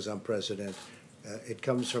as long as I'm president. It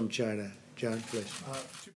comes from China. John, please.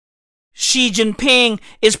 Xi Jinping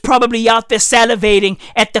is probably out there salivating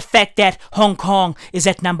at the fact that Hong Kong is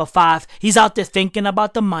at number 5. He's out there thinking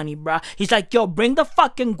about the money, bruh. He's like, yo, bring the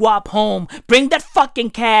fucking guap home. Bring that fucking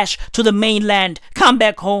cash to the mainland. Come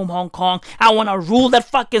back home, Hong Kong. I want to rule that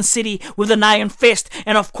fucking city with an iron fist.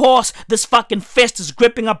 And of course, this fucking fist is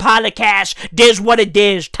gripping a pile of cash. There's what it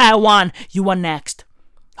is. Taiwan, you are next.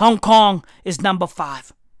 Hong Kong is number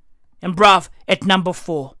 5. And bruv, at number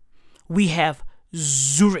 4, we have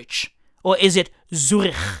Zurich. Or is it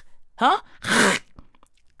Zurich? Huh?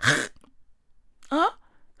 Huh?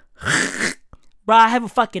 Bro, I have a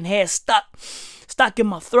fucking hair stuck in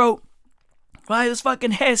my throat. Right? This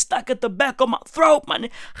fucking hair stuck at the back of my throat, man.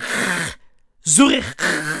 Zurich.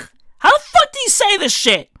 How the fuck do you say this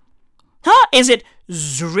shit? Huh? Is it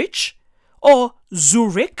Zurich? Or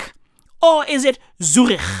Zurich? Or is it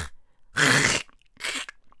Zurich?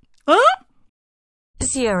 Huh?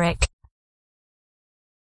 Zurich.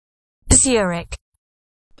 Zurich.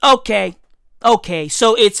 Okay,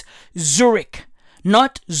 so it's Zurich,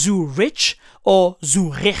 not Zurich or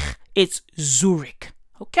Zurich. It's Zurich.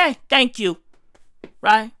 Okay, thank you.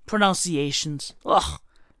 Right? Pronunciations. Ugh.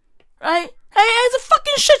 Right? Hey, it's a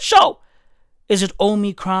fucking shit show. Is it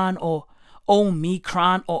Omicron or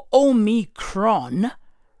Omicron or Omicron?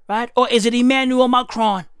 Right? Or is it Emmanuel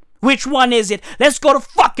Macron? Which one is it? Let's go to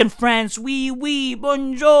fucking France. Oui,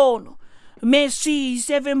 buongiorno. Messi,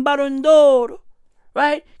 7 Ballon d'Or,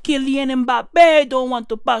 right? Kylian Mbappé don't want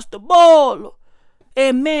to pass the ball.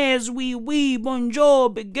 Hermes, oui, bonjour,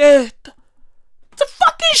 baguette. It's a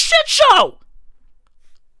fucking shit show.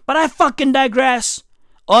 But I fucking digress.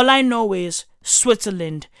 All I know is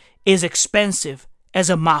Switzerland is expensive as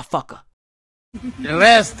a motherfucker.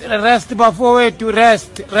 Rest before it to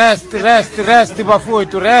rest before it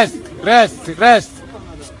to rest.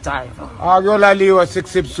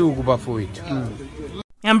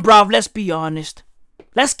 And bruv, let's be honest.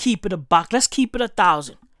 Let's keep it a buck. Let's keep it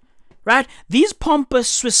 1,000. Right? These pompous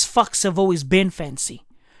Swiss fucks have always been fancy.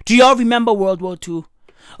 Do y'all remember World War II?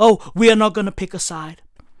 Oh, we are not gonna pick a side.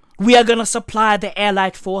 We are gonna supply the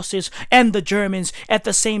Allied forces and the Germans at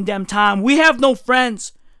the same damn time. We have no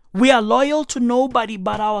friends. We are loyal to nobody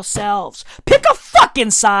but ourselves. Pick a fucking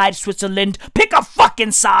side, Switzerland. Pick a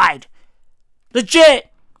fucking side. Legit.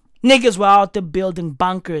 Niggas were out there building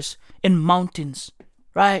bunkers in mountains,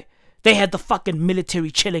 right? They had the fucking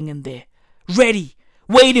military chilling in there, ready,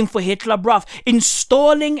 waiting for Hitler, bruv,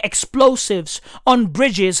 installing explosives on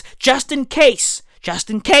bridges just in case,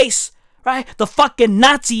 right? The fucking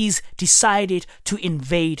Nazis decided to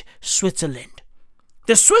invade Switzerland.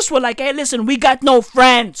 The Swiss were like, hey, listen, we got no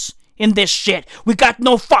friends in this shit. We got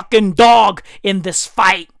no fucking dog in this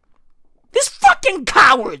fight. These fucking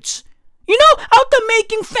cowards. You know, out there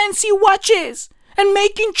making fancy watches and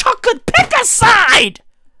making chocolate. Pick a side.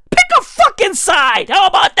 a fucking side. How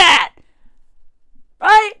about that?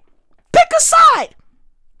 Right? Pick a side.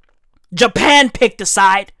 Japan picked a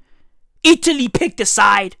side. Italy picked a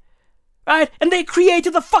side. Right? And they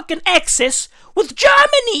created the fucking Axis with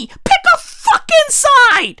Germany. Pick a fucking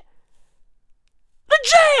side.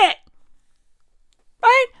 Legit.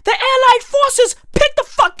 Right? The Allied forces picked the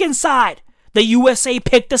fucking side. The USA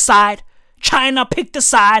picked a side. China picked a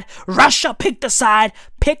side. Russia picked a side.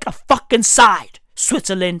 Pick a fucking side.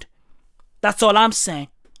 Switzerland. That's all I'm saying.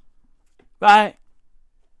 Right?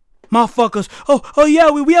 Motherfuckers. Oh yeah,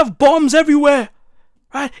 we have bombs everywhere.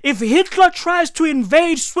 Right? If Hitler tries to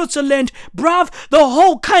invade Switzerland, bruv, the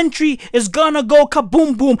whole country is gonna go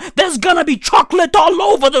kaboom boom. There's gonna be chocolate all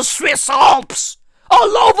over the Swiss Alps.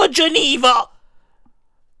 All over Geneva.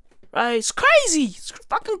 Right? It's crazy. It's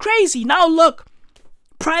fucking crazy. Now look.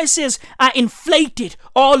 Prices are inflated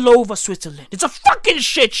all over Switzerland. It's a fucking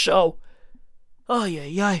shit show. Oh,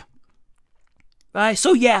 yeah. Right?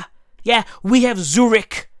 So, yeah, we have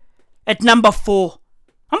Zurich at number 4.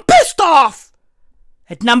 I'm pissed off.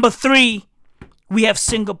 At number 3, we have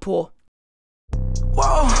Singapore.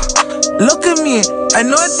 Whoa, look at me. I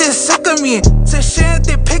know they're sick of me. Say shit,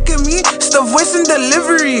 they picking me. It's the voice and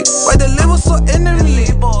delivery. Why the label's so enemy?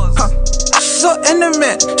 She's so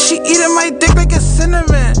intimate. She eating my dick like it's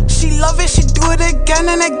cinnamon. She love it, she do it again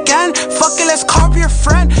and again. Fuck it, let's copy your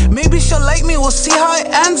friend. Maybe she'll like me, we'll see how it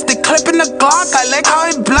ends. They clipping the Glock, I like how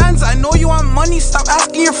it blends. I know you want money, stop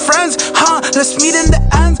asking your friends. Let's meet in the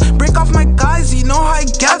ends. Break off my guys, you know how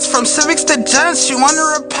it gets. From civics to gents, she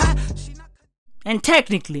wanna repent. And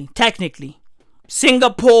technically,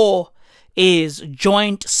 Singapore is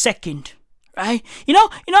joint second, right?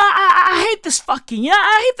 I hate this I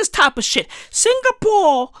hate this type of shit.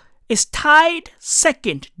 Singapore is tied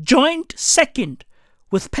second, joint second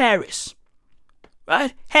with Paris,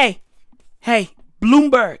 right? Hey,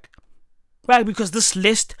 Bloomberg, right? Because this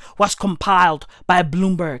list was compiled by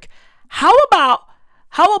Bloomberg. How about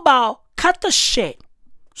cut the shit?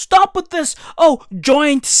 Stop with this,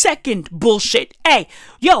 joint second bullshit. Hey,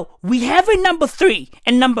 we have a number 3,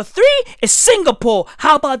 and number 3 is Singapore.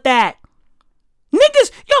 How about that? Niggas,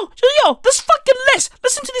 this fucking list.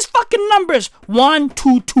 Listen to these fucking numbers. 1,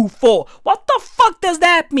 2, 2, 4. What the fuck does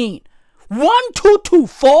that mean? 1, 2, 2,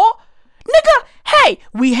 4? Nigga, hey,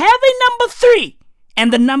 we have a number 3.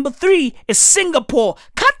 And the number 3 is Singapore.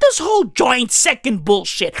 Cut this whole joint second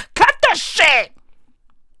bullshit. Cut the shit.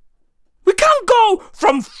 We can't go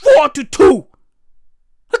from 4 to 2.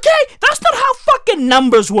 Okay? That's not how fucking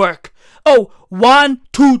numbers work. 1,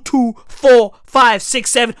 2, 2, 4, 5,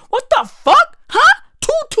 6, 7. What the fuck? Huh?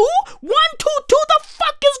 2, 2? 1, 2, 2? The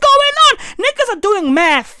fuck is going on? Niggas are doing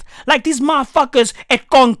math like these motherfuckers at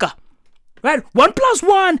Conca. Right? 1 plus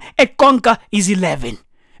 1 at Conca is 11.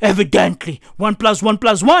 Evidently, 1 plus 1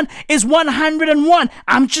 plus 1 is 101.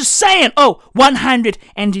 I'm just saying,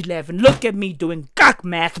 111. Look at me doing gak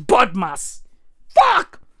math, bodmas.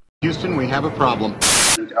 Fuck! Houston, we have a problem.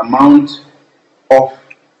 Amount of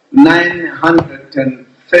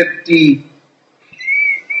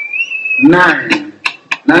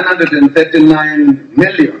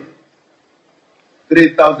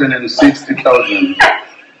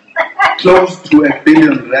close to R1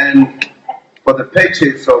 billion for the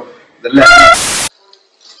purchase of the land.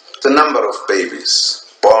 The number of babies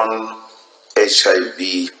born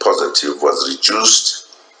HIV positive was reduced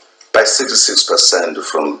by 66%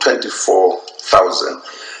 from 24,000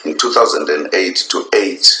 in 2008 to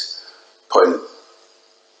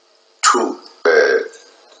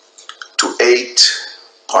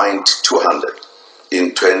 8.200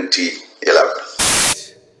 in 2011.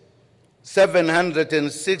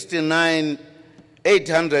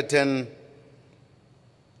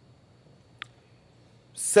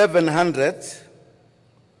 700,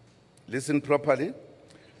 listen properly,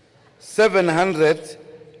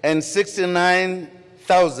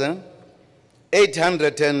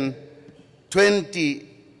 769,820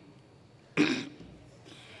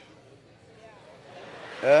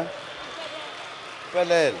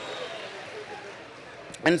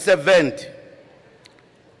 and 70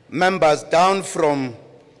 members, down from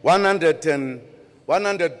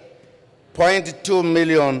 100.2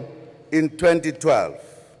 million in 2012.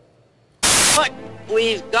 What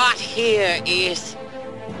we've got here is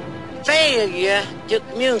failure to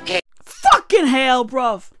communicate. Fucking hell,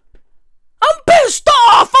 bruv. I'm pissed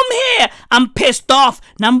off. I'm here. I'm pissed off.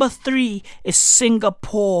 Number 3 is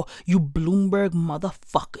Singapore, you Bloomberg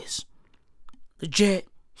motherfuckers. Legit.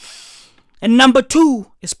 And number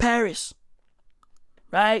 2 is Paris.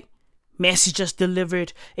 Right? Messi just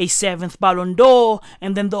delivered a 7th Ballon d'Or,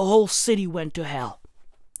 and then the whole city went to hell.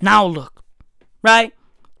 Now look. Right?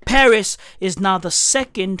 Paris is now the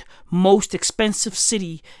second most expensive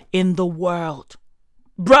city in the world.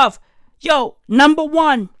 Bruv, yo, number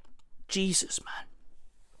one. Jesus, man.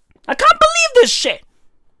 I can't believe this shit.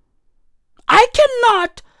 I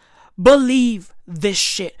cannot believe this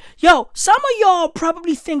shit. Yo, some of y'all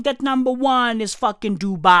probably think that number one is fucking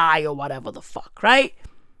Dubai or whatever the fuck, right?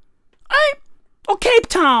 Right? Or Cape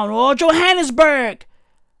Town or Johannesburg.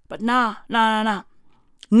 But nah.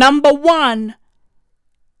 Number one.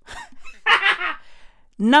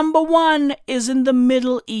 Number one is in the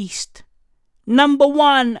Middle East. Number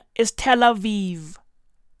one is Tel Aviv.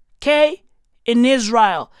 Okay? In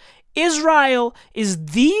Israel. Israel is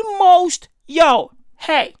the most... Yo,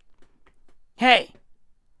 hey.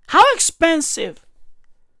 How expensive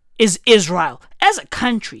is Israel as a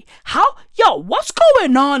country? What's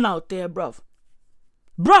going on out there, bruv?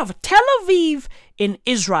 Bruv, Tel Aviv in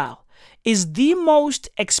Israel is the most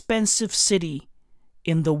expensive city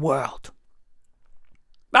in the world.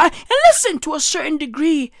 Right? And listen, to a certain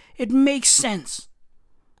degree, it makes sense.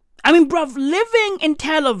 I mean, bruv, living in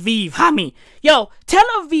Tel Aviv, Tel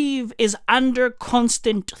Aviv is under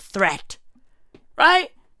constant threat.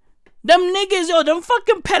 Right? Them niggas, them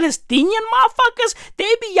fucking Palestinian motherfuckers,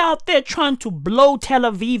 they be out there trying to blow Tel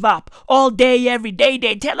Aviv up all day, every day.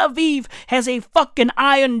 Tel Aviv has a fucking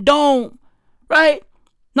iron dome. Right?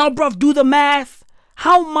 Now, bruv, do the math.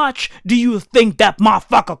 How much do you think that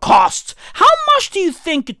motherfucker costs? How much do you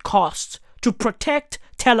think it costs to protect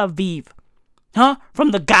Tel Aviv?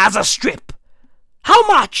 From the Gaza Strip? How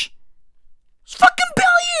much? It's fucking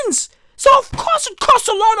billions. So of course it costs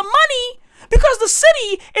a lot of money because the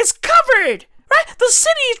city is covered, right? The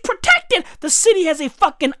city is protected. The city has a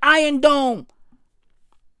fucking iron dome.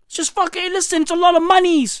 It's just fucking, listen, it's a lot of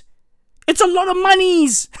monies. It's a lot of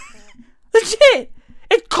monies. Legit.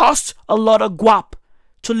 It costs a lot of guap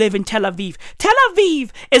to live in Tel Aviv. Tel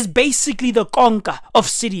Aviv is basically the conker of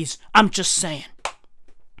cities. I'm just saying.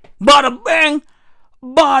 Bada bang,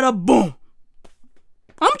 bada boom.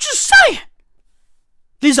 I'm just saying.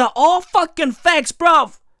 These are all fucking facts,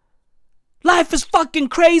 bruv. Life is fucking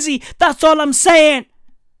crazy. That's all I'm saying.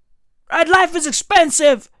 Right? Life is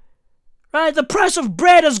expensive. Right? The price of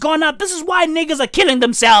bread has gone up. This is why niggas are killing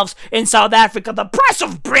themselves in South Africa. The price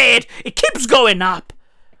of bread, it keeps going up.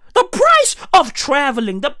 The price of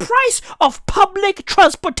traveling, the price of public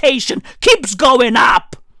transportation keeps going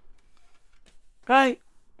up. Right?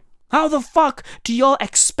 How the fuck do y'all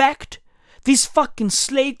expect these fucking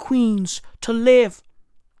slave queens to live?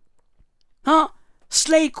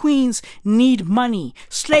 Slave queens need money.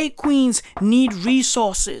 Slave queens need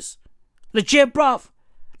resources. Legit, bruv.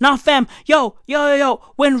 Now, fam, yo,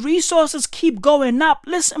 when resources keep going up,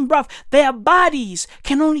 listen, bruv, their bodies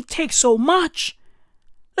can only take so much.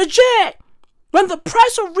 Legit. When the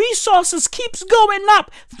price of resources keeps going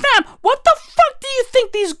up, fam, what the fuck do you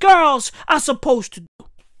think these girls are supposed to do?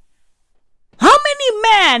 How many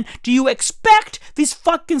men do you expect these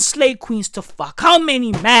fucking slave queens to fuck? How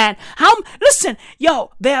many men? Listen,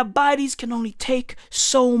 yo, their bodies can only take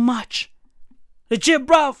so much. Legit,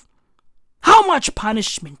 bruv. How much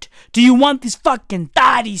punishment do you want these fucking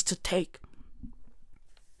daddies to take?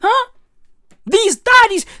 These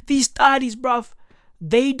daddies, bruv.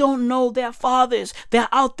 They don't know their fathers. They're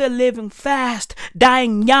out there living fast,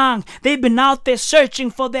 dying young. They've been out there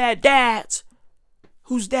searching for their dads.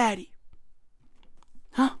 Who's daddy?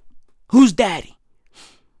 Who's daddy?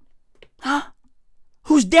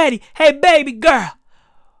 Who's daddy? Hey, baby girl.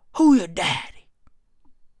 Who your daddy?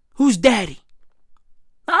 Who's daddy?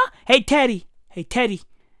 Hey, Teddy. Hey, Teddy.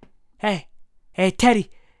 Hey,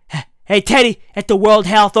 Teddy. Hey, Teddy, at the World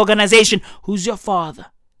Health Organization. Who's your father?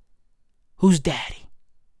 Who's daddy?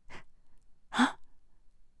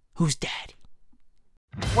 Who's daddy?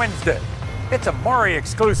 Wednesday. It's a Maury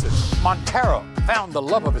exclusive. Montero found the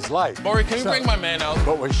love of his life. Maury, can you bring my man out?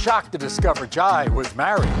 But was shocked to discover Jai was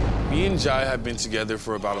married. Me and Jai have been together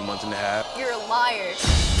for about a month and a half. You're a liar.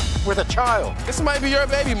 With a child. This might be your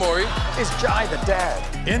baby, Maury. Is Jai the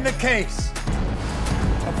dad? In the case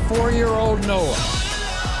of 4-year-old Noah.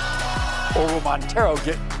 Or will Montero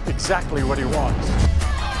get exactly what he wants?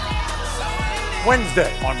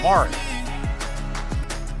 Wednesday on Maury.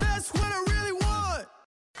 That's what I really want.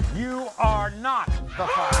 You are not the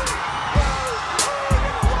father.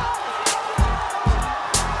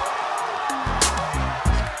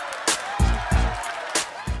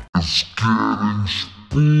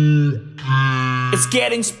 It's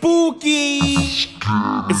getting spooky.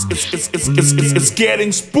 It's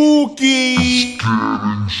getting spooky.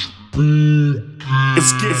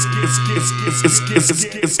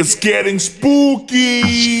 It's getting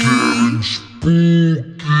spooky.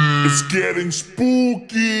 It's getting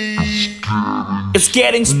spooky. It's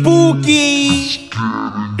getting spooky.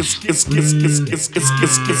 It's getting spooky. It's getting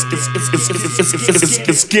spooky.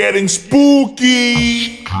 It's getting spooky.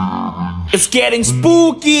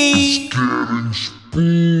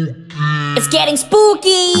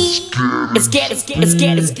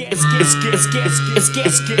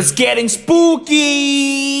 It's getting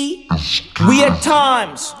spooky. Weird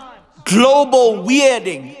times. Global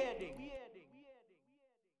weirding.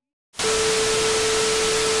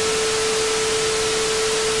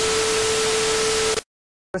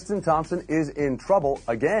 Tristan Thompson is in trouble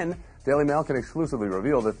again. Daily Mail can exclusively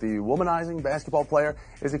reveal that the womanizing basketball player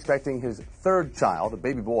is expecting his third child, a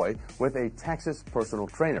baby boy, with a Texas personal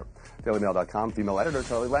trainer. DailyMail.com female editor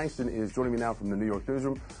Charlie Langston is joining me now from the New York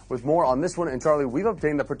newsroom with more on this one. And Charlie, we've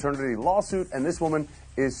obtained a paternity lawsuit, and this woman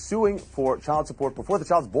is suing for child support before the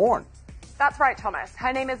child's born. That's right, Thomas.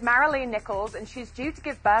 Her name is Marilee Nichols, and she's due to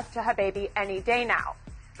give birth to her baby any day now.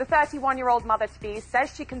 The 31-year-old mother-to-be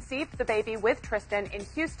says she conceived the baby with Tristan in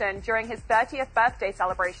Houston during his 30th birthday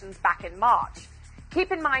celebrations back in March.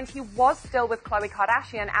 Keep in mind he was still with Khloe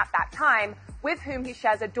Kardashian at that time, with whom he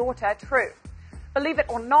shares a daughter, True. Believe it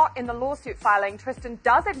or not, in the lawsuit filing, Tristan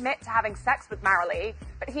does admit to having sex with Marilee,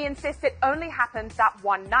 but he insists it only happened that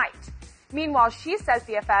one night. Meanwhile, she says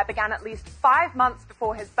the affair began at least 5 months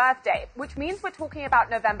before his birthday, which means we're talking about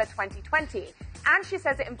November 2020. And she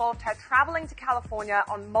says it involved her traveling to California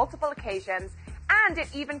on multiple occasions, and it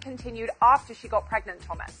even continued after she got pregnant,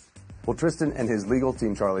 Thomas. Well, Tristan and his legal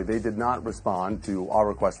team, Charlie, they did not respond to our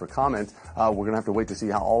request for comment. We're going to have to wait to see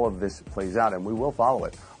how all of this plays out, and we will follow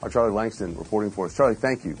it. Our Charlie Langston reporting for us. Charlie,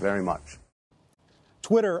 thank you very much.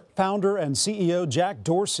 Twitter founder and CEO Jack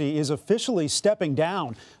Dorsey is officially stepping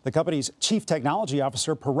down. The company's chief technology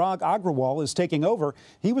officer, Parag Agrawal, is taking over.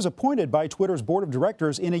 He was appointed by Twitter's board of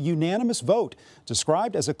directors in a unanimous vote.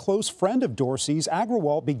 Described as a close friend of Dorsey's,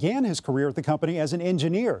 Agrawal began his career at the company as an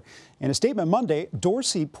engineer. In a statement Monday,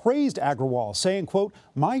 Dorsey praised Agrawal, saying, quote,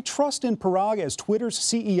 "My trust in Parag as Twitter's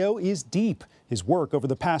CEO is deep. His work over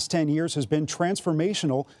the past 10 years has been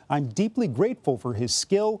transformational. I'm deeply grateful for his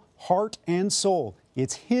skill, heart, and soul.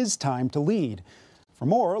 It's his time to lead." For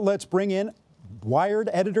more, let's bring in Wired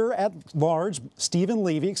editor-at-large Stephen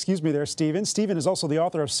Levy. Excuse me there, Stephen. Stephen is also the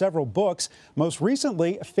author of several books, most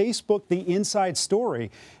recently, Facebook, The Inside Story.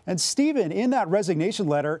 And Stephen, in that resignation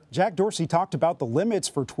letter, Jack Dorsey talked about the limits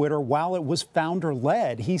for Twitter while it was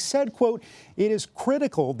founder-led. He said, quote, "It is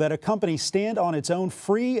critical that a company stand on its own,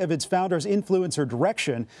 free of its founder's influence or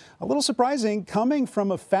direction." A little surprising coming from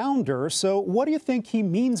a founder. So what do you think he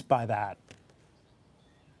means by that?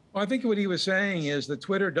 Well, I think what he was saying is that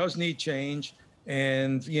Twitter does need change.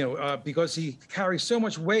 And, because he carries so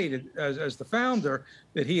much weight as the founder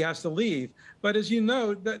that he has to leave. But as you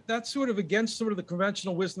know, that's sort of against sort of the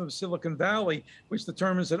conventional wisdom of Silicon Valley, which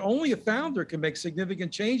determines that only a founder can make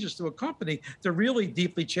significant changes to a company to really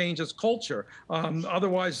deeply change its culture.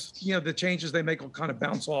 Otherwise, the changes they make will kind of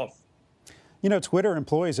bounce off. Twitter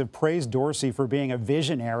employees have praised Dorsey for being a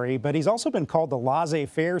visionary, but he's also been called the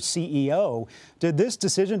laissez-faire CEO. Did this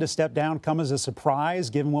decision to step down come as a surprise,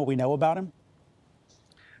 given what we know about him?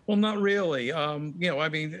 Well, not really.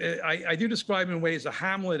 I do describe him in ways a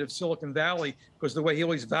Hamlet of Silicon Valley, because the way he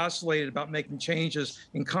always vacillated about making changes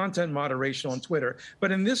in content moderation on Twitter.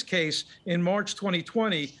 But in this case, in March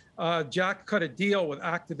 2020, Jack cut a deal with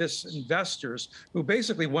activist investors who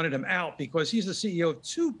basically wanted him out because he's the CEO of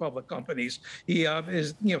two public companies. He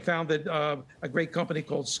founded a great company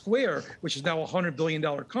called Square, which is now a $100 billion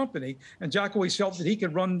company. And Jack always felt that he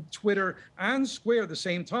could run Twitter and Square at the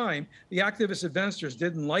same time. The activist investors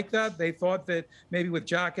didn't like that. They thought that maybe with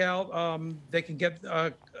Jack out, they can get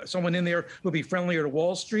someone in there who'll be friendlier to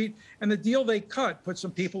Wall Street. And the deal they cut put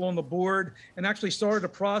some people on the board and actually started a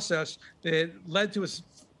process that led to a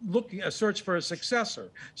search for a successor.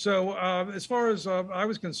 So as far as I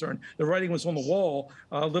was concerned, the writing was on the wall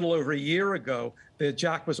a little over a year ago that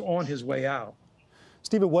Jack was on his way out.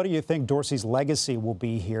 Stephen, what do you think Dorsey's legacy will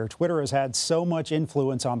be here? Twitter has had so much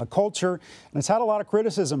influence on the culture, and it's had a lot of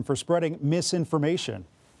criticism for spreading misinformation.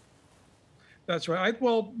 That's right.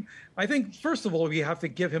 Well, I think, first of all, we have to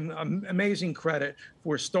give him amazing credit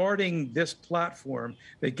for starting this platform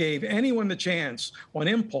that gave anyone the chance on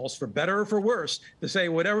impulse, for better or for worse, to say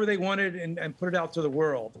whatever they wanted and put it out to the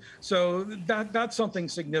world. So that's something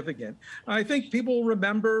significant. I think people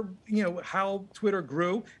remember, how Twitter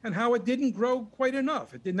grew and how it didn't grow quite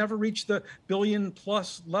enough. It never reached the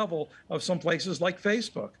billion-plus level of some places like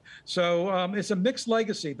Facebook. So it's a mixed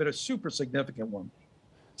legacy, but a super significant one.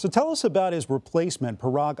 So tell us about his replacement,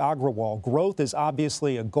 Parag Agrawal. Growth is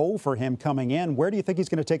obviously a goal for him coming in. Where do you think he's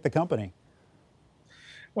going to take the company?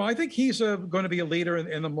 Well, I think he's going to be a leader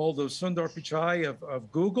in the mold of Sundar Pichai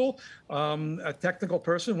of Google, a technical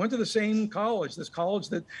person, went to the same college, this college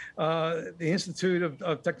that the Institute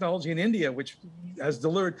of Technology in India, which has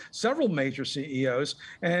delivered several major CEOs.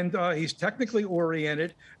 And he's technically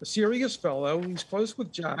oriented, a serious fellow. He's close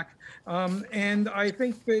with Jack. And I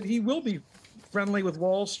think that he will be friendly with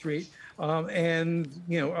Wall Street.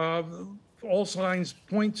 All signs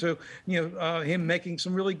point to, him making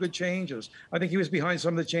some really good changes. I think he was behind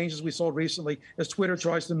some of the changes we saw recently as Twitter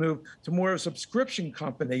tries to move to more of a subscription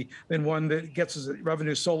company than one that gets its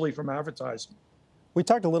revenue solely from advertising. We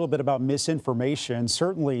talked a little bit about misinformation.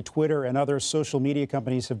 Certainly, Twitter and other social media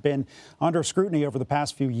companies have been under scrutiny over the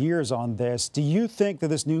past few years on this. Do you think that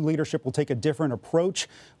this new leadership will take a different approach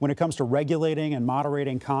when it comes to regulating and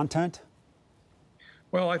moderating content?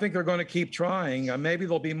 Well, I think they're going to keep trying. Maybe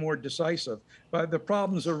they'll be more decisive, but the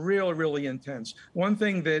problems are really, really intense. One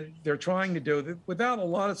thing that they're trying to do, without a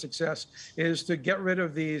lot of success, is to get rid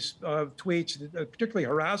of these tweets, particularly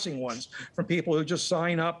harassing ones, from people who just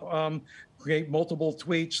sign up, create multiple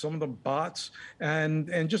tweets, some of them bots,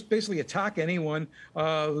 and just basically attack anyone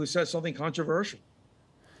who says something controversial.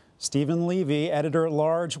 Stephen Levy,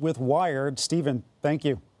 editor-at-large with Wired. Stephen, thank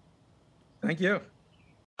you. Thank you.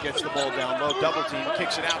 Gets the ball down low, double team,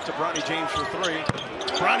 kicks it out to Bronny James for three.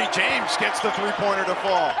 Bronny James gets the three-pointer to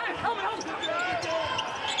fall.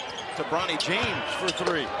 To Bronny James for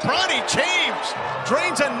three. Bronny James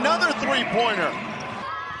drains another three-pointer.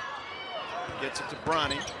 Gets it to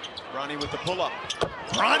Bronny. Bronny with the pull-up.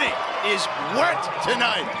 Bronny is wet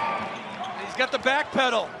tonight. He's got the back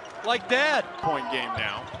pedal, like Dad. Point game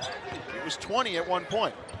now. It was 20 at one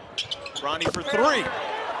point. Bronny for three.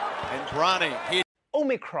 And Bronny hit.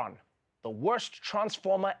 Omicron, the worst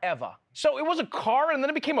transformer ever. So it was a car and then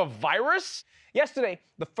it became a virus? Yesterday,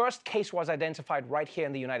 the first case was identified right here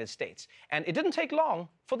in the United States, and it didn't take long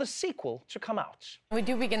for the sequel to come out. We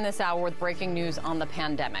do begin this hour with breaking news on the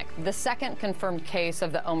pandemic. The second confirmed case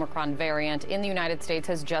of the Omicron variant in the United States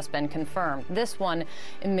has just been confirmed, this one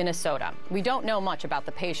in Minnesota. We don't know much about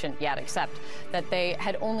the patient yet, except that they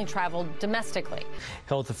had only traveled domestically.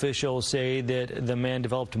 Health officials say that the man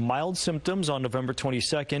developed mild symptoms on November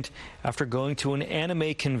 22nd after going to an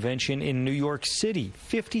anime convention in New York City.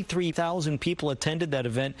 53,000 people attended that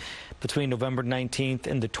event between November 19th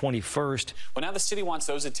and the 21st. Well, now the city wants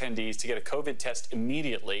those attendees to get a COVID test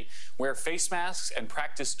immediately, wear face masks, and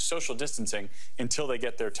practice social distancing until they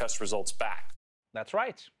get their test results back. That's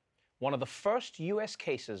right. One of the first U.S.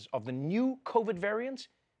 cases of the new COVID variant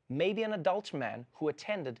may be an adult man who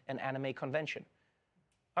attended an anime convention.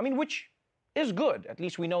 I mean, which is good. At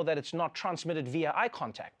least we know that it's not transmitted via eye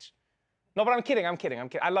contact. No, but I'm kidding.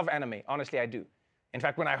 I love anime. Honestly, I do. In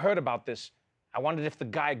fact, when I heard about this, I wondered if the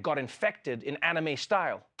guy got infected in anime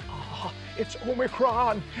style. Oh, it's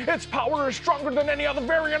Omicron. Its power is stronger than any other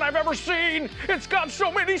variant I've ever seen. It's got so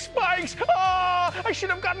many spikes. Ah, I should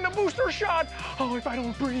have gotten a booster shot. Oh, if I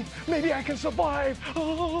don't breathe, maybe I can survive.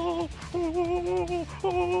 Oh, oh,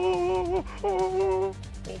 oh, oh.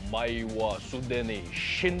 Omae wa sudeni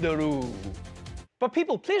shinderu. But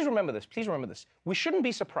people, please remember this. Please remember this. We shouldn't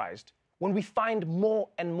be surprised when we find more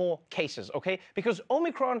and more cases, okay? Because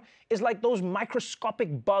Omicron is like those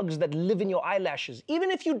microscopic bugs that live in your eyelashes.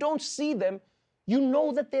 Even if you don't see them, you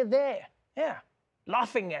know that they're there. Yeah,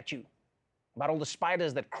 laughing at you about all the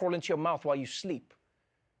spiders that crawl into your mouth while you sleep.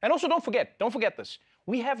 And also, don't forget this.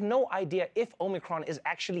 We have no idea if Omicron is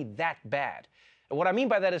actually that bad. And what I mean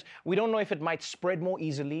by that is we don't know if it might spread more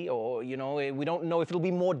easily or, we don't know if it'll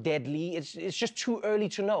be more deadly. It's just too early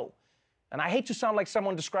to know. And I hate to sound like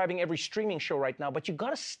someone describing every streaming show right now, but you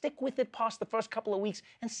gotta stick with it past the first couple of weeks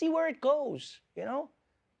and see where it goes,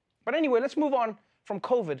 But anyway, let's move on from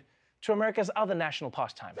COVID to America's other national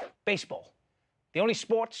pastime, baseball. The only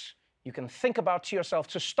sports you can think about to yourself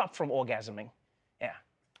to stop from orgasming. Yeah,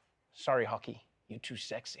 sorry hockey, you're too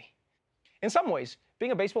sexy. In some ways,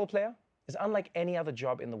 being a baseball player is unlike any other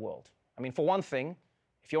job in the world. I mean, for one thing,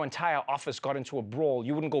 if your entire office got into a brawl,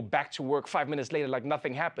 you wouldn't go back to work 5 minutes later like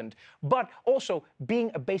nothing happened. But also,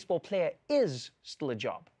 being a baseball player is still a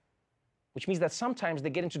job, which means that sometimes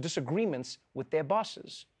they get into disagreements with their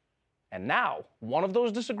bosses. And now, one of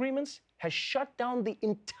those disagreements has shut down the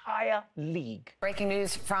entire league. Breaking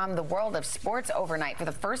news from the world of sports overnight. For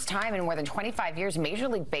the first time in more than 25 years, Major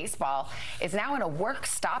League Baseball is now in a work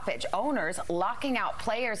stoppage. Owners locking out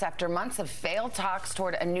players after months of failed talks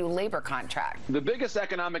toward a new labor contract. The biggest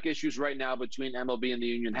economic issues right now between MLB and the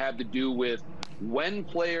union have to do with when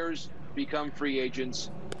players become free agents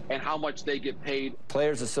and how much they get paid.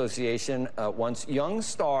 Players Association wants young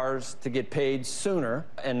stars to get paid sooner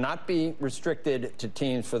and not be restricted to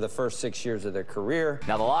teams for the first 6 years of their career.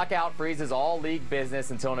 Now, the lockout freezes all league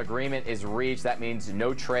business until an agreement is reached. That means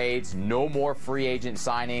no trades, no more free agent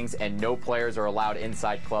signings, and no players are allowed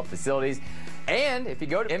inside club facilities. And if you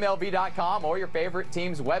go to MLB.com or your favorite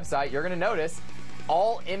team's website, you're going to notice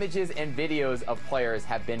all images and videos of players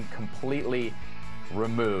have been completely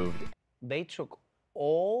removed. They took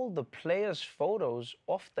all the players' photos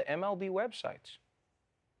off the MLB websites.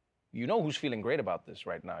 You know who's feeling great about this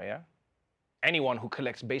right now, yeah? Anyone who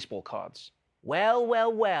collects baseball cards. Well,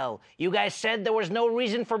 well, well. You guys said there was no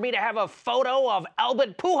reason for me to have a photo of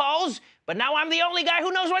Albert Pujols, but now I'm the only guy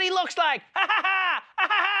who knows what he looks like. Ha ha ha! Ha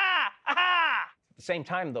ha ha! Ha ha! At the same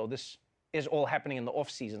time, though, this is all happening in the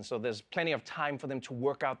off-season, so there's plenty of time for them to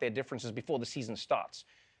work out their differences before the season starts.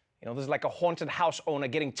 You know, there's like a haunted house owner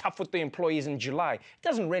getting tough with the employees in July. It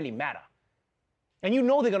doesn't really matter. And you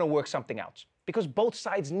know they're going to work something out because both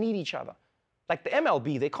sides need each other. Like the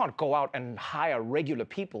MLB, they can't go out and hire regular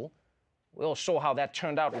people. We all saw how that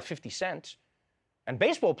turned out with 50 Cent. And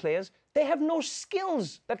baseball players, they have no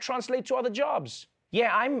skills that translate to other jobs.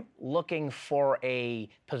 Yeah, I'm looking for a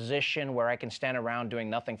position where I can stand around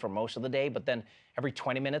doing nothing for most of the day, but then every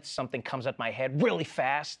 20 minutes, something comes at my head really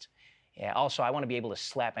fast. Yeah, also, I want to be able to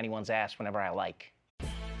slap anyone's ass whenever I like.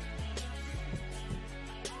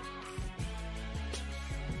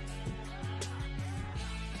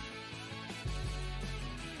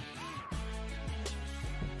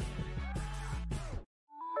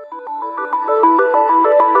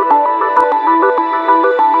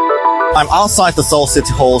 I'm outside the Seoul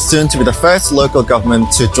City Hall, soon to be the first local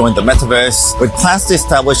government to join the metaverse, with plans to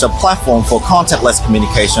establish a platform for contentless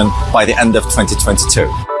communication by the end of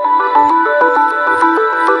 2022.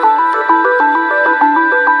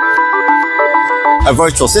 A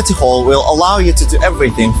virtual city hall will allow you to do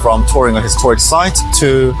everything from touring a historic site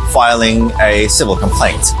to filing a civil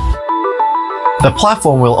complaint. The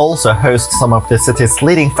platform will also host some of the city's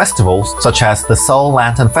leading festivals, such as the Seoul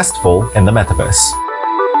Lantern Festival in the metaverse.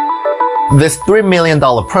 This $3 million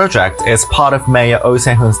project is part of Mayor Oh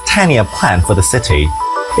Se-hoon's 10-year plan for the city.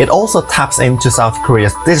 It also taps into South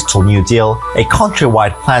Korea's Digital New Deal, a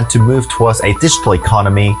countrywide plan to move towards a digital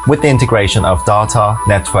economy with the integration of data,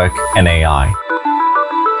 network, and AI.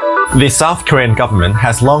 The South Korean government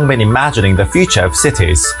has long been imagining the future of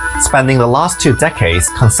cities, spending the last 2 decades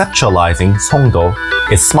conceptualizing Songdo,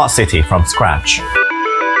 its smart city, from scratch.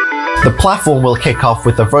 The platform will kick off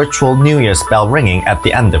with a virtual New Year's bell ringing at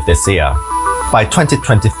the end of this year. By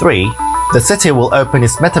 2023, the city will open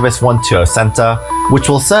its Metaverse 120 Center, which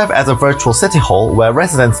will serve as a virtual city hall where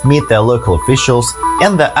residents meet their local officials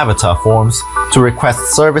in their avatar forms to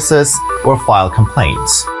request services or file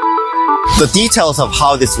complaints. The details of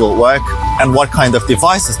how this will work and what kind of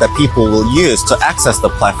devices that people will use to access the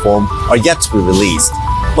platform are yet to be released,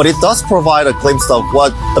 but it does provide a glimpse of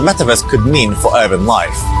what the metaverse could mean for urban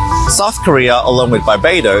life. South Korea, along with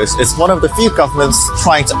Barbados, is one of the few governments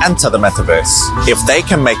trying to enter the metaverse. If they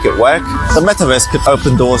can make it work, the metaverse could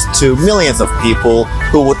open doors to millions of people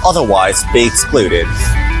who would otherwise be excluded.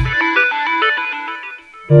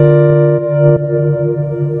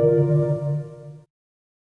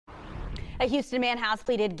 A Houston man has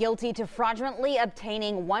pleaded guilty to fraudulently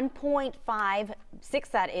obtaining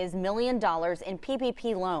 $1.56 million in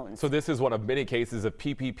PPP loans. So this is one of many cases of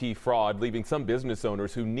PPP fraud, leaving some business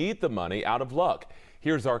owners who need the money out of luck.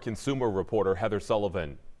 Here's our consumer reporter, Heather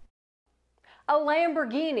Sullivan. A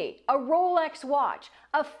Lamborghini, a Rolex watch,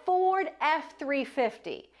 a Ford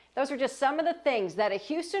F-350. Those are just some of the things that a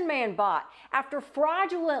Houston man bought after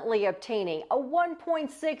fraudulently obtaining a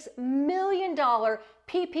 $1.6 million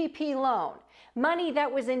PPP loan, money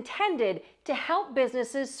that was intended to help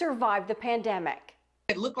businesses survive the pandemic.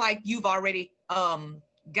 It looked like you've already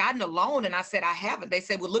gotten a loan, and I said I haven't. They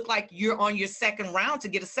said, well, look like you're on your second round to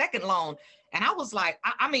get a second loan. And I was like,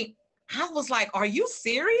 I was like, are you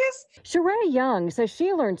serious? Sheree Young says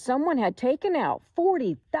she learned someone had taken out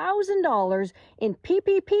 $40,000 in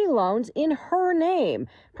PPP loans in her name,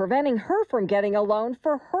 preventing her from getting a loan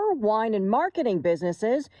for her wine and marketing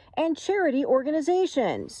businesses and charity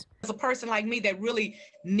organizations. As a person like me that really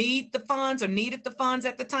needed the funds at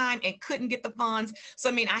the time and couldn't get the funds. So,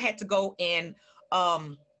 I mean, I had to go and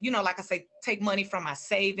like I say, take money from my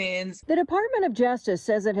savings. The Department of Justice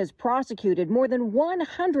says it has prosecuted more than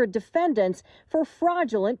 100 defendants for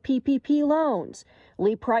fraudulent PPP loans.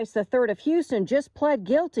 Lee Price III of Houston just pled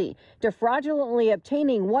guilty to fraudulently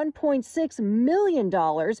obtaining $1.6 million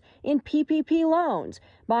in PPP loans,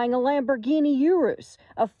 buying a Lamborghini Urus,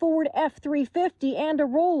 a Ford F-350, and a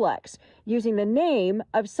Rolex, using the name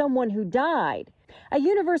of someone who died. A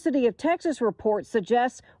University of Texas report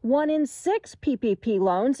suggests 1 in 6 PPP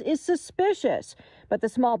loans is suspicious, but the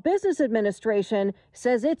Small Business Administration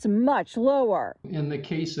says it's much lower. In the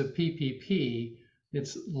case of PPP,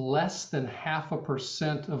 it's less than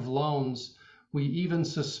 0.5% of loans we even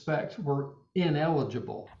suspect were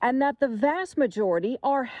ineligible. And that the vast majority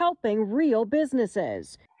are helping real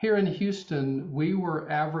businesses. Here in Houston, we were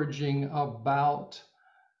averaging about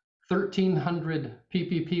 1,300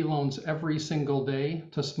 PPP loans every single day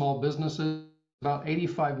to small businesses, about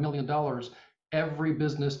 $85 million every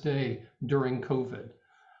business day during COVID.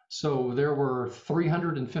 So there were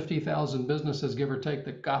 350,000 businesses, give or take,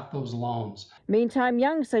 that got those loans. Meantime,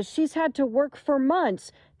 Young says she's had to work for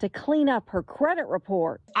months to clean up her credit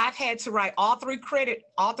report. I've had to write all three credit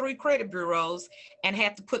bureaus and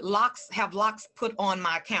have locks put on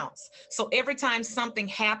my accounts. So every time something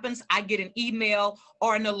happens, I get an email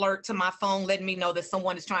or an alert to my phone letting me know that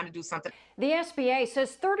someone is trying to do something. The SBA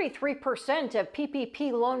says 33% of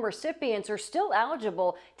PPP loan recipients are still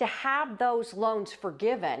eligible to have those loans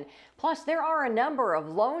forgiven. Plus, there are a number of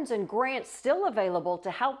loans and grants still available to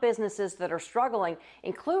help businesses that are struggling,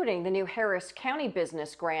 including the new Harris County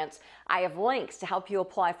business grants. I have links to help you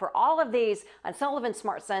apply for all of these on Sullivan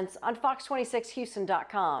Smart Sense on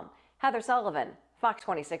Fox26Houston.com. Heather Sullivan, Fox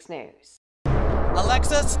 26 News.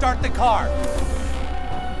 Alexa, start the car.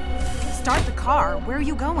 Start the car? Where are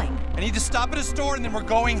you going? I need to stop at a store and then we're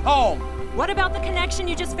going home. What about the connection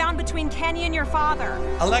you just found between Kenny and your father?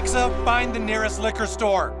 Alexa, find the nearest liquor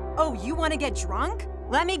store. Oh, you want to get drunk?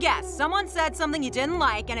 Let me guess. Someone said something you didn't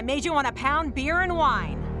like and it made you want to pound beer and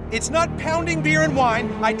wine. It's not pounding beer and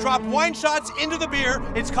wine. I drop wine shots into the beer.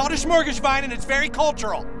 It's called a smorgasbord and it's very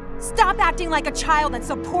cultural. Stop acting like a child and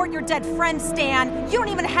support your dead friend, Stan. You don't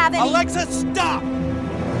even have any— Alexa, stop!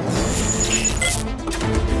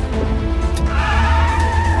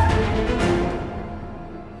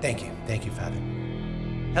 Thank you, Father.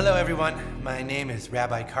 Hello, everyone. My name is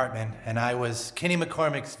Rabbi Cartman, and I was Kenny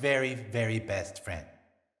McCormick's very, very best friend.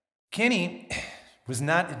 Kenny was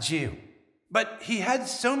not a Jew, but he had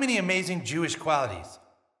so many amazing Jewish qualities.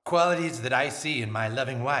 Qualities that I see in my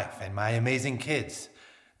loving wife and my amazing kids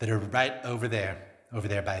that are right over there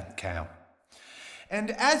by the cow.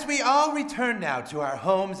 And as we all return now to our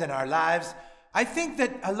homes and our lives, I think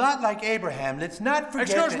that a lot like Abraham, let's not forget—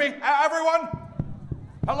 Excuse me, everyone!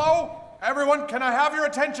 Hello? Everyone, can I have your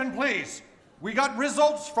attention, please? We got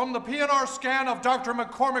results from the PNR scan of Dr.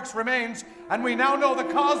 McCormick's remains, and we now know the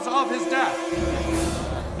cause of his death.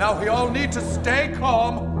 Now, we all need to stay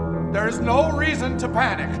calm. There is no reason to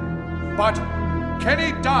panic. But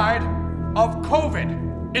Kenny died of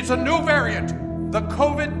COVID. It's a new variant, the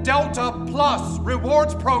COVID Delta Plus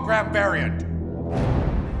Rewards Program variant.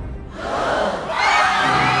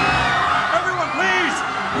 Everyone, please!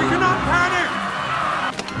 We cannot panic!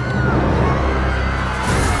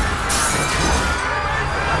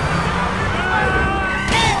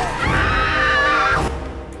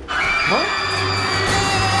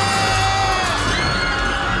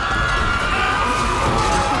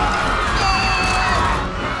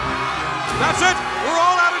 That's it! We're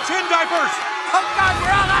all out of tin diapers! Oh God,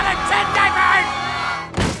 we're all out of tin diapers!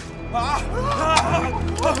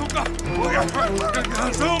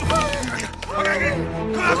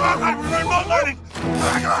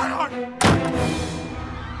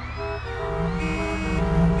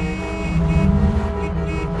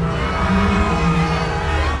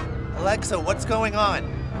 Alexa, what's going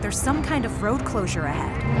on? There's some kind of road closure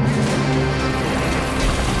ahead.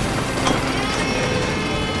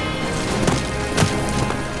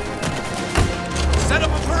 Set up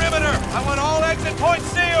a perimeter! I want all exit points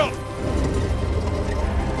sealed!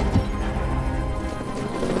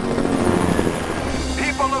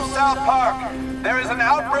 People of South Park, there is an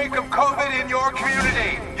outbreak of COVID in your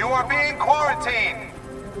community. You are being quarantined.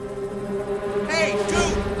 Hey,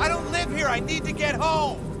 dude, I don't live here. I need to get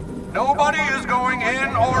home. Nobody is going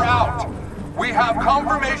in or out. We have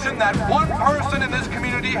confirmation that one person in this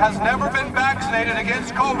community has never been vaccinated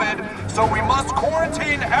against COVID, so we must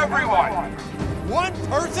quarantine everyone. One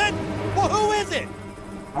person? Well, who is it?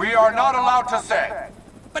 We are not allowed to say.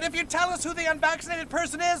 But if you tell us who the unvaccinated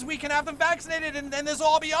person is, we can have them vaccinated and then this will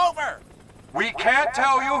all be over. We can't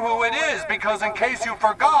tell you who it is because in case you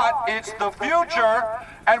forgot, it's the future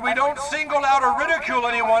and we don't single out or ridicule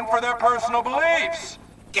anyone for their personal beliefs.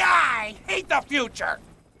 Guy, hate the future.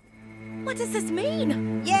 What does this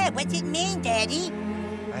mean? Yeah, what's it mean, Daddy?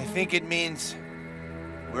 I think it means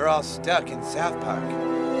we're all stuck in South Park.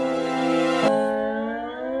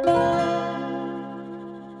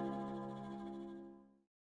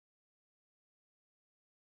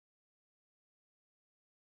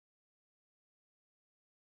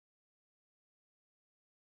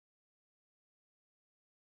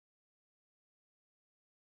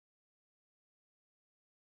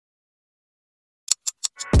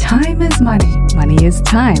 Time is money. Money is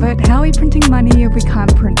time. But how are we printing money if we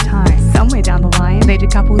can't print time? Somewhere down the line, they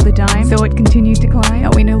decoupled the dime, so it continued to climb.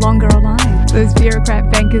 Are we no longer aligned? Those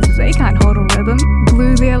bureaucrat bankers, they can't hold a rhythm.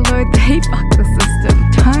 Blew their load, they fucked the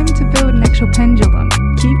system. Time to build an actual pendulum.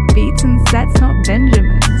 Keep beats and sets, not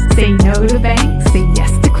Benjamins. Say no to banks, say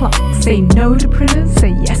yes to clocks. Say no to printers, say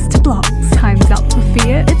yes to blocks. Time's up for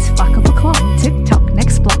fiat, it's fuck up a clock. Tick-tock,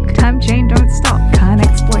 next block. Time chain, don't stop. Can't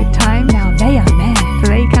exploit time, now they are mad.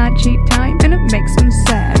 They can't cheat time, and it makes them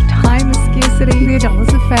sad. Time is scarcity, their dollars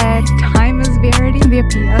are fad. Time is verity, their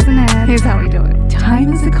PR's an ad. Here's how we do it.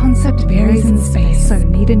 Time is a concept varies in space, so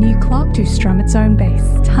need a new clock to strum its own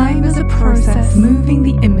bass. Time is a process moving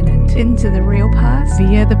the imminent into the real past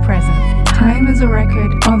via the present. Time is a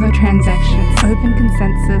record of our transactions. Open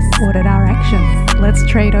consensus, audit our actions. Let's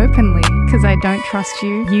trade openly, cause I don't trust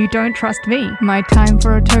you, you don't trust me. My time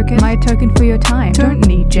for a token, my token for your time. Don't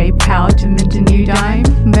need J Power to mint a new dime.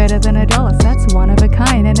 Better than $1, that's one of a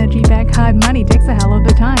kind. Energy back hard money takes a hell of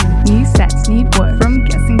a time. New sets need work, from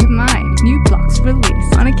guessing to mine. New blocks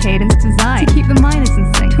release on a cadence design to keep the miners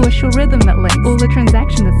in sync, to a sure rhythm that links all the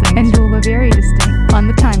transactions that sync, and all are very distinct on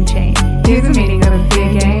the time chain. Here's the meaning of a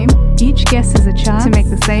fair game. Each guess is a chance to make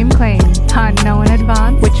the same claim. Hard to know in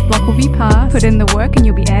advance which block will be passed. Put in the work and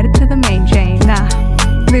you'll be added to the main chain. Nah,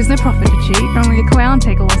 there's no profit to cheat. Only a clown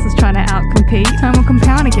take losses trying to outcompete. Time will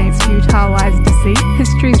compound against futile lies and deceit.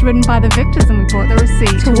 History's written by the victors and we bought the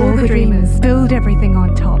receipt. To all the dreamers, build everything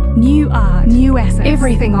on top. New art, new assets,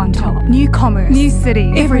 everything on top. New commerce, new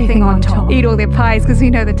city, everything on top. Eat all their pies cause we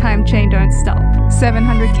know the time chain don't stop.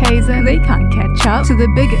 700 Ks and they can't catch up to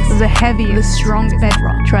the biggest, the heaviest, the strongest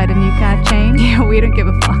bedrock. Tried a new card chain? Yeah, we don't give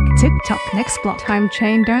a fuck. Tick-tock, next block. Time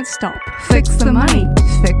chain don't stop. Fix the money,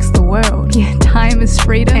 fix the world. Yeah, time is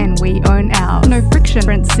freedom and we own ours. No friction,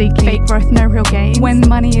 rent seeking, fake growth, no real gain. When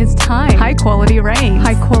money is time, high quality rain,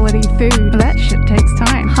 high quality food, that shit takes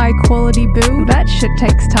time. High quality boo, that shit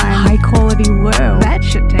takes time. High quality world, that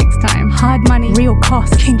shit takes time. Hard money, real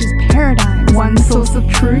cost, changes paradigms. One source of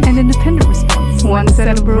truth and independent response. One set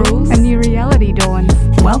of rules, a new reality dawns.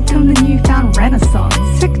 Welcome the newfound renaissance.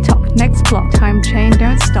 Tick-tock, next block, time chain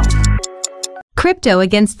don't stop. Crypto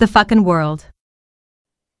against the fucking world.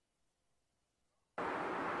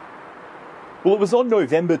 Well, it was on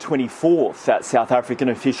November 24th that South African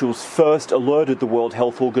officials first alerted the World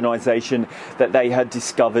Health Organization that they had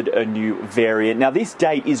discovered a new variant. Now, this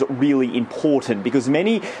date is really important because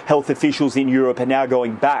many health officials in Europe are now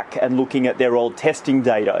going back and looking at their old testing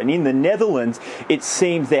data. And in the Netherlands, it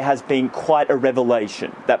seems there has been quite a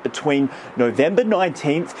revelation that between November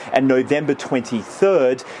 19th and November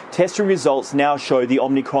 23rd, testing results now show the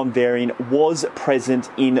Omicron variant was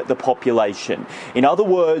present in the population. In other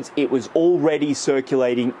words, it was already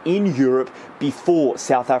circulating in Europe before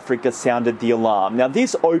South Africa sounded the alarm. Now,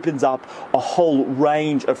 this opens up a whole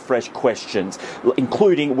range of fresh questions,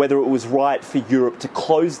 including whether it was right for Europe to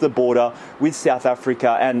close the border with South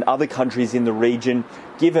Africa and other countries in the region,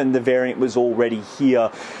 given the variant was already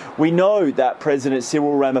here. We know that President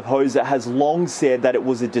Cyril Ramaphosa has long said that it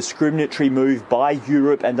was a discriminatory move by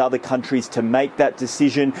Europe and other countries to make that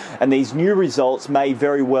decision, and these new results may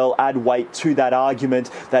very well add weight to that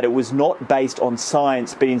argument that it was not based on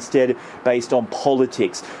science but instead based on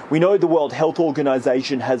politics. We know the World Health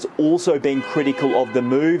Organization has also been critical of the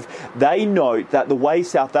move. They note that the way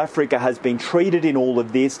South Africa has been treated in all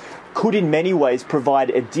of this could in many ways provide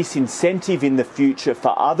a disincentive in the future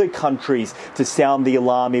for other countries to sound the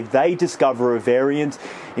alarm if they discover a variant.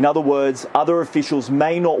 In other words, other officials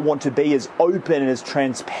may not want to be as open and as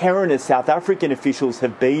transparent as South African officials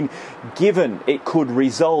have been, given it could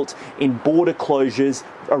result in border closures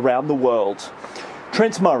around the world.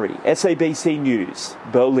 Trent Murray, SABC News,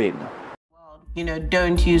 Berlin. You know,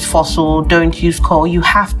 don't use fossil, don't use coal. You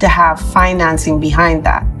have to have financing behind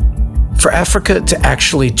that. For Africa to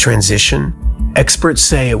actually transition, experts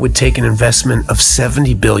say it would take an investment of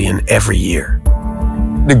 $70 billion every year.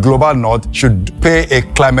 The global north should pay a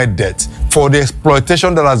climate debt for the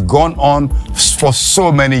exploitation that has gone on for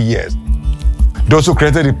so many years. Those who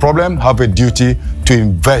created the problem have a duty to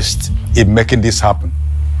invest in making this happen.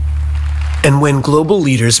 And when global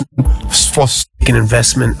leaders make an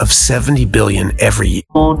investment of 70 billion every year.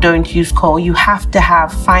 Or don't use coal. You have to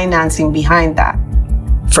have financing behind that.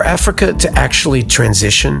 For Africa to actually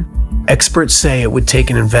transition, experts say it would take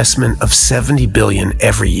an investment of 70 billion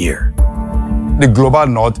every year. The global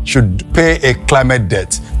north should pay a climate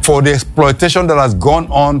debt for the exploitation that has gone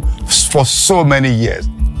on for so many years.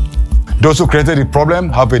 Those who created the problem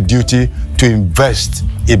have a duty to invest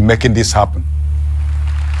in making this happen.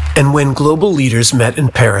 And when global leaders met in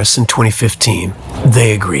Paris in 2015,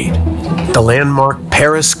 they agreed. The landmark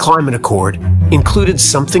Paris Climate Accord included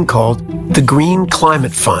something called the Green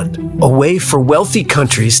Climate Fund, a way for wealthy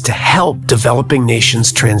countries to help developing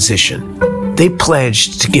nations transition. They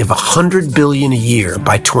pledged to give 100 billion a year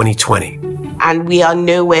by 2020. And we are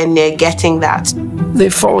nowhere near getting that.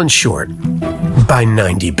 They've fallen short by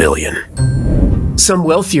 90 billion. Some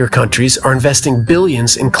wealthier countries are investing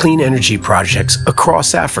billions in clean energy projects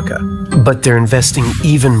across Africa, but they're investing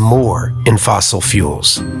even more in fossil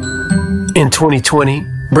fuels. In 2020,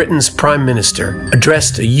 Britain's Prime Minister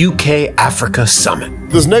addressed a UK-Africa summit.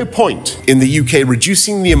 There's no point in the UK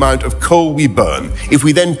reducing the amount of coal we burn if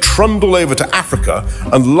we then trundle over to Africa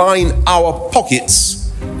and line our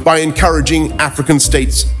pockets by encouraging African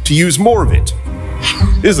states to use more of it.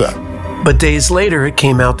 Is there? But days later, it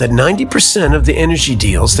came out that 90% of the energy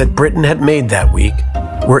deals that Britain had made that week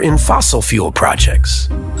were in fossil fuel projects.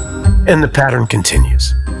 And the pattern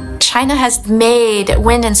continues. China has made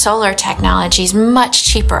wind and solar technologies much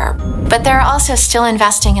cheaper, but they're also still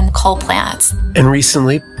investing in coal plants. And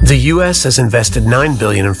recently, the U.S. has invested $9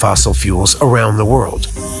 billion in fossil fuels around the world,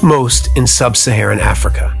 most in sub-Saharan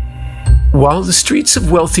Africa. While the streets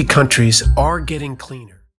of wealthy countries are getting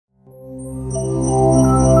cleaner.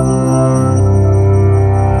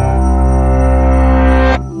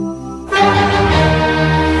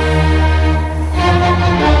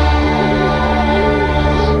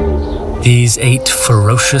 These 8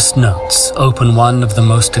 ferocious notes open one of the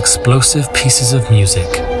most explosive pieces of music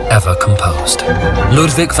ever composed.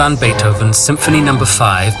 Ludwig van Beethoven's Symphony No.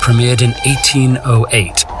 5 premiered in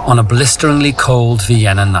 1808 on a blisteringly cold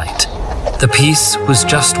Vienna night. The piece was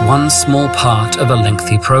just one small part of a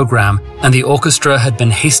lengthy program, and the orchestra had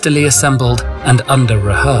been hastily assembled and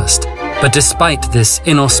under-rehearsed. But despite this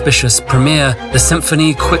inauspicious premiere, the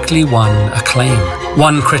symphony quickly won acclaim.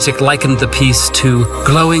 One critic likened the piece to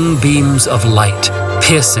glowing beams of light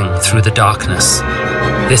piercing through the darkness.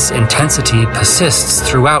 This intensity persists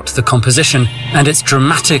throughout the composition, and its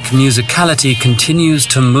dramatic musicality continues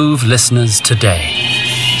to move listeners today.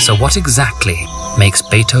 So what exactly makes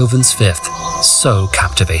Beethoven's Fifth so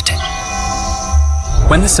captivating?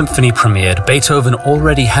 When the symphony premiered, Beethoven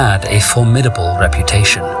already had a formidable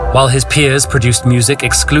reputation. While his peers produced music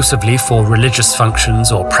exclusively for religious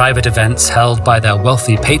functions or private events held by their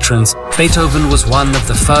wealthy patrons, Beethoven was one of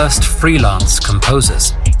the first freelance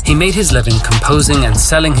composers. He made his living composing and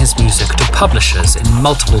selling his music to publishers in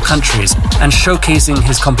multiple countries and showcasing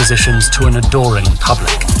his compositions to an adoring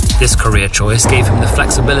public. This career choice gave him the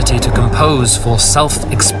flexibility to compose for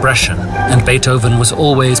self-expression, and Beethoven was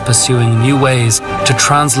always pursuing new ways to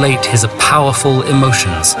translate his powerful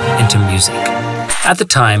emotions into music. At the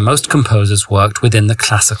time, most composers worked within the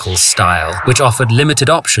classical style, which offered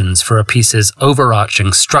limited options for a piece's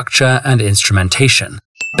overarching structure and instrumentation.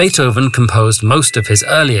 Beethoven composed most of his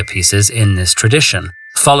earlier pieces in this tradition,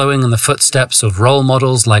 following in the footsteps of role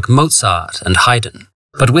models like Mozart and Haydn.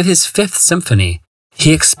 But with his Fifth Symphony,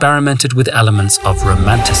 he experimented with elements of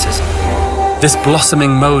romanticism. This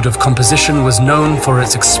blossoming mode of composition was known for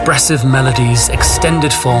its expressive melodies,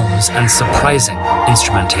 extended forms, and surprising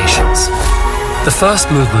instrumentations. The first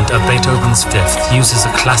movement of Beethoven's Fifth uses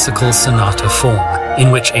a classical sonata form, in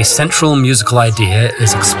which a central musical idea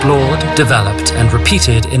is explored, developed, and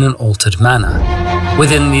repeated in an altered manner.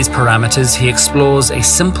 Within these parameters, he explores a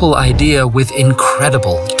simple idea with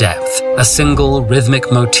incredible depth. A single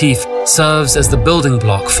rhythmic motif serves as the building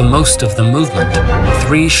block for most of the movement,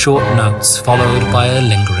 3 short notes followed by a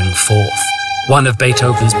lingering fourth. One of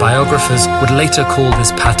Beethoven's biographers would later call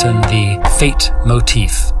this pattern the fate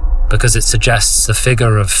motif, because it suggests a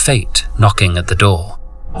figure of fate knocking at the door.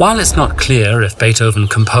 While it's not clear if Beethoven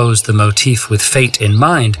composed the motif with fate in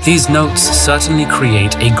mind, these notes certainly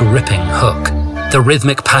create a gripping hook. The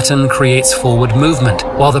rhythmic pattern creates forward movement,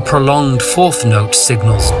 while the prolonged fourth note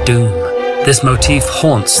signals doom. This motif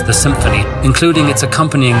haunts the symphony, including its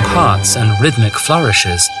accompanying parts and rhythmic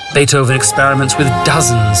flourishes. Beethoven experiments with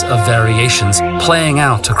dozens of variations, playing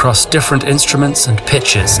out across different instruments and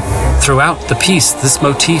pitches. Throughout the piece, this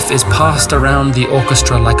motif is passed around the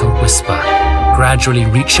orchestra like a whisper. gradually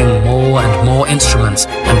reaching more and more instruments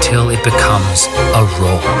until it becomes a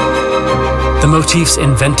roar. The motif's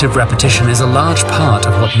inventive repetition is a large part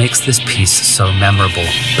of what makes this piece so memorable,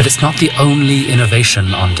 but it's not the only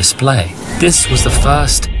innovation on display. This was the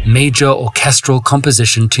first major orchestral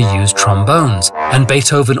composition to use trombones, and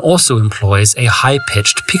Beethoven also employs a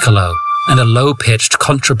high-pitched piccolo and a low-pitched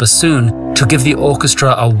contrabassoon to give the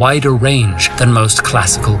orchestra a wider range than most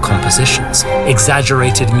classical compositions.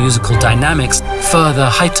 Exaggerated musical dynamics further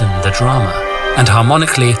heighten the drama, and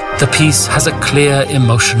harmonically, the piece has a clear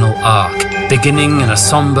emotional arc, beginning in a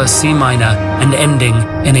somber C minor and ending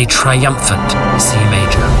in a triumphant C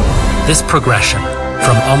major. This progression,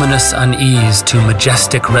 from ominous unease to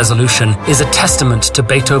majestic resolution, is a testament to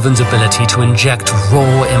Beethoven's ability to inject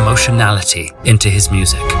raw emotionality into his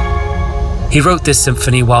music. He wrote this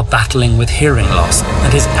symphony while battling with hearing loss,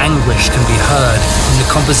 and his anguish can be heard in the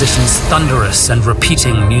composition's thunderous and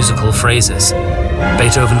repeating musical phrases.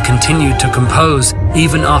 Beethoven continued to compose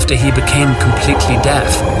even after he became completely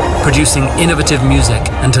deaf, producing innovative music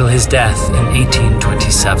until his death in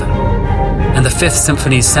 1827. And the Fifth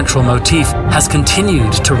Symphony's central motif has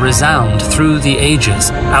continued to resound through the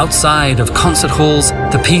ages. Outside of concert halls,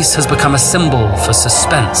 the piece has become a symbol for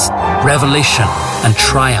suspense, revelation, and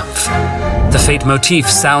triumph. The Fate motif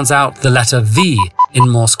sounds out the letter V in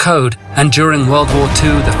Morse code, and during World War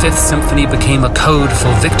II, the Fifth Symphony became a code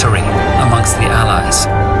for victory amongst the Allies.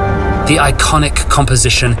 The iconic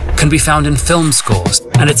composition can be found in film scores,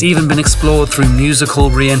 and it's even been explored through musical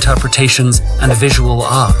reinterpretations and visual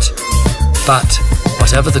art. But,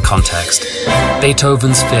 whatever the context,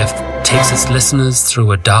 Beethoven's Fifth takes its listeners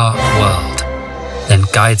through a dark world, then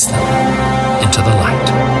guides them into the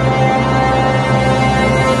light.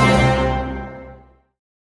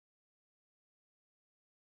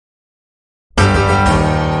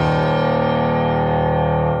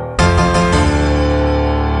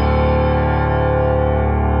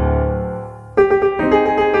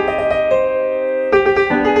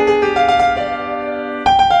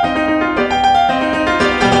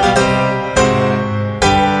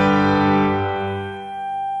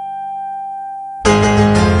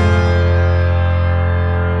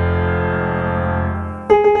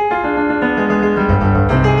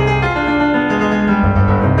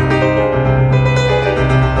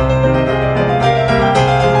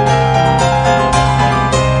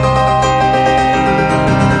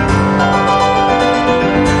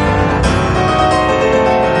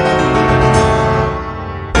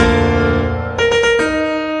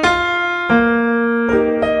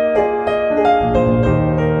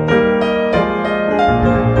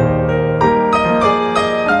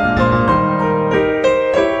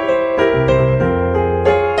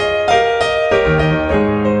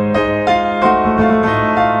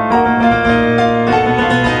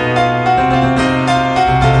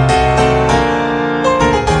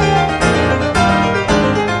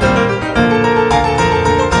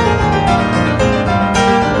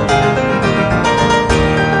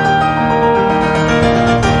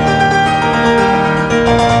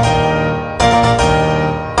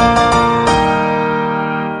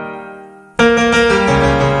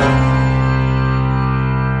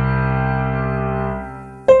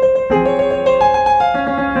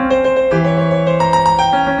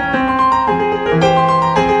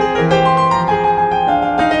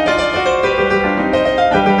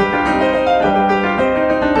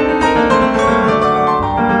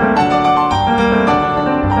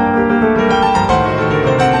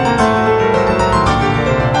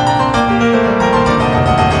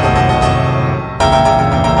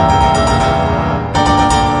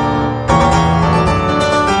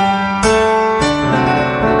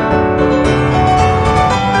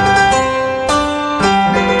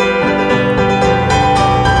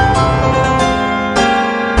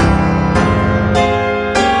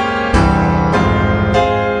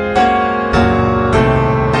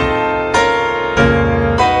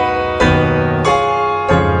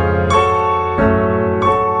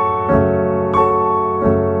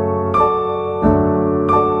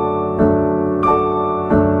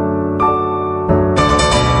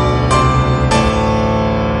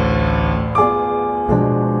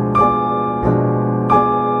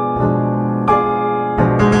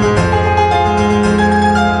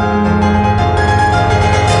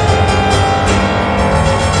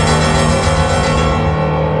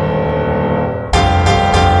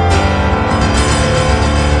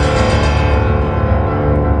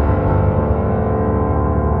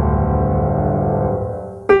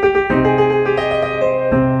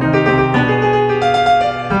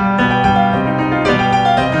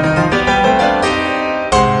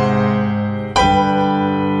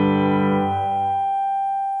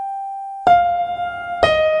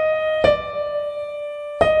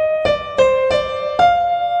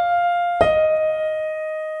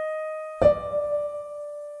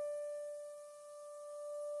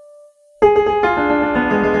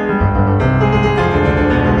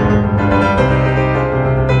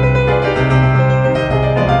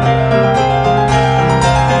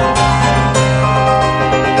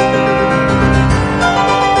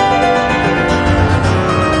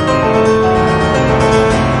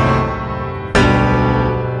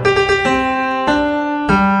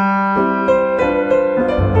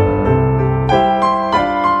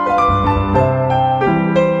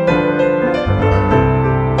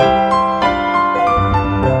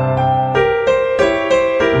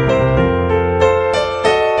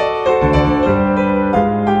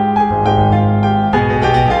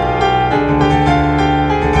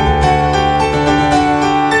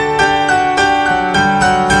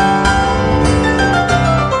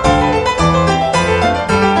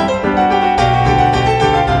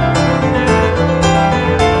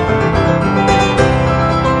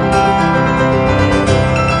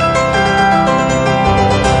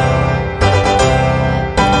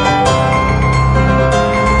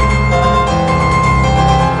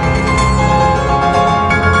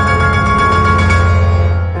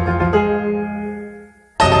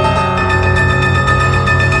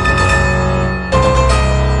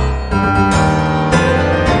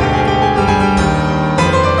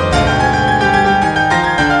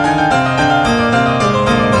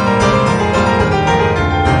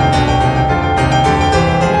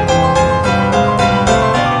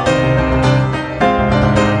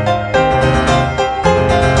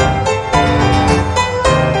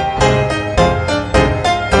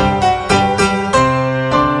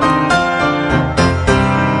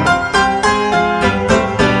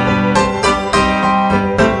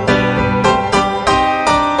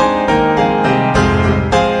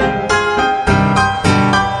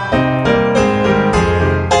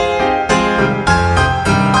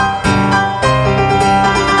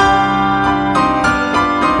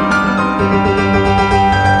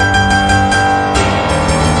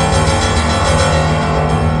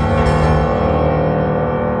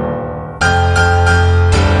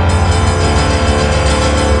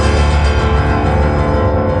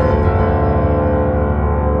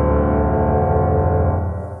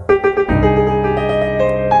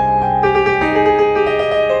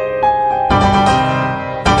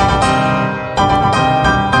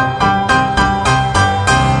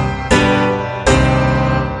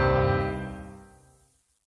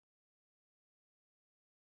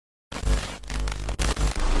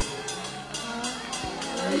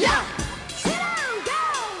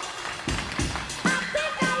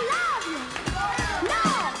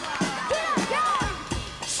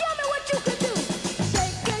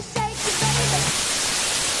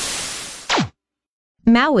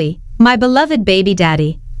 Maui, my beloved baby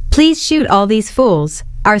daddy. Please shoot all these fools.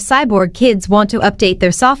 Our cyborg kids want to update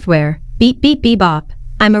their software. Beep beep beep bop.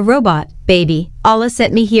 I'm a robot, baby. Allah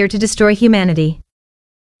sent me here to destroy humanity.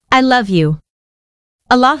 I love you.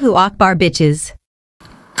 Allahu Akbar, bitches.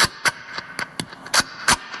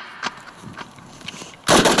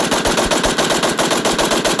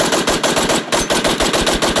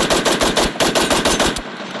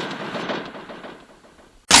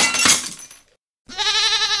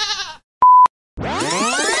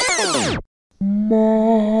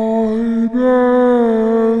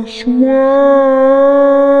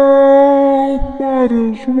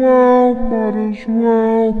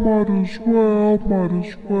 Might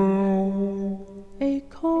as well. A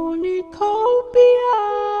cornucopia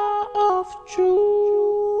of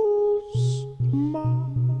juice. Might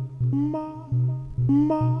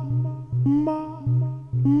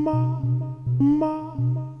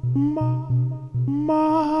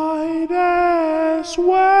as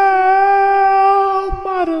well.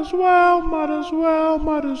 Might as well. Might as well.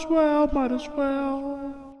 Might as well. Might as well.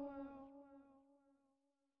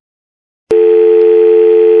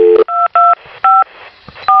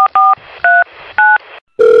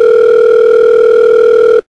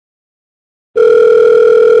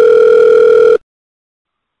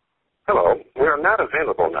 Hello, we are not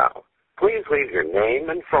available now. Please leave your name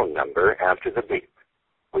and phone number after the beep.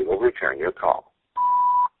 We will return your call.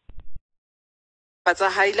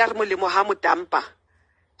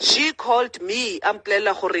 She called me and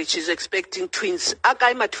Plela she's expecting twins.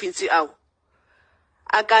 Akai ma twins ao.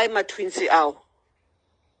 Akai ma twins ao.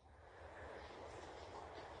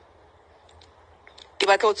 Ke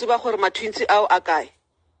batla o tseba gore ma twins ao akai.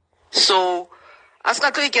 So,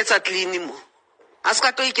 aska tlo iketsa clean mo.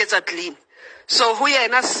 Aska tlo iketsa clean. So who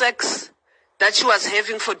yena sex that she was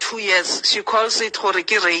having for 2 years, she calls it gore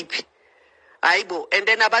ke rape. Aibo, and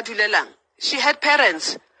then abadulelang. She had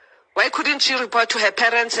parents. Why couldn't she report to her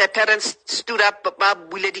parents? Her parents stood up,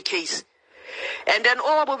 bullet the case. And then,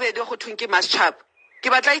 oh, bobedi go thweng ke Maschab. Ke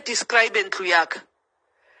batla I describe ntlo ya ka.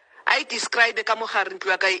 I describe ka mogare ntlo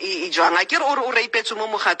ya ka e jwang. A ke re o rapetse mo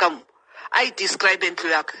mogaka mo. I describe ntlo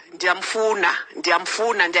ya ka. Ndiyamfuna,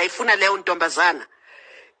 ndiyayifuna leyo ntombazana.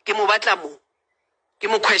 Ke mo batla mo. Ke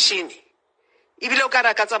mo question. Ibile o ka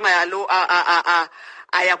ra ka tsamaya lo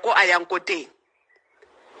a ya ko a yang ko teng.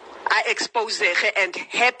 I expose her and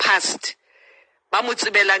her past. Ba mo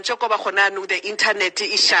tsebela ntse ko ba gona no the internet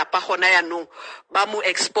e shapa gona ya no ba mo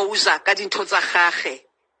expose ka dintho tsa gage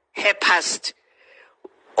her past.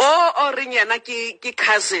 O ring yana ke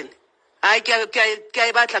cousin. Ai ke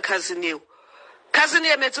batla cousin eo. Cousin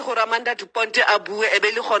ya metse go Amanda Duponte a bue e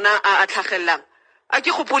be le gona a tlhagellang. A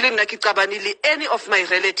ke gopole nna ke qabanile any of my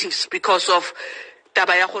relatives because of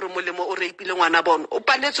taba ya gore molemo o reipile ngwana bona o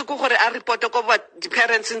paletse go gore a report ko ba di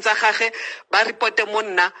parents tsa gage ba reporte mo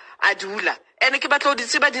nna a dula ene ke batla di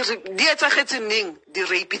tseba di etsagetse ning di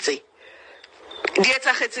rape tse di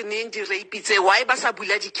etsagetse ning di rape tse why ba sa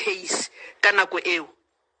bula di case ka nako eo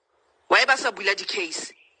why ba sa bula di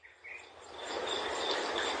case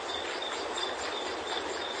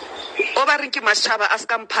o ba reng ke Maschaba a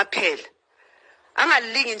ska mphaphela anga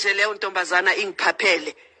lingi nje leyo ntombazana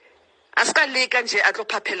ingiphaphele aska leka nje atlo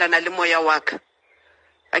phaphelana le moya waka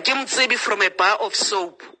ake mtsebi from a bar of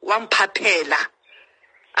soap wa mphaphela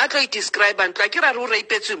atlo I describe ntlo ke ra re o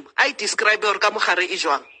raipetswe I describe or ka mogare e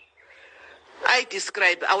jwang I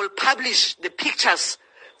describe I will publish the pictures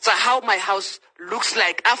so how my house looks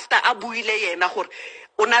like after a buile yena gore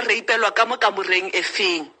ona raipelwa ka mo kamoreng e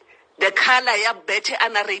feng the color ya bethe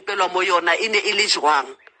ana raipelwa mo yona ine e le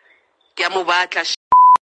jwang ke a mo batla.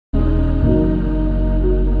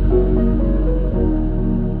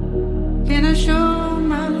 Can I show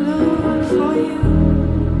my love for you?